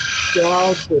and the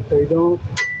shrouds that they don't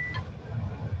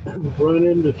run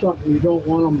into something you don't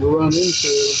want them to run into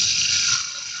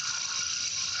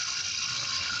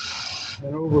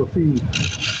and overfeed.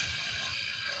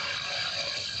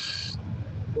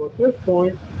 So at this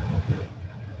point,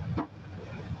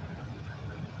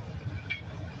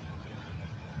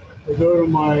 I go to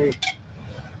my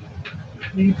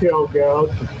detail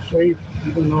gouge. It's safe,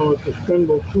 even though it's a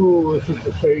spindle tool, this is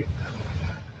a safe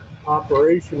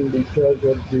operation because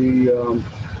of the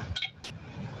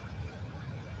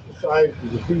size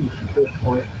of the piece at this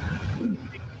point.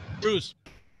 Bruce,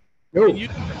 Yo. When you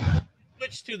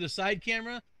switch to the side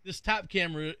camera, this top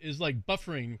camera is like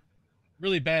buffering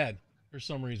really bad for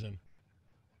some reason.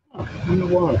 I wonder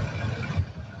why.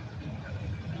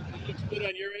 It looks good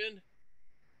on your end.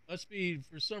 Must be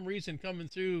for some reason coming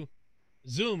through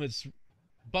Zoom. It's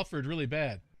buffered really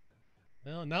bad.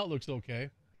 Well, now it looks okay.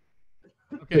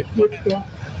 Okay.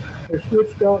 I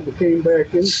switched out and came back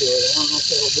into it. I don't know if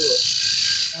that'll do it.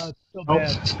 It's still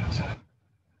bad.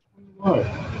 Why?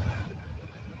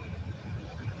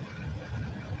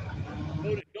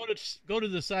 Go to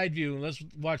the side view and let's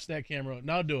watch that camera.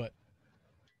 Now do it.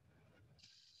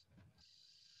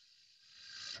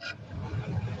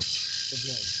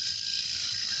 Okay.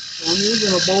 I'm using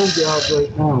a bowl gouge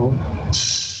right now.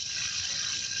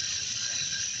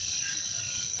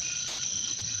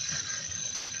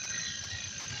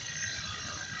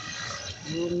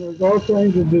 And there's all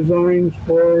kinds of designs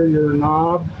for your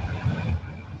knob.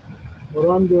 What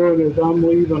I'm doing is I'm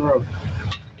leaving a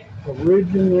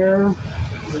ridge in there.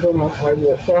 I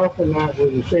will soften that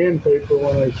with the sandpaper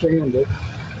when I sand it.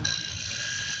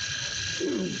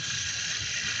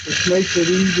 This makes it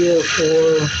easier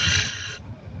for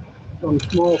some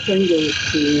small fingers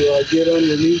to get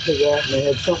underneath of that, and they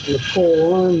have something to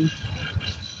pull on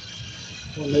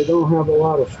when they don't have a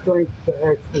lot of strength to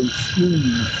actually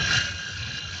squeeze.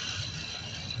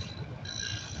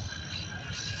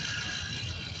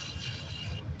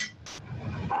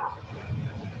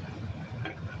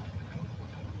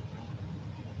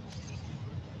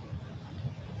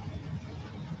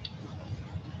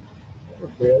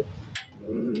 Okay.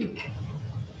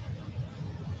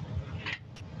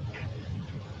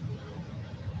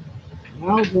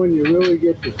 Now's when you really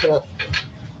get to test it.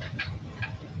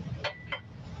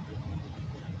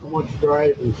 how much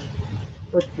drive and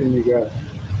friction you got.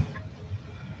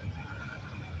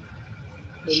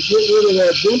 So to get rid of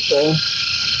that dimple,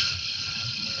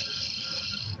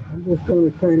 I'm just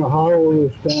going to kind of hollow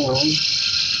this down.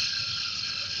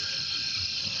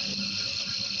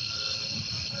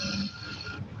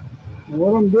 And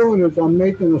what I'm doing is I'm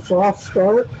making a soft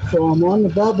start, so I'm on the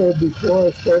bubble before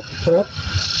I start to cut.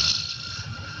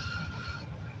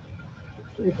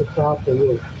 Let's see if the top of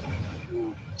this.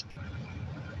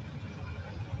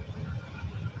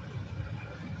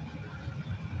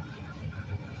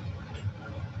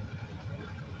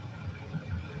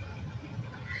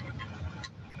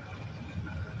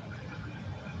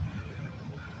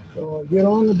 So I get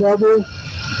on the bubble,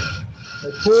 I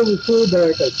pull the tool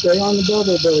back, I stay on the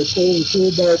bubble, but I pull the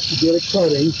tool back to get it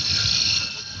cutting.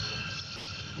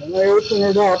 Then I open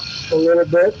it up a little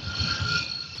bit,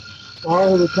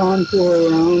 follow the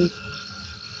contour around.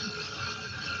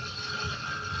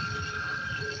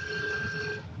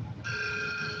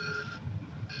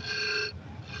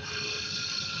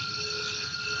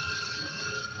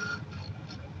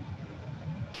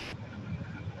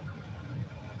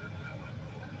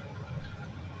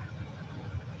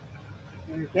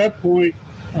 And at that point,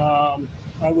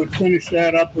 I would finish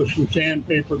that up with some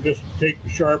sandpaper just to take the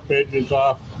sharp edges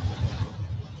off.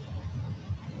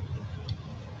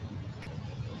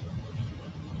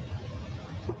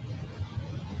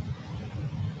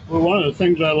 Well, one of the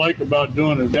things I like about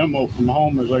doing a demo from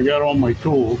home is I got all my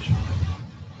tools.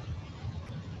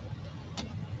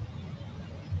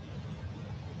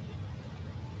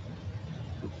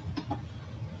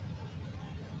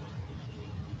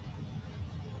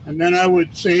 And then I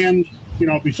would sand, you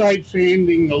know, besides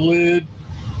sanding the lid,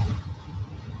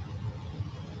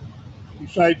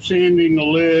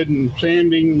 and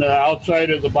sanding the outside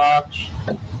of the box,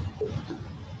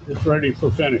 it's ready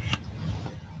for finish.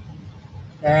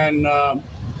 And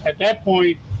at that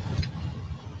point,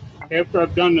 after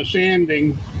I've done the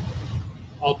sanding,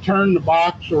 I'll turn the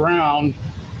box around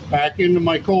back into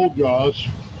my cold jaws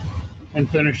and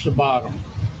finish the bottom.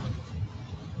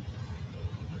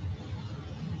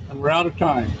 And we're out of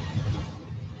time.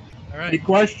 All right. Any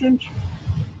questions?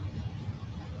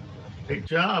 Great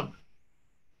job.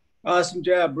 Awesome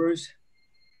job, Bruce.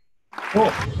 Cool.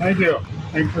 Thank you.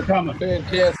 Thanks for coming.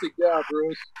 Fantastic job,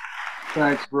 Bruce.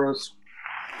 Thanks, Bruce.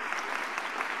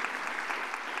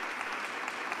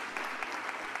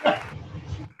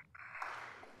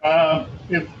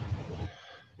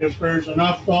 If there's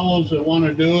enough fellows that want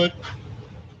to do it,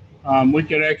 we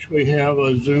could actually have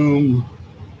a Zoom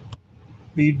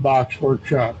bead box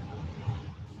workshop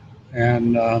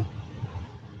and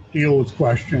deal with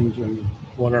questions and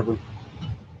whatever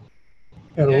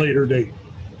at a later date.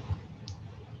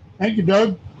 Thank you,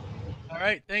 Doug. All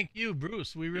right, thank you,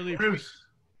 Bruce. We really appreciate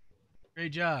it.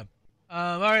 Great job.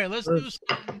 All right, let's do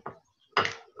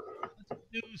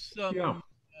some